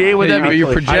cliche would that be?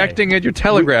 You're projecting it. You're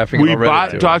telegraphing we it already.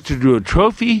 We bought Dr. Drew a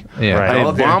trophy. Yeah. Right.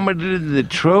 I vomited the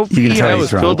trophy. I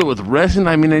filled it with resin.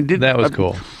 I mean, I did. That was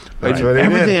cool.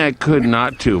 Everything I could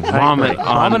not to vomit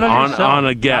on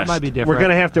a guest. That might be different. We're going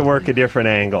to have to work a different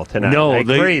angle tonight. No, I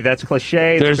agree. That's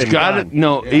cliche. There's got to.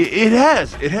 No, it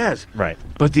has. It has. Right.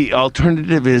 But the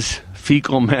alternative is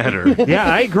fecal matter. Yeah,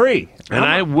 I agree. And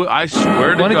I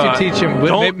swear to God. Why don't you teach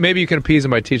him? Maybe you can appease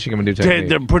him by teaching him a new technique.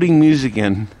 They're putting music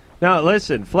in. No,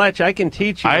 listen, Fletch, I can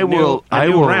teach you I a new will- I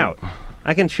will- route.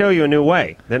 I can show you a new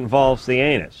way that involves the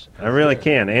anus. I really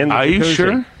can. And the Are you jacuzzi.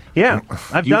 sure? Yeah,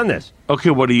 I've done this. Okay,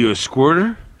 what are you, a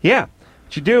squirter? Yeah.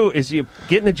 What you do is you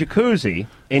get in the jacuzzi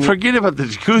and Forget about the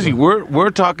jacuzzi. We're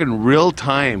talking real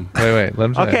time. Wait. Let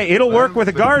him say Okay, it'll work with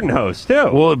a garden hose too.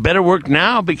 Well, it better work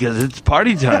now because it's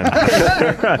party time.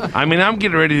 I mean, I'm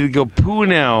getting ready to go poo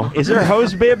now. Is there a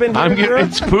hose bib in here?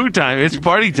 It's poo time. It's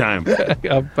party time.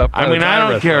 I mean, I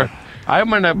don't care. I'm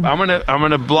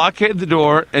gonna blockade the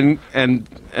door and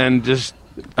just.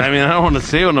 I mean, I don't want to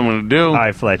say what I'm going to do. All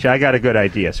right, Fletch, I got a good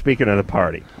idea. Speaking of the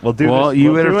party, we'll do Well, this.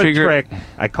 you we'll better do figure- a trick.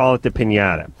 I call it the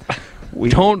piñata.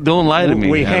 Don't lie to me.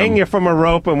 We Adam. hang you from a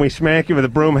rope and we smack you with a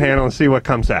broom handle and see what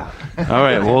comes out. All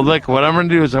right. Well, look, what I'm going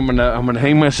to do is I'm going to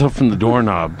hang myself from the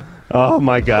doorknob. Oh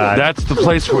my God! That's the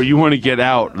place where you want to get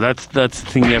out. That's the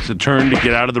thing you have to turn to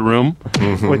get out of the room.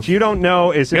 What you don't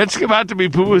know is it's about to be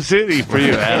Poo City for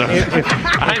you, Adam.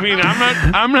 I mean,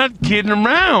 I'm not kidding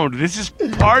around. This is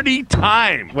party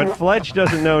time. What Fletch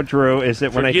doesn't know, Drew, is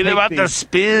that when I Forget take about these, the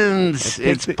spins.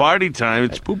 It's party time.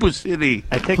 It's Poo City.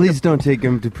 Please don't take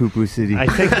him to Poo City.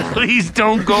 Please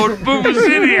don't go to Poo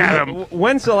City, Adam.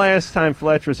 When's the last time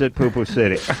Fletch was at Poo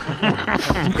City?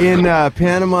 In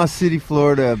Panama City,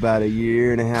 Florida, about a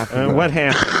year and a half ago. What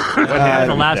happened? What happened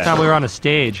the last time we were on a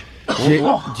stage.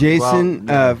 Jason,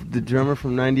 the drummer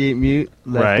from 98 Mute,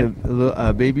 left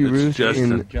a Baby Ruth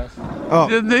in.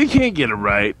 Oh, they can't get it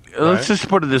right. Let's just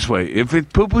put it this way: if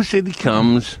Poo City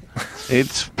comes,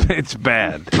 it's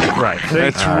bad. Right.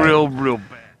 It's real bad.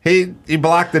 He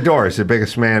blocked the door. He's the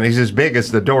biggest man. He's as big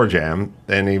as the door jam,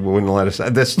 and he wouldn't let us.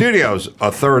 The studio's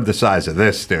a third the size of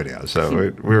this studio,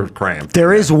 so we were cramped.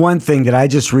 There is one thing that I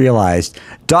just realized.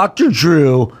 Dr.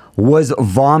 Drew was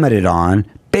vomited on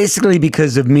basically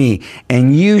because of me,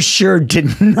 and you sure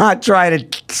did not try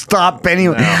to stop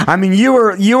anyone. No. I mean, you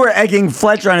were egging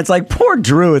Fletcher on. It's like, poor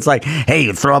Drew. It's like, hey,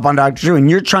 you throw up on Dr. Drew, and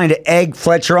you're trying to egg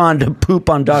Fletcher on to poop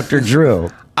on Dr. Drew.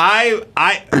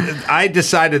 I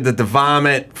decided that the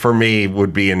vomit for me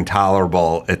would be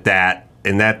intolerable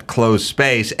in that closed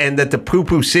space, and that the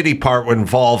Poo City part would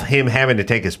involve him having to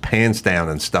take his pants down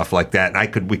and stuff like that.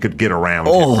 And we could get around.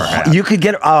 You could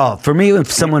get. Oh, for me,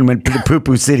 if someone went to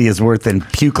Poo City is worse than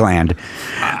Pukeland.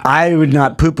 I would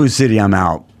not Poo City. I'm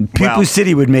out. Poo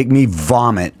City would make me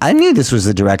vomit. I knew this was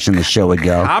the direction the show would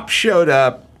go. Cop showed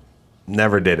up,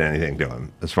 never did anything to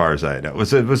him, as far as I know. It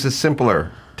was a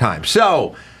simpler time.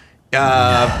 So,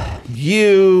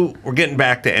 you were getting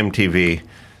back to MTV,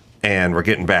 and we're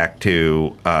getting back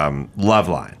to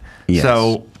Loveline. Yes.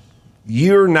 So,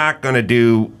 you're not going to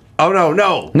do. Oh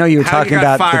no! No, you were How talking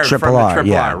got about the fired Triple from R. The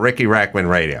Triple Yeah. R, Riki Rachtman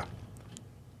Radio.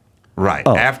 Right.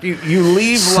 Oh. After you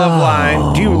leave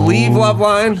Loveline, do you leave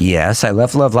Loveline? Yes, I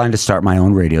left Loveline to start my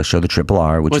own radio show, the Triple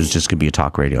R, which is just going to be a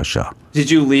talk radio show.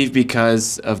 Did you leave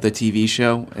because of the TV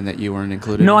show and that you weren't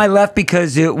included? No, I left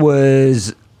because it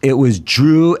was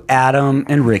Drew, Adam,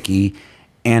 and Ricky,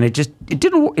 and it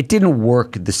didn't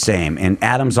work the same. And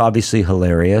Adam's obviously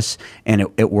hilarious, and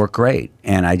it worked great.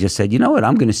 And I just said, you know what?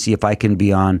 I'm going to see if I can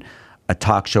be on a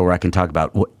talk show where I can talk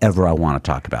about whatever I want to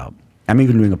talk about. I'm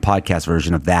even doing a podcast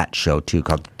version of that show too,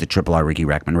 called the Triple R Riki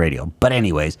Rachtman Radio. But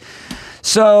anyways,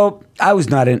 so I was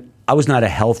not a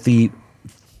healthy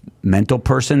mental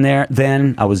person there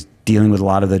then. I was dealing with a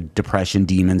lot of the depression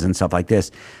demons and stuff like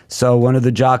this. So one of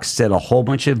the jocks said a whole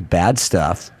bunch of bad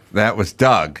stuff. That was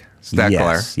Doug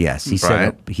Steckler. Yes. He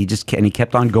said he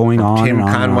kept on going on. Tim and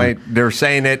on Conway. and on. They're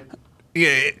saying it.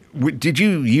 Yeah, did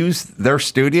you use their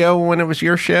studio when it was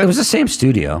your shift? It was the same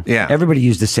studio. Yeah. Everybody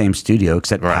used the same studio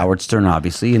except Howard Stern,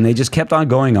 obviously. And they just kept on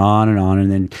going on.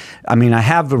 And then, I mean, I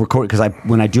have the record because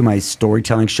when I do my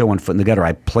storytelling show on Foot in the Gutter,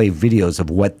 I play videos of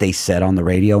what they said on the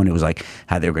radio. And it was like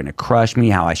how they were going to crush me,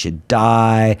 how I should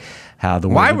die, how the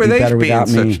world would be better without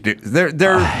me.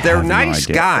 They're nice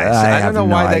guys. I don't know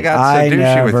why they got so I douchey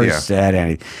never with you. said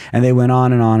anything. And they went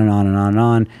on and on and on and on and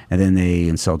on. And then they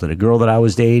insulted a girl that I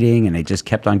was dating, and they just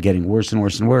kept on getting worse and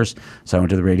worse and worse. So I went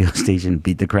to the radio station,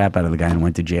 beat the crap out of the guy, and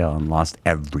went to jail and lost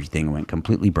everything. Went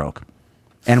completely broke.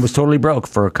 And was totally broke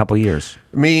for a couple years.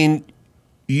 I mean,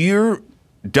 you're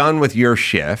done with your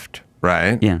shift,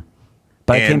 right? Yeah.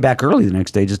 But I came back early the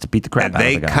next day just to beat the crap out of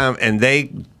the guy.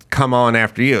 They come on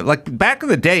after you. Like back in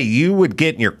the day, you would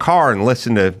get in your car and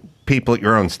listen to people at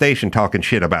your own station talking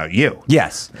shit about you.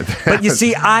 Yes. But you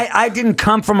see, I didn't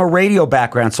come from a radio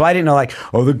background, so I didn't know like,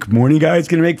 oh, the morning guy is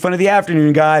going to make fun of the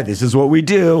afternoon guy. This is what we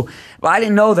do. Well, I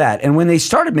didn't know that. And when they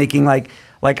started making like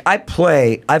Like I've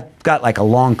got like a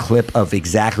long clip of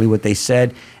exactly what they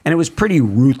said, and it was pretty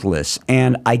ruthless.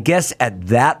 And I guess at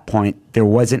that point there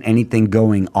wasn't anything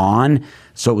going on,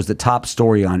 so it was the top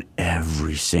story on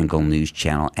every single news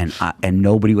channel, and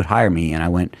nobody would hire me, and I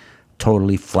went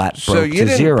totally flat broke So you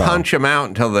to zero. didn't punch him out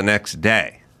until the next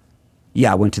day?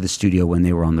 Yeah, I went to the studio when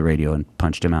they were on the radio and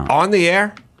punched him out. On the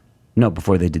air? No,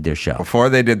 before they did their show. Before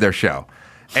they did their show.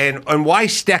 And why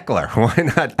Steckler? Why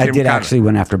not Jim I did Conner? actually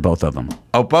went after both of them.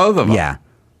 Oh, both of them? Yeah.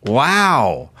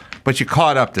 Wow. But you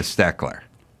caught up to Steckler.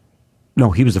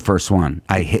 No, he was the first one.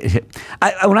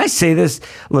 When I say this,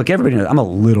 look, everybody knows I'm a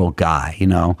little guy, you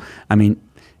know. I mean,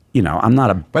 you know, I'm not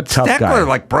a But tough Steckler guy.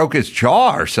 like broke his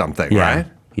jaw or something, Yeah. right?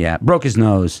 Yeah, broke his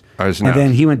nose. Oh, his and nose.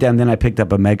 then he went down. Then I picked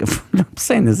up a megaphone. I'm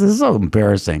saying this is so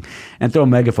embarrassing. And throw a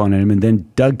megaphone at him. And then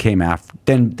Doug came after.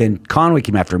 Then Conway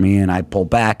came after me, and I pulled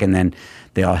back. And then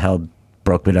they all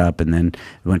broke it up. And then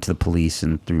went to the police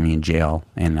and threw me in jail.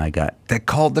 And I got. They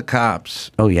called the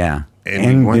cops. Oh yeah.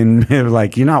 And they were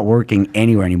like, you're not working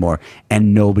anywhere anymore.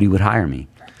 And nobody would hire me.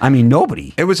 I mean,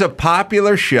 nobody. It was a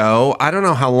popular show. I don't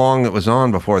know how long it was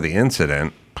on before the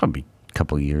incident. Probably a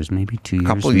couple of years, maybe 2 years.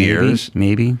 Couple years.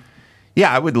 Maybe.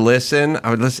 Yeah, I would listen.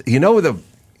 You know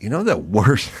the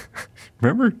worst.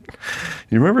 You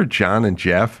remember John and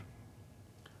Jeff?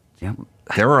 Yeah.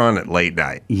 They were on at late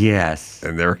night. Yes.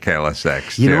 And they were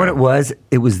KLSX. You know what it was?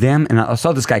 It was them, and I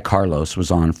saw this guy Carlos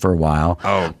was on for a while.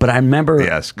 Oh, but I remember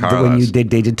yes, when Carlos. they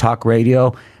did talk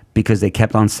radio because they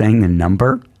kept on saying the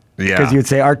number. Yeah. Because you'd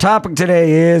say, our topic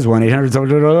today is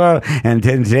 1-800, and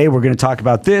then today we're going to talk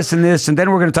about this, and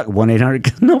then we're going to talk 1-800,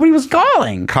 because nobody was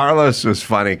calling. Carlos was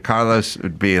funny. Carlos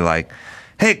would be like,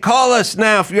 hey, call us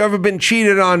now if you've ever been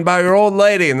cheated on by your old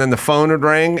lady. And then the phone would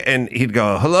ring, and he'd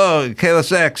go, hello,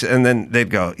 KLSX. And then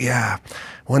they'd go, yeah.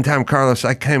 One time, Carlos,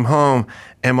 I came home,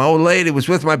 and my old lady was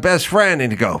with my best friend.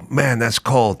 And he'd go, man, that's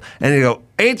cold. And he'd go,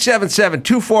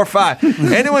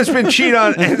 877-245. Anyone's been cheated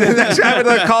on. And the next guy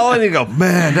would call, and he'd go,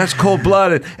 man, that's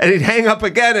cold-blooded. And he'd hang up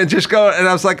again and just go. And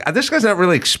I was like, this guy's not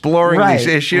really exploring these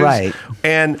issues. Right.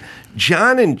 And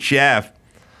John and Jeff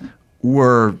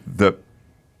were the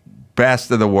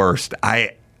best of the worst.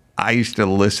 I used to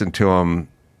listen to them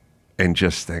and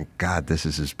just think, God, this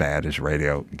is as bad as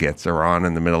radio gets. They're on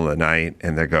in the middle of the night,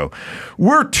 and they go,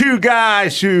 we're two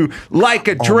guys who like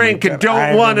a drink and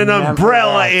don't want an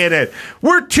umbrella in it.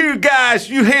 We're two guys,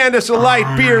 you hand us a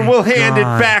light beer and we'll hand it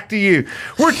back to you.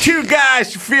 We're two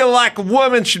guys who feel like a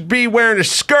woman should be wearing a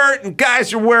skirt and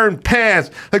guys are wearing pants.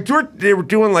 Like they were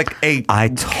doing like a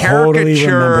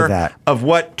caricature of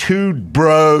what two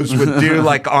bros would do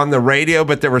like on the radio,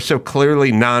 but they were so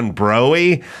clearly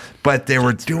non-bro-y. But they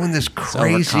were doing this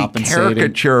crazy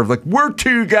caricature of like, we're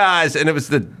two guys, and it was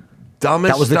the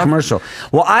dumbest That was the stuff. commercial.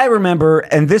 Well, I remember,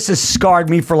 and this has scarred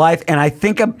me for life, and I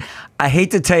hate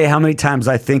to tell you how many times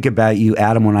I think about you,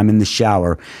 Adam, when I'm in the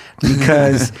shower,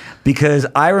 because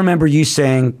I remember you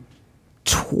saying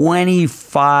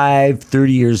 25,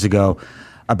 30 years ago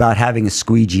about having a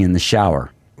squeegee in the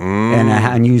shower.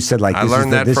 And you said like, I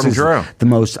learned that from Drew. The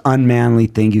most unmanly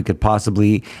thing you could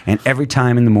possibly. And every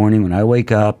time in the morning when I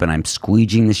wake up and I'm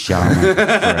squeegeing the shower, I'm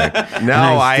like, No,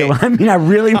 I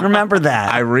really remember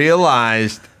that. I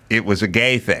realized it was a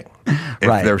gay thing. If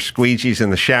Right. there's squeegees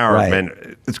in the shower, Right.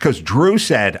 man, it's because Drew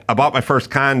said, I bought my first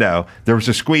condo, there was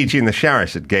a squeegee in the shower. I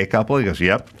said, gay couple? He goes,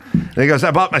 yep. And he goes, I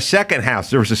bought my second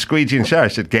house, there was a squeegee in the shower. I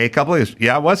said, gay couple? He goes,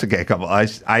 yeah, it was a gay couple.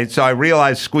 So I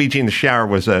realized squeegee in the shower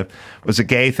was a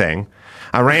gay thing.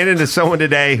 I ran into someone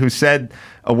today who said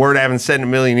a word I haven't said in a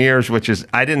million years, which is,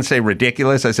 I didn't say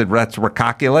ridiculous, I said that's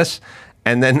ridiculous.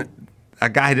 And then a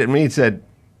guy to me said,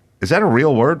 is that a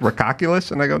real word,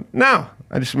 ridiculous? And I go, no,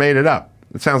 I just made it up.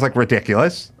 It sounds like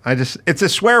ridiculous. It's a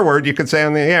swear word you could say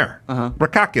on the air.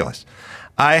 Ridiculous.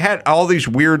 I had all these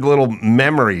weird little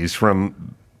memories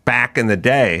from back in the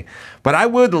day, but I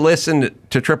would listen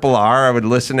to Triple R. I would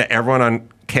listen to everyone on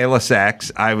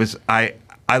KLSX.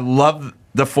 I love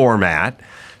the format.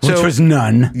 Which was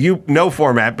none. No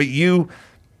format, but you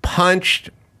punched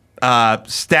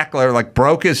Steckler, like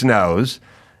broke his nose,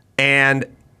 and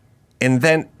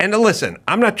listen,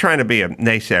 I'm not trying to be a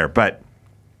naysayer, but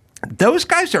those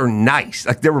guys are nice.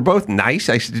 Like, they were both nice.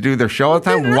 I used to do their show all the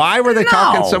time. Why were they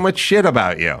talking so much shit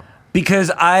about you? Because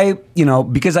I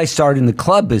started in the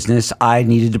club business, I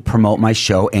needed to promote my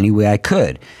show any way I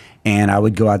could. And I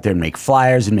would go out there and make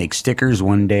flyers and make stickers.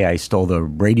 One day I stole the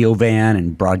radio van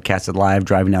and broadcasted live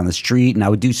driving down the street, and I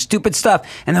would do stupid stuff.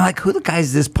 And they're like, who the guy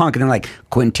is this punk? And they're like,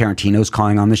 Quentin Tarantino's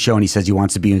calling on the show, and he says he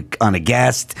wants to be on a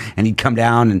guest, and he'd come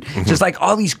down, and just like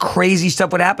all these crazy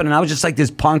stuff would happen. And I was just like, this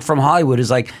punk from Hollywood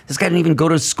is like, this guy didn't even go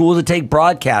to school to take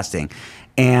broadcasting.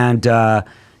 And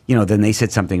then they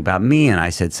said something about me and I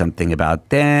said something about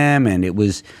them. And it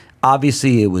was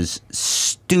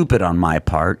stupid on my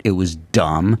part. It was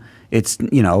dumb. It's,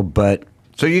 but.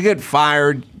 So you get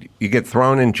fired, you get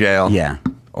thrown in jail. Yeah.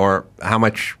 Or how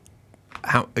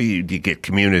do you get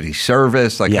community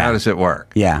service? Like, how does it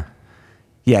work? Yeah.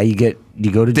 Yeah, you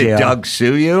go to jail. Did Doug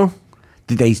sue you?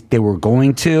 They were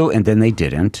going to, and then they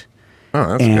didn't.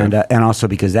 Oh, that's good. And also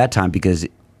because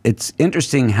it's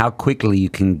interesting how quickly you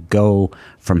can go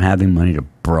from having money to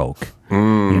broke.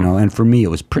 And for me, it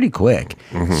was pretty quick.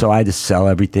 Mm-hmm. So I had to sell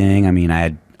everything. I mean,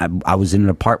 I was in an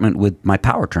apartment with my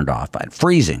power turned off. I had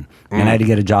freezing, and I had to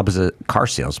get a job as a car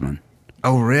salesman.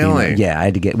 Oh, really? Yeah, I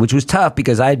had to which was tough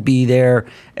because I'd be there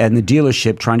in the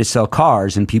dealership trying to sell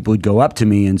cars, and people would go up to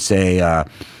me and say,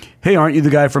 hey, aren't you the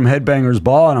guy from Headbangers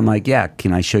Ball? And I'm like, yeah,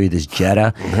 can I show you this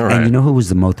Jetta? Right. And you know who was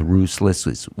the most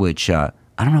ruthless, which I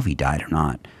don't know if he died or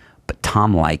not, but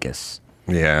Tom Likas.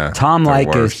 Yeah. Tom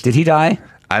Likas, did he die?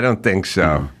 I don't think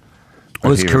so.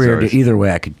 Well, his career, either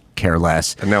way, I could care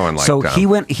less. No one liked Tom. So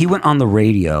he went on the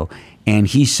radio, and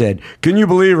he said, can you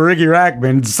believe Riki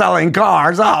Rachtman selling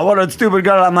cars? Oh, what a stupid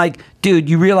guy. I'm like, dude,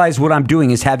 you realize what I'm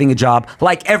doing is having a job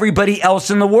like everybody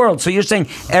else in the world. So you're saying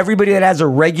everybody that has a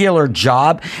regular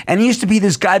job, and he used to be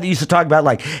this guy that used to talk about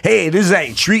like, hey, this is how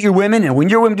you treat your women, and when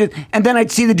your women do, and then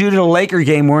I'd see the dude at a Laker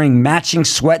game wearing matching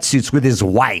sweatsuits with his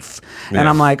wife. Yeah. And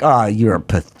I'm like, oh, you're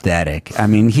pathetic. I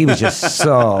mean, he was just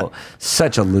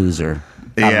such a loser.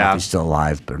 I don't know if he's still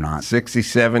alive or not.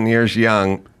 67 years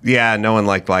young. Yeah, no one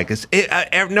liked us.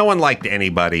 No one liked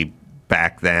anybody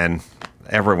back then.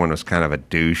 Everyone was kind of a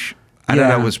douche. I don't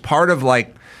know. It was part of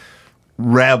like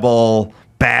rebel,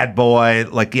 bad boy.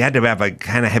 Like you had to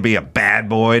have be a bad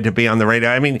boy to be on the radio.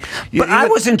 I mean, but I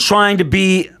wasn't trying to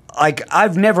be. Like,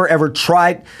 I've never ever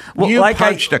tried. Well, you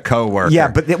punched a coworker. Yeah,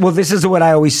 but this is what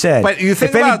I always said. But you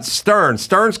think about Stern.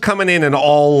 Stern's coming in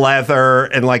all leather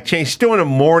and he's doing a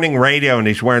morning radio and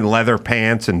he's wearing leather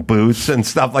pants and boots and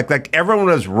stuff like that. Everyone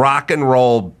was rock and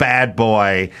roll bad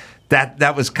boy.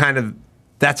 That was kind of.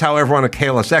 That's how everyone at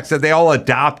KLSX said they all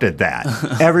adopted that.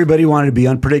 Everybody wanted to be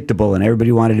unpredictable, and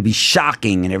everybody wanted to be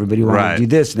shocking, and everybody wanted to do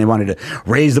this, and they wanted to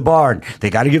raise the bar. And they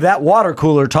got to give that water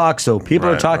cooler talk, so people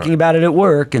are talking about it at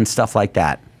work and stuff like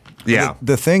that. Yeah.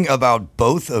 The thing about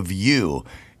both of you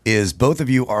is both of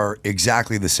you are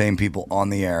exactly the same people on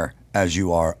the air as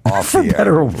you are off the air. For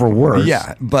better or for worse.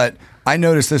 Yeah, but I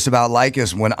noticed this about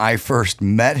Likas when I first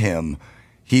met him.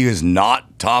 He is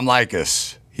not Tom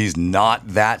Likas. He's not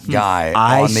that guy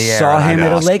on the air. I saw him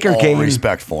at a Laker game.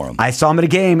 Respect for him. I saw him at a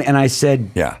game, and I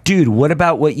said, dude, what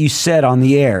about what you said on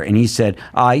the air? And he said,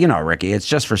 Ricky, it's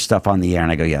just for stuff on the air.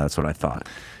 And I go, yeah, that's what I thought.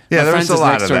 Yeah, there was a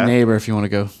lot of that. Next door neighbor, if you want to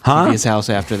go to his house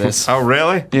after this. Oh,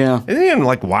 really? Yeah. Isn't he in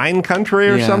wine country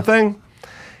or something?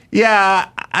 Yeah,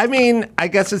 I mean, I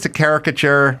guess it's a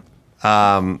caricature.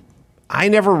 I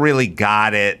never really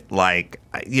got it.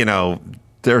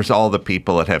 There's all the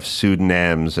people that have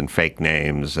pseudonyms and fake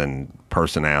names and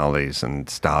personalities and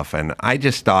stuff. And I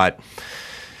just thought,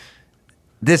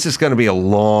 this is going to be a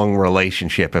long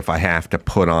relationship if I have to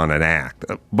put on an act.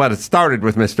 But it started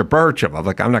with Mr. Burcham. I'm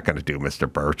like, I'm not going to do Mr.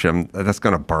 Burcham. That's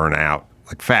going to burn out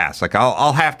fast.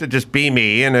 I'll have to just be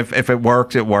me. And if it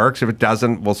works, it works. If it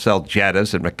doesn't, we'll sell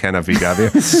Jettas at McKenna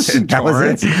VW. That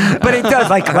was it. But it does.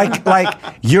 Like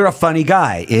you're a funny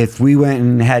guy. If we went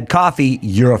and had coffee,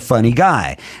 you're a funny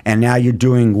guy. And now you're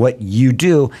doing what you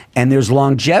do, and there's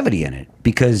longevity in it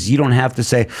because you don't have to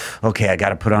say, okay, I got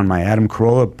to put on my Adam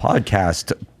Carolla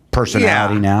podcast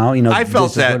personality now. I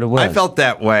felt that. I felt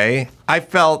that way. I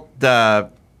felt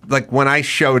when I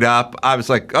showed up, I was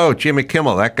like, oh, Jimmy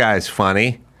Kimmel, that guy's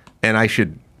funny, and I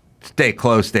should stay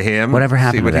close to him. Whatever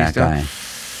happened to that guy?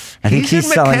 I think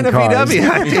he's selling cars.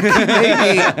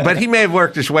 But he may have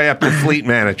worked his way up to fleet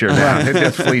manager now.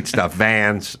 Just fleet stuff,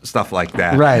 vans, stuff like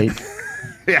that. Right.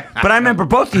 Yeah. But I remember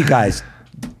both of you guys.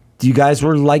 You guys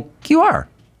were like you are.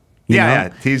 He's how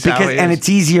he is. And it's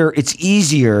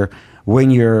easier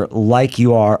when you're like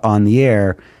you are on the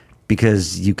air,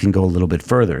 because you can go a little bit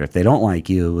further. If they don't like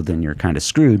you, then you're kind of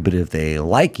screwed. But if they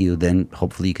like you, then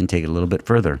hopefully you can take it a little bit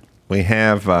further. We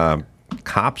have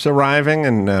cops arriving,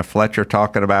 and Fletcher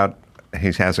talking about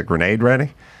he has a grenade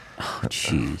ready. Oh,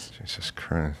 jeez. Jesus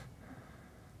Christ.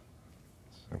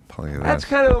 That's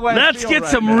kind of the way Let's get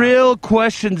some real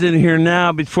questions in here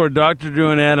now before Dr.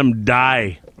 Drew and Adam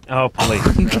die. Oh, please.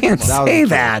 You can't say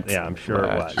that. Yeah, I'm sure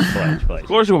it was. Please. Of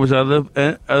course it was.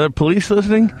 Other police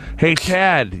listening? Hey,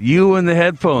 Tad, you and the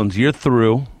headphones, you're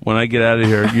through. When I get out of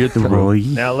here, you're through.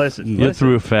 Now listen. You're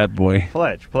through, fat boy.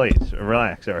 Fletch, please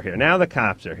relax over here. Now the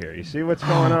cops are here. You see what's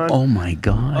going on? Oh my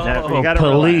God! Now, you gotta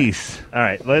police. Relax. All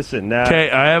right, listen.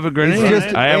 Okay, I have a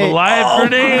grenade. I have a live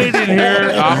grenade in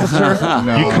here, officer.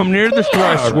 No. You come near the store.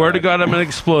 I swear to God, I'm gonna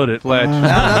explode it. Fletch.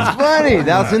 That's funny.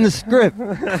 That was in the script.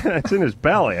 It's in his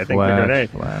belly. I think the grenade.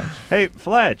 Hey,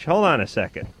 Fletch, hold on a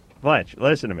second. Fletch,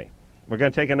 listen to me. We're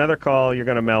going to take another call. You're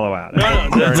going to mellow out. No,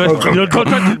 don't touch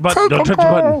the button. Don't touch the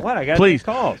button. What? I got please,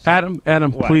 calls. Adam,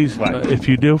 What? please, What? if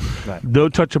you do,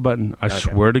 don't touch the button. I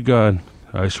swear to God.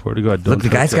 I swear to God. Don't Look, the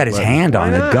touch guy's that got his button. hand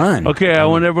on the gun. Okay, I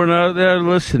want everyone out there to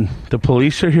listen. The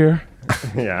police are here.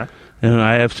 Yeah. And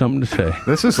I have something to say.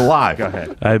 This is live. Go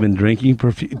ahead. I've been drinking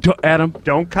perfume. Adam.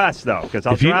 Don't cuss, though, because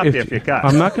I'll drop you if you cuss.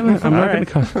 I'm not going to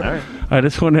cuss. All right. I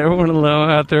just want everyone to know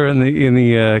out there in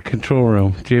the control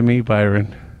room. Jimmy,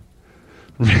 Byron.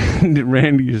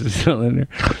 Randy is still in there.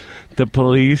 The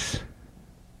police.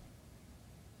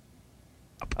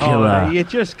 Killer. Oh, you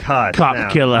just cut. Cop now.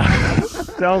 killer.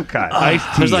 Don't cut.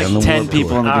 There's like 10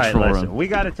 people in the control listen, room. We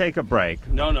got to take a break.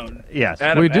 No. Yes.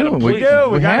 Adam, We do. Adam, We please. do.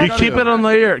 We gotta You go keep to- it on the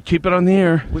air. Keep it on the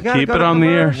air. We gotta Keep go it to on the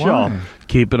air. commercial.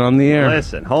 Keep it on the air.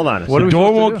 Listen, hold on a The second.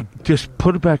 door won't. Just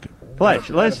put it back. Fletch,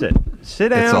 listen. Sit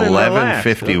down It's and relax.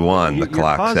 11:51, the You're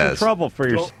clock causing says. trouble for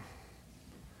yourself.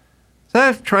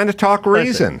 I'm trying to talk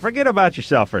reason. Forget about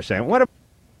yourself for a second. What?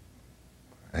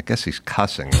 I guess he's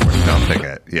cussing. We're dumping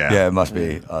it. Yeah. Yeah, it must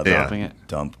be Dumping it.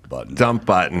 Dump button. Dump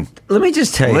button. Let me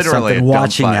just tell you Literally something a dump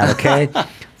watching that, button. okay?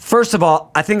 First of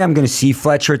all, I think I'm going to see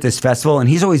Fletcher at this festival, and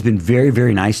he's always been very,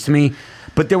 very nice to me.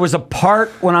 But there was a part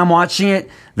when I'm watching it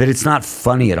that it's not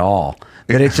funny at all.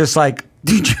 That it's just like,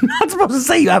 dude, you're not supposed to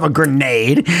say you have a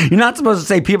grenade. You're not supposed to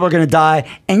say people are going to die.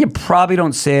 And you probably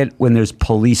don't say it when there's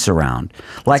police around.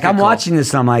 Like, I'm watching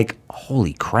this, and I'm like,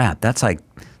 holy crap. That's like,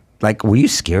 were you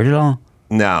scared at all?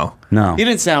 No. No. You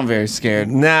didn't sound very scared.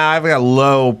 Nah, I've got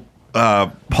low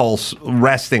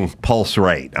resting pulse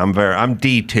rate. I'm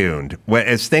detuned.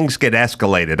 As things get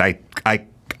escalated,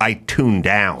 I tune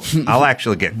down. I'll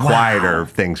actually get quieter if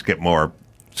things get more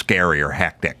scary or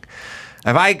hectic.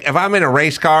 If I'm in a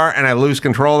race car and I lose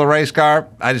control of the race car,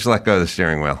 I just let go of the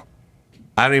steering wheel.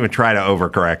 I don't even try to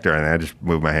overcorrect or anything. I just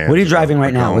move my hands. What are you driving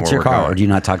right now? What's your car? Going. Or do you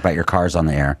not talk about your cars on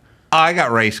the air? I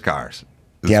got race cars.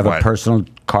 Do you have a personal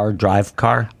drive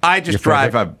car? I just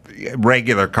drive a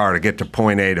regular car to get to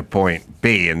point A to point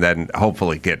B, and then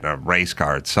hopefully get in a race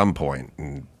car at some point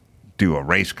and do a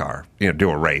race car, do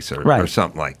a race or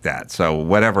something like that. So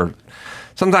whatever.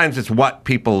 Sometimes it's what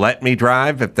people let me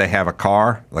drive if they have a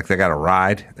car, like they got a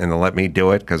ride, and they'll let me do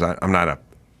it because I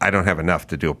don't have enough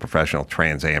to do a professional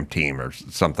Trans Am team or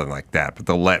something like that. But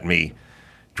they'll let me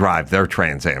drive their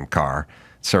Trans Am car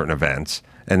at certain events.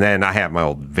 And then I have my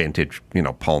old vintage,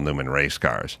 Paul Newman race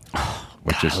cars,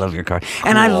 which is I love your car. cool.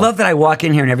 And I love that I walk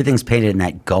in here and everything's painted in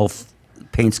that Gulf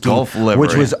paint scheme, Gulf livery.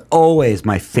 which was always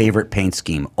my favorite paint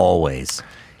scheme, always.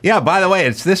 Yeah, by the way,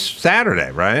 it's this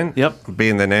Saturday, right? Yep.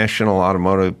 Being the National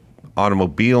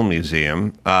Automobile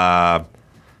Museum.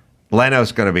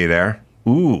 Leno's going to be there.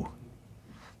 Ooh.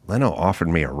 Leno offered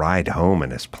me a ride home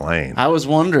in his plane. I was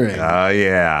wondering. Oh,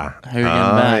 yeah. How are you getting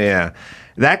back? Yeah.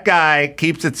 That guy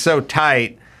keeps it so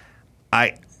tight.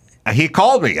 He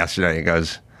called me yesterday. He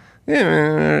goes, "Yeah,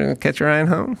 man, catch a ride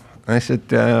home?" I said,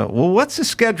 "Well, what's the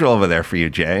schedule over there for you,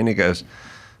 Jay?" And he goes,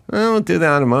 "Well, we'll do the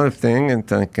automotive thing at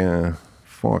like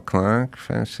 4 o'clock,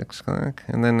 5, 6 o'clock.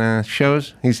 And then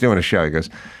shows." He's doing a show. He goes,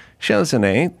 "Show's at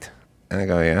 8." I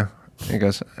go, "Yeah." He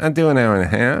goes, "I'll do an hour and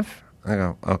a half." I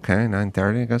go, "Okay,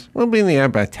 9:30." He goes, "We'll be in the air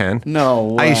by 10." No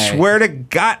way. I swear to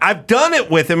God, I've done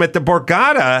it with him at the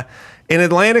Borgata in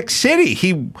Atlantic City.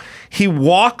 He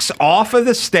walks off of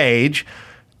the stage,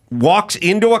 walks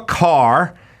into a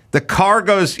car. The car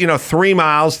goes, 3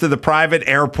 miles to the private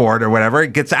airport or whatever. He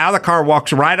gets out of the car,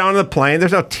 walks right onto the plane.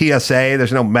 There's no TSA.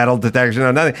 There's no metal detector,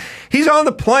 no nothing. He's on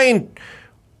the plane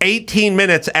 18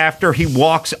 minutes after he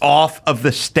walks off of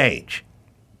the stage.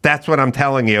 That's what I'm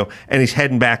telling you. And he's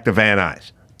heading back to Van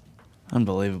Nuys.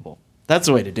 Unbelievable. That's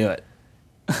the way to do it.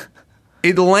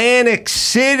 Atlantic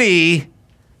City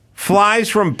flies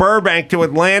from Burbank to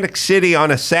Atlantic City on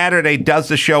a Saturday, does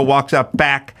the show, walks up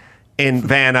back in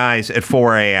Van Nuys at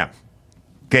 4 a.m.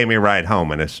 Gave me a ride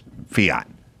home in his Fiat.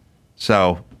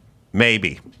 So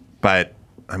maybe, but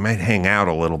I might hang out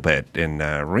a little bit in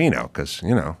Reno because,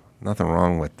 nothing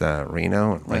wrong with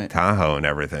Reno and Lake Tahoe and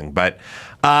everything. But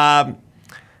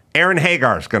Aaron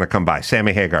Hagar's going to come by.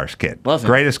 Sammy Hagar's kid. Love him.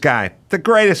 Greatest guy. The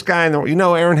greatest guy in the world. You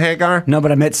know Aaron Hagar? No,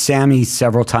 but I met Sammy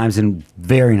several times and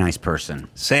very nice person.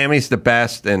 Sammy's the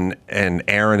best, and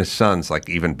Aaron, his son's, like,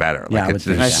 even better. Yeah, Like, I would it's,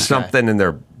 think there's so. something in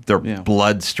their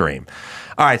bloodstream.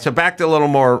 All right, so back to a little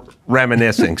more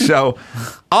reminiscing. So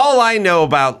all I know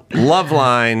about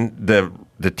Loveline,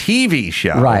 the TV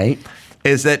show, right,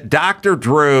 is that Dr.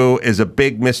 Drew is a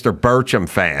big Mr. Burcham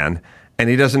fan, and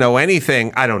he doesn't know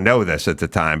anything. I don't know this at the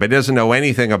time, but he doesn't know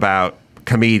anything about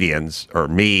comedians or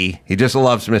me. He just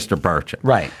loves Mr. Burcham.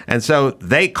 Right. And so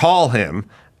they call him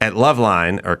at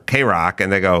Loveline or K-Rock,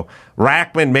 and they go,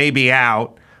 Rachtman may be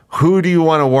out. Who do you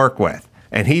want to work with?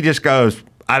 And he just goes,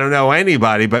 I don't know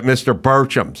anybody, but Mr.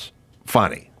 Burcham's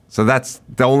funny. So that's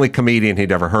the only comedian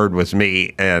he'd ever heard was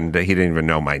me, and he didn't even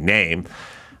know my name.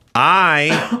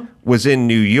 I was in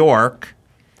New York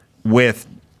with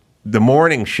the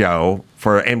morning show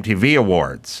for MTV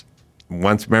Awards.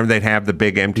 Once, remember they'd have the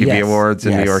big MTV Awards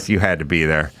in New York? You had to be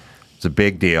there. It's a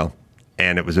big deal.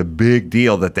 And it was a big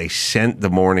deal that they sent the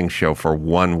morning show for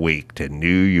 1 week to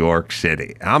New York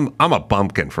City. I'm a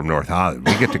bumpkin from North Hollywood.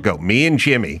 We get to go. Me and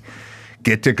Jimmy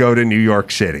get to go to New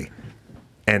York City.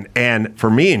 And for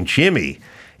me and Jimmy,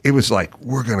 it was like,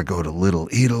 we're going to go to Little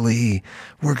Italy.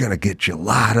 We're going to get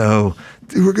gelato.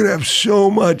 We're going to have so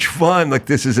much fun. Like,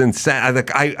 this is insane.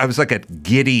 I was like a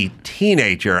giddy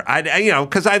teenager.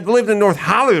 Because I've lived in North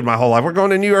Hollywood my whole life. We're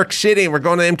going to New York City, and we're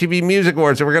going to MTV Music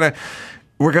Awards, and we're going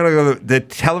to go to the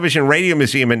Television Radio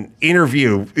Museum and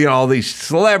interview, all these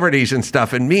celebrities and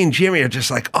stuff. And me and Jimmy are just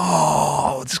like,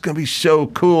 oh, this is going to be so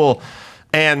cool.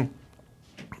 And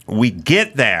we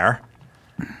get there.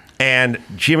 And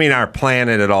Jimmy and I are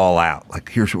planning it all out. Like,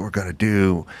 here's what we're going to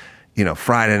do.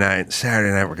 Friday night,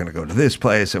 Saturday night, we're going to go to this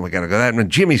place, and we're going to go that.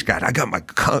 And I got my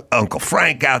Uncle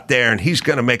Frank out there, and he's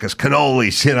going to make us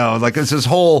cannolis, like it's this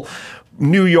whole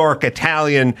New York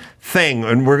Italian thing.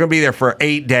 And we're going to be there for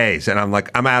 8 days. And I'm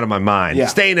like, I'm out of my mind. Yeah.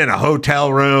 Staying in a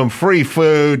hotel room, free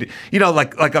food,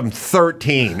 like I'm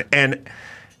 13. And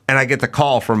I get the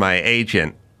call from my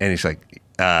agent, and he's like,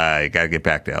 you got to get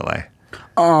back to L.A.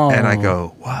 Oh. And I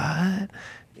go, what?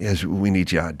 Yes, we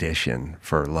need you to audition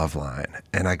for Loveline.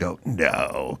 And I go,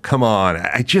 no, come on.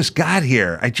 I just got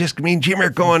here. Me and Jimmy are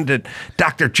going to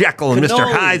Dr. Jekyll and Mr.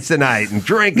 Hyde tonight and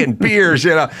drinking beers,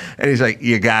 And he's like,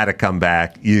 you got to come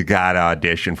back. You got to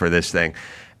audition for this thing.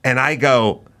 And I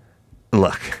go,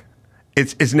 look,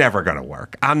 it's never going to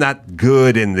work. I'm not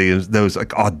good in those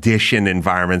like audition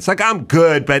environments. Like, I'm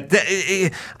good, but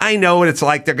I know what it's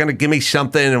like. They're going to give me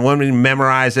something and want me to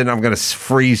memorize it, and I'm going to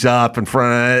freeze up in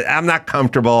front of it. I'm not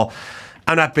comfortable.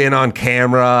 I'm not being on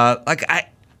camera. Like,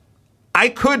 I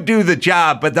could do the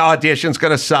job, but the audition's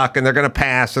going to suck, and they're going to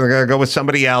pass, and they're going to go with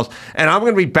somebody else, and I'm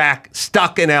going to be back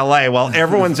stuck in L.A. while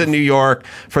everyone's in New York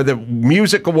for the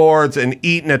music awards and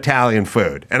eating Italian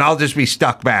food, and I'll just be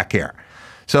stuck back here.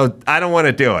 So I don't want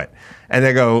to do it. And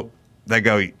they go,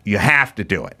 you have to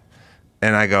do it.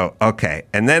 And I go, okay.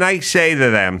 And then I say to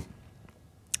them,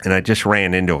 and I just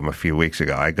ran into him a few weeks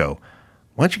ago, I go,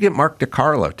 why don't you get Mark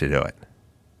DiCarlo to do it?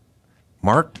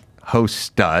 Mark hosts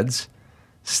Studs.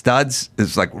 Studs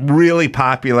is like really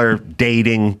popular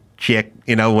dating chick,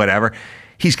 whatever.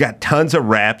 He's got tons of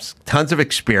reps, tons of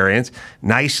experience,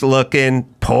 nice looking,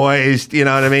 poised, you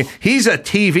know what I mean? He's a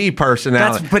TV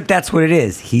personality. But that's what it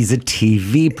is. He's a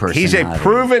TV personality. He's a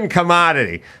proven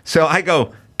commodity. So I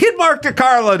go, get Mark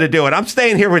DiCarlo to do it. I'm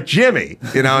staying here with Jimmy,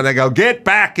 and they go, get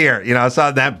back here.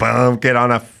 So that, boom, get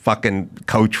on a fucking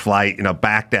coach flight,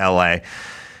 back to LA,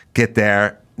 get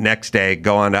there. Next day,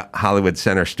 go on to Hollywood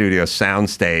Center Studio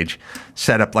soundstage,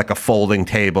 set up like a folding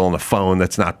table and a phone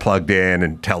that's not plugged in,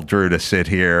 and tell Drew to sit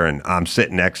here, and I'm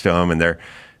sitting next to him, and their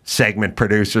segment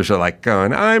producers are like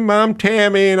going, I'm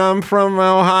Tammy, and I'm from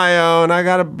Ohio, and I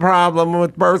got a problem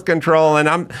with birth control,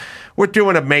 and we're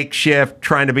doing a makeshift,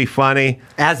 trying to be funny.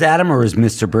 As Adam or as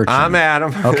Mr. Burcham? I'm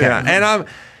Adam. Okay. Yeah.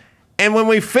 And when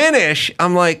we finish,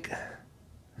 I'm like,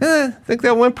 I think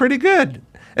that went pretty good.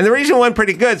 And the reason it went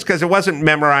pretty good is because it wasn't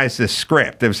memorized this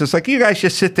script. It was just like, you guys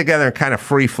just sit together and kind of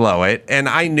free flow it. And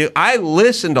I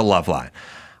listened to Loveline.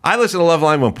 I listened to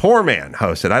Loveline when Poor Man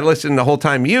hosted. I listened the whole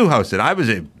time you hosted. I was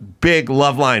a big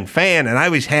Loveline fan, and I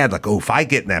always had like, if I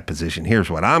get in that position, here's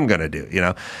what I'm going to do,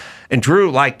 And Drew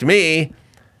liked me,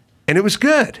 and it was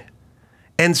good.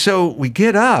 And so we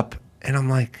get up, and I'm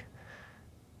like,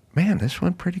 man, this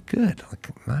went pretty good. Like,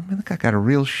 I think I got a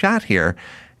real shot here.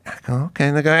 I go, okay.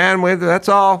 And they go, and that's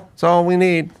all. That's all we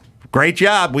need. Great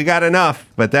job. We got enough.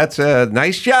 But that's a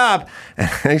nice job.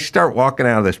 And they start walking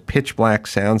out of this pitch black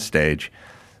soundstage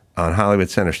on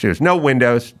Hollywood Center Studios. No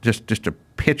windows, just a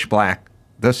pitch black.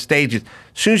 Those stages,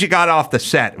 as soon as you got off the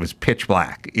set, it was pitch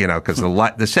black, because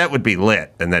the set would be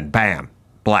lit, and then bam,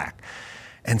 black.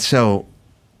 And so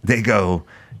they go,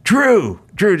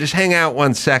 Drew, just hang out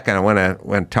 1 second. I want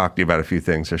to talk to you about a few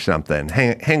things or something.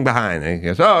 Hang behind. And he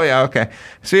goes, oh, yeah, okay.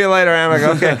 See you later, Adam. I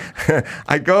go, okay.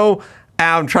 I go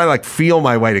out and try to like feel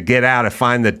my way to get out and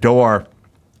find the door.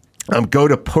 Go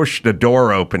to push the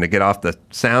door open to get off the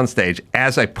soundstage.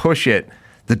 As I push it,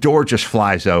 the door just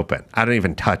flies open. I don't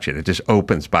even touch it. It just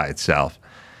opens by itself.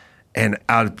 And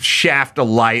a shaft of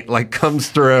light like comes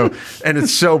through, and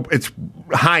it's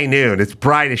high noon. It's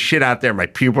bright as shit out there. My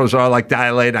pupils are like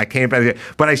dilated. I can't,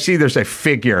 but I see there's a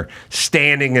figure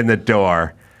standing in the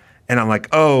door, and I'm like,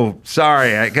 oh,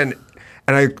 sorry. And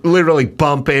I literally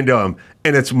bump into him,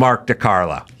 and it's Mark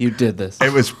DiCarlo. You did this.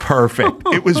 It was perfect.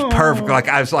 It was perfect. Like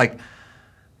I was like,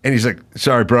 and he's like,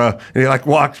 sorry, bro. And he like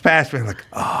walks past me. I'm like,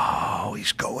 oh,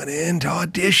 he's going in to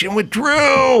audition with Drew.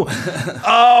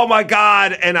 Oh my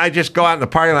God. And I just go out in the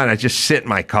parking lot. I just sit in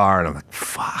my car and I'm like,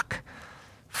 fuck.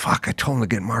 I told him to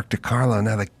get Mark DiCarlo.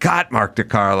 Now they got Mark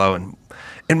DiCarlo.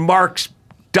 And Mark's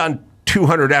done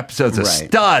 200 episodes of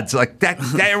Studs. Like that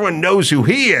everyone knows who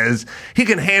he is. He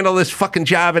can handle this fucking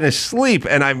job in his sleep.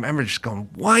 And I remember just going,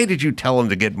 why did you tell him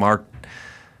to get Mark?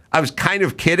 I was kind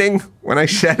of kidding when I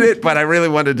said it, but I really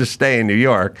wanted to stay in New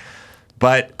York.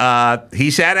 But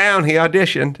he sat down, he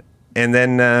auditioned, and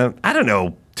then, I don't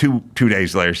know, two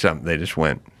days later or something, they just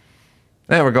went,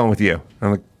 hey, we're going with you.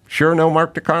 I'm like, sure, no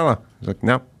Mark DiCarlo? I was like,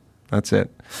 nope, that's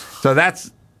it. So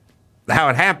that's how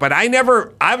it happened. But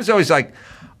I was always like,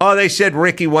 oh, they said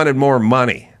Ricky wanted more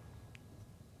money.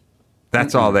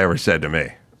 That's all they ever said to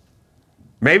me.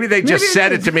 Maybe they just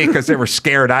said it to me because they were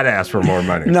scared I'd ask for more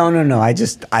money. No. I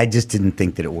just didn't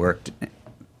think that it worked.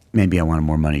 Maybe I wanted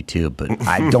more money too, but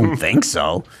I don't think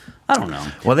so. I don't know.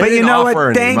 Well, but you know what?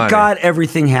 Any Thank money. God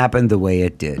everything happened the way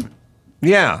it did.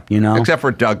 Yeah. You know? Except for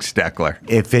Doug Steckler.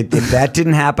 If that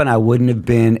didn't happen, I wouldn't have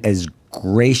been as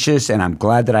gracious, and I'm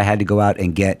glad that I had to go out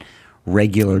and get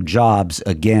regular jobs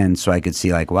again so I could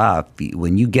see like, wow,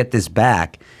 when you get this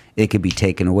back, it could be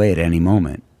taken away at any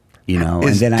moment. You know,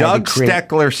 is and then Doug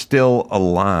Steckler still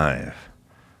alive,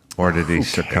 or did he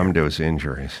succumb to his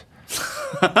injuries?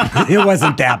 It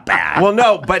wasn't that bad. Well,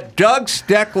 no, but Doug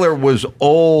Steckler was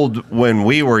old when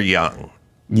we were young.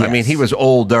 Yes. I mean, he was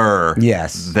older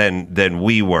than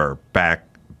we were back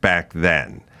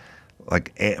then.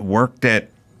 Like, worked at,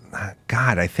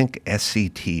 God, I think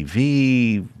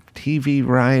SCTV, TV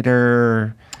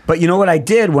writer. But you know what I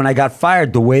did when I got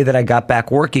fired? The way that I got back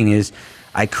working is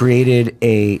I created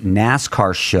a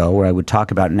NASCAR show where I would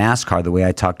talk about NASCAR the way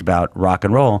I talked about rock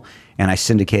and roll, and I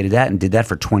syndicated that and did that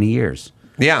for 20 years.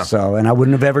 Yeah. So, and I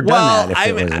wouldn't have ever done that if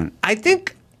it wasn't.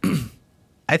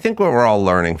 I think what we're all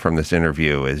learning from this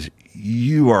interview is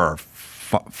you are a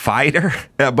fighter,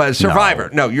 but a survivor.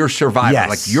 No, you're a survivor. Yes.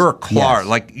 Like you're a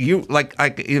Clark. Yes.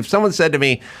 Like if someone said to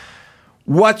me,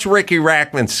 "What's Riki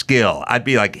Rachtman's skill?" I'd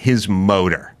be like his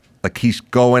motor. Like he's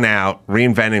going out,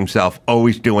 reinventing himself,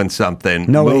 always doing something.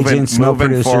 No agents, no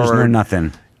producers, forward. no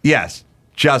nothing. Yes,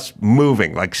 just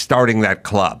moving, like starting that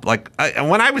club. Like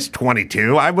when I was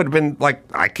 22, I would have been like,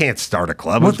 I can't start a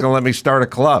club. Who's going to let me start a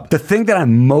club? The thing that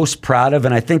I'm most proud of,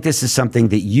 and I think this is something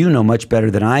that you know much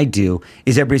better than I do,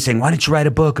 is everybody saying, why don't you write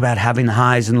a book about having the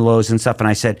highs and the lows and stuff? And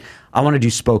I said, I want to do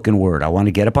spoken word. I want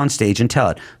to get up on stage and tell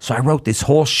it. So I wrote this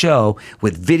whole show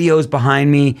with videos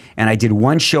behind me, and I did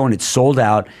one show and it sold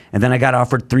out, and then I got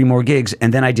offered 3 more gigs,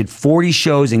 and then I did 40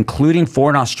 shows, including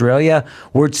 4 in Australia,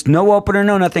 where it's no opener,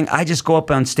 no nothing. I just go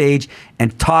up on stage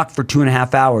and talk for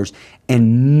 2.5 hours,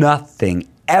 and nothing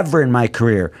ever in my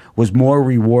career was more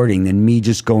rewarding than me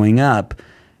just going up,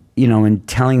 you know, and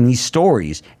telling these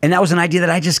stories. And that was an idea that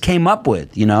I just came up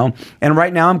with, you know. And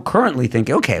right now I'm currently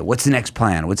thinking, okay, what's the next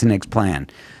plan? What's the next plan?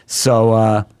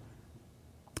 So,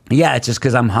 yeah, it's just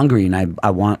because I'm hungry and I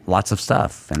want lots of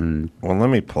stuff. And well, let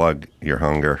me plug your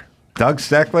hunger. Doug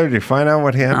Steckler, did you find out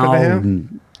what happened to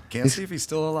him? Can't see if he's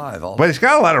still alive. But he's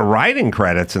got a lot of writing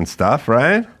credits and stuff,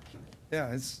 right?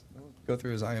 Yeah, go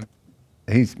through his IMDb.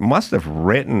 He must have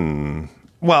written...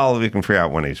 Well, we can figure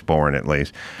out when he's born, at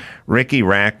least. Riki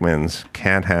Rachtman's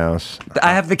Cat House.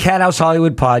 I have the Cat House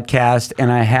Hollywood podcast,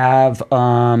 and I have,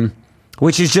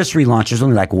 which is just relaunched. There's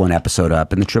only like 1 episode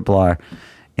up in the Triple R.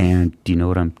 And do you know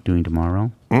what I'm doing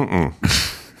tomorrow?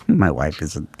 My wife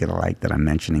isn't going to like that I'm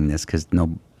mentioning this because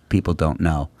people don't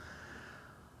know.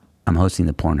 I'm hosting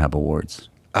the Pornhub Awards.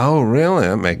 Oh, really?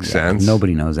 That makes sense.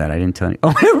 Nobody knows that. I didn't tell you.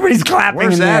 Oh, everybody's clapping.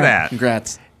 Where's that there. at?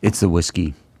 Congrats. It's the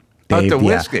whiskey. The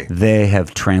whiskey. They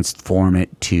have transformed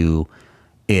it to,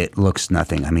 it looks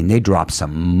nothing. I mean, they dropped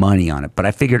some money on it. But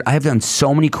I figured I have done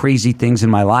so many crazy things in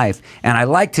my life, and I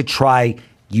like to try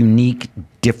unique,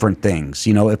 different things.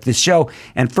 You know, if the show,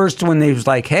 and first when they was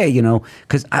like, hey, you know,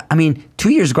 because I mean, 2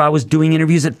 years ago I was doing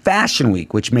interviews at Fashion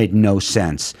Week, which made no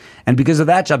sense. And because of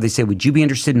that job, they said, would you be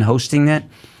interested in hosting that?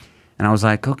 And I was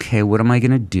like, okay, what am I going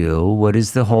to do? What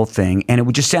is the whole thing? And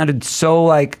it just sounded so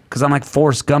like, because I'm like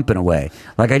Forrest Gump in a way.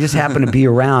 Like I just happen to be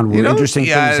around where interesting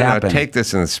things happen. Take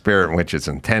this in the spirit in which it's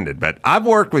intended. But I've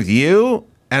worked with you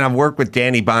and I've worked with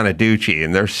Danny Bonaducci,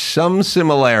 and there's some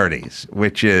similarities,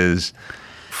 which is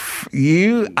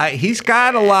he's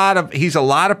got a lot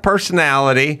of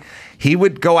personality. He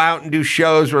would go out and do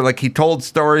shows where like he told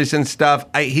stories and stuff.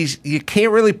 You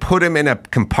can't really put him in a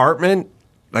compartment.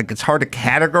 Like, it's hard to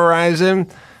categorize him.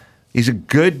 He's a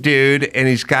good dude, and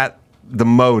he's got the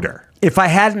motor. If I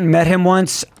hadn't met him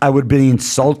once, I would be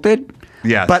insulted.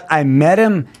 Yes. But I met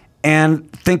him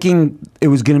and thinking it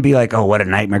was going to be like, oh, what a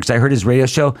nightmare. Because I heard his radio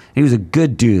show. And he was a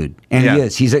good dude. And he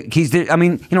is. I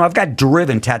mean, you know, I've got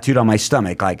Driven tattooed on my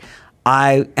stomach. Like,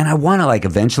 I want to, like,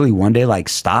 eventually one day, like,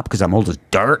 stop because I'm old as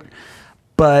dirt.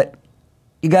 But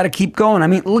you got to keep going. I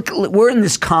mean, look, we're in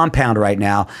this compound right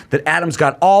now that Adam's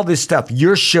got all this stuff.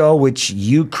 Your show, which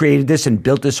you created this and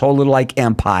built this whole little like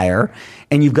empire,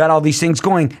 and you've got all these things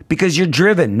going because you're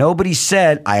driven. Nobody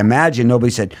said, I imagine, nobody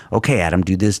said, okay, Adam,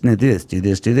 do this, do this, do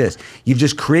this, do this. You've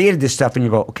just created this stuff and you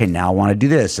go, okay, now I want to do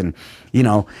this. And, you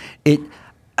know,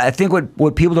 I think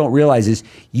what people don't realize is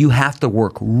you have to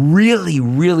work really,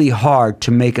 really hard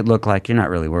to make it look like you're not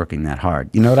really working that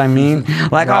hard. You know what I mean?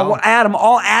 Like, all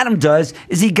Adam does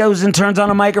is he goes and turns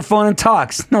on a microphone and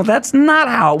talks. No, that's not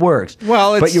how it works.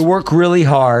 Well, but you work really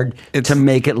hard to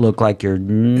make it look like you're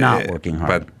not working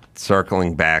hard. But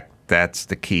circling back, that's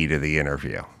the key to the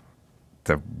interview.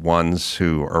 The ones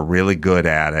who are really good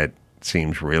at it,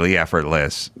 seems really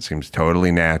effortless, seems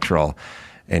totally natural.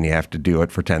 And you have to do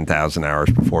it for 10,000 hours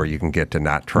before you can get to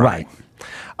not try. Right.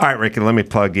 All right, Ricky, let me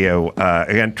plug you.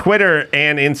 Again, Twitter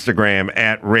and Instagram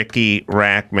at Riki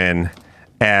Rachtman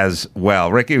as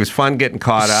well. Ricky, it was fun getting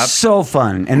caught up. So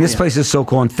fun. And this place is so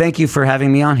cool. And thank you for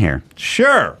having me on here.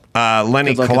 Sure.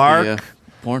 Lenny Clarke,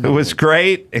 who was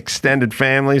great. Extended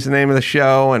Family is the name of the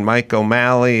show. And Mike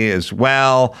O'Malley as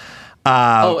well.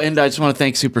 And I just want to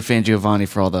thank Superfan Giovanni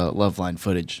for all the Loveline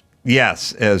footage.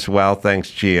 Yes, as well.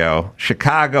 Thanks, Gio.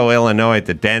 Chicago, Illinois at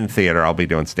the Den Theater. I'll be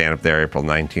doing stand-up there April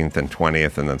 19th and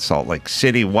 20th. And then Salt Lake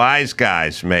City, Wise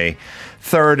Guys, May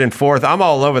 3rd and 4th. I'm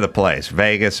all over the place.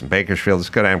 Vegas and Bakersfield.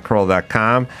 Just go to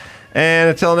AdamCarolla.com. And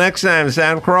until next time, it's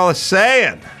Adam Carolla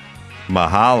saying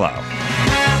mahalo.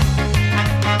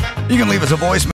 You can leave us a voicemail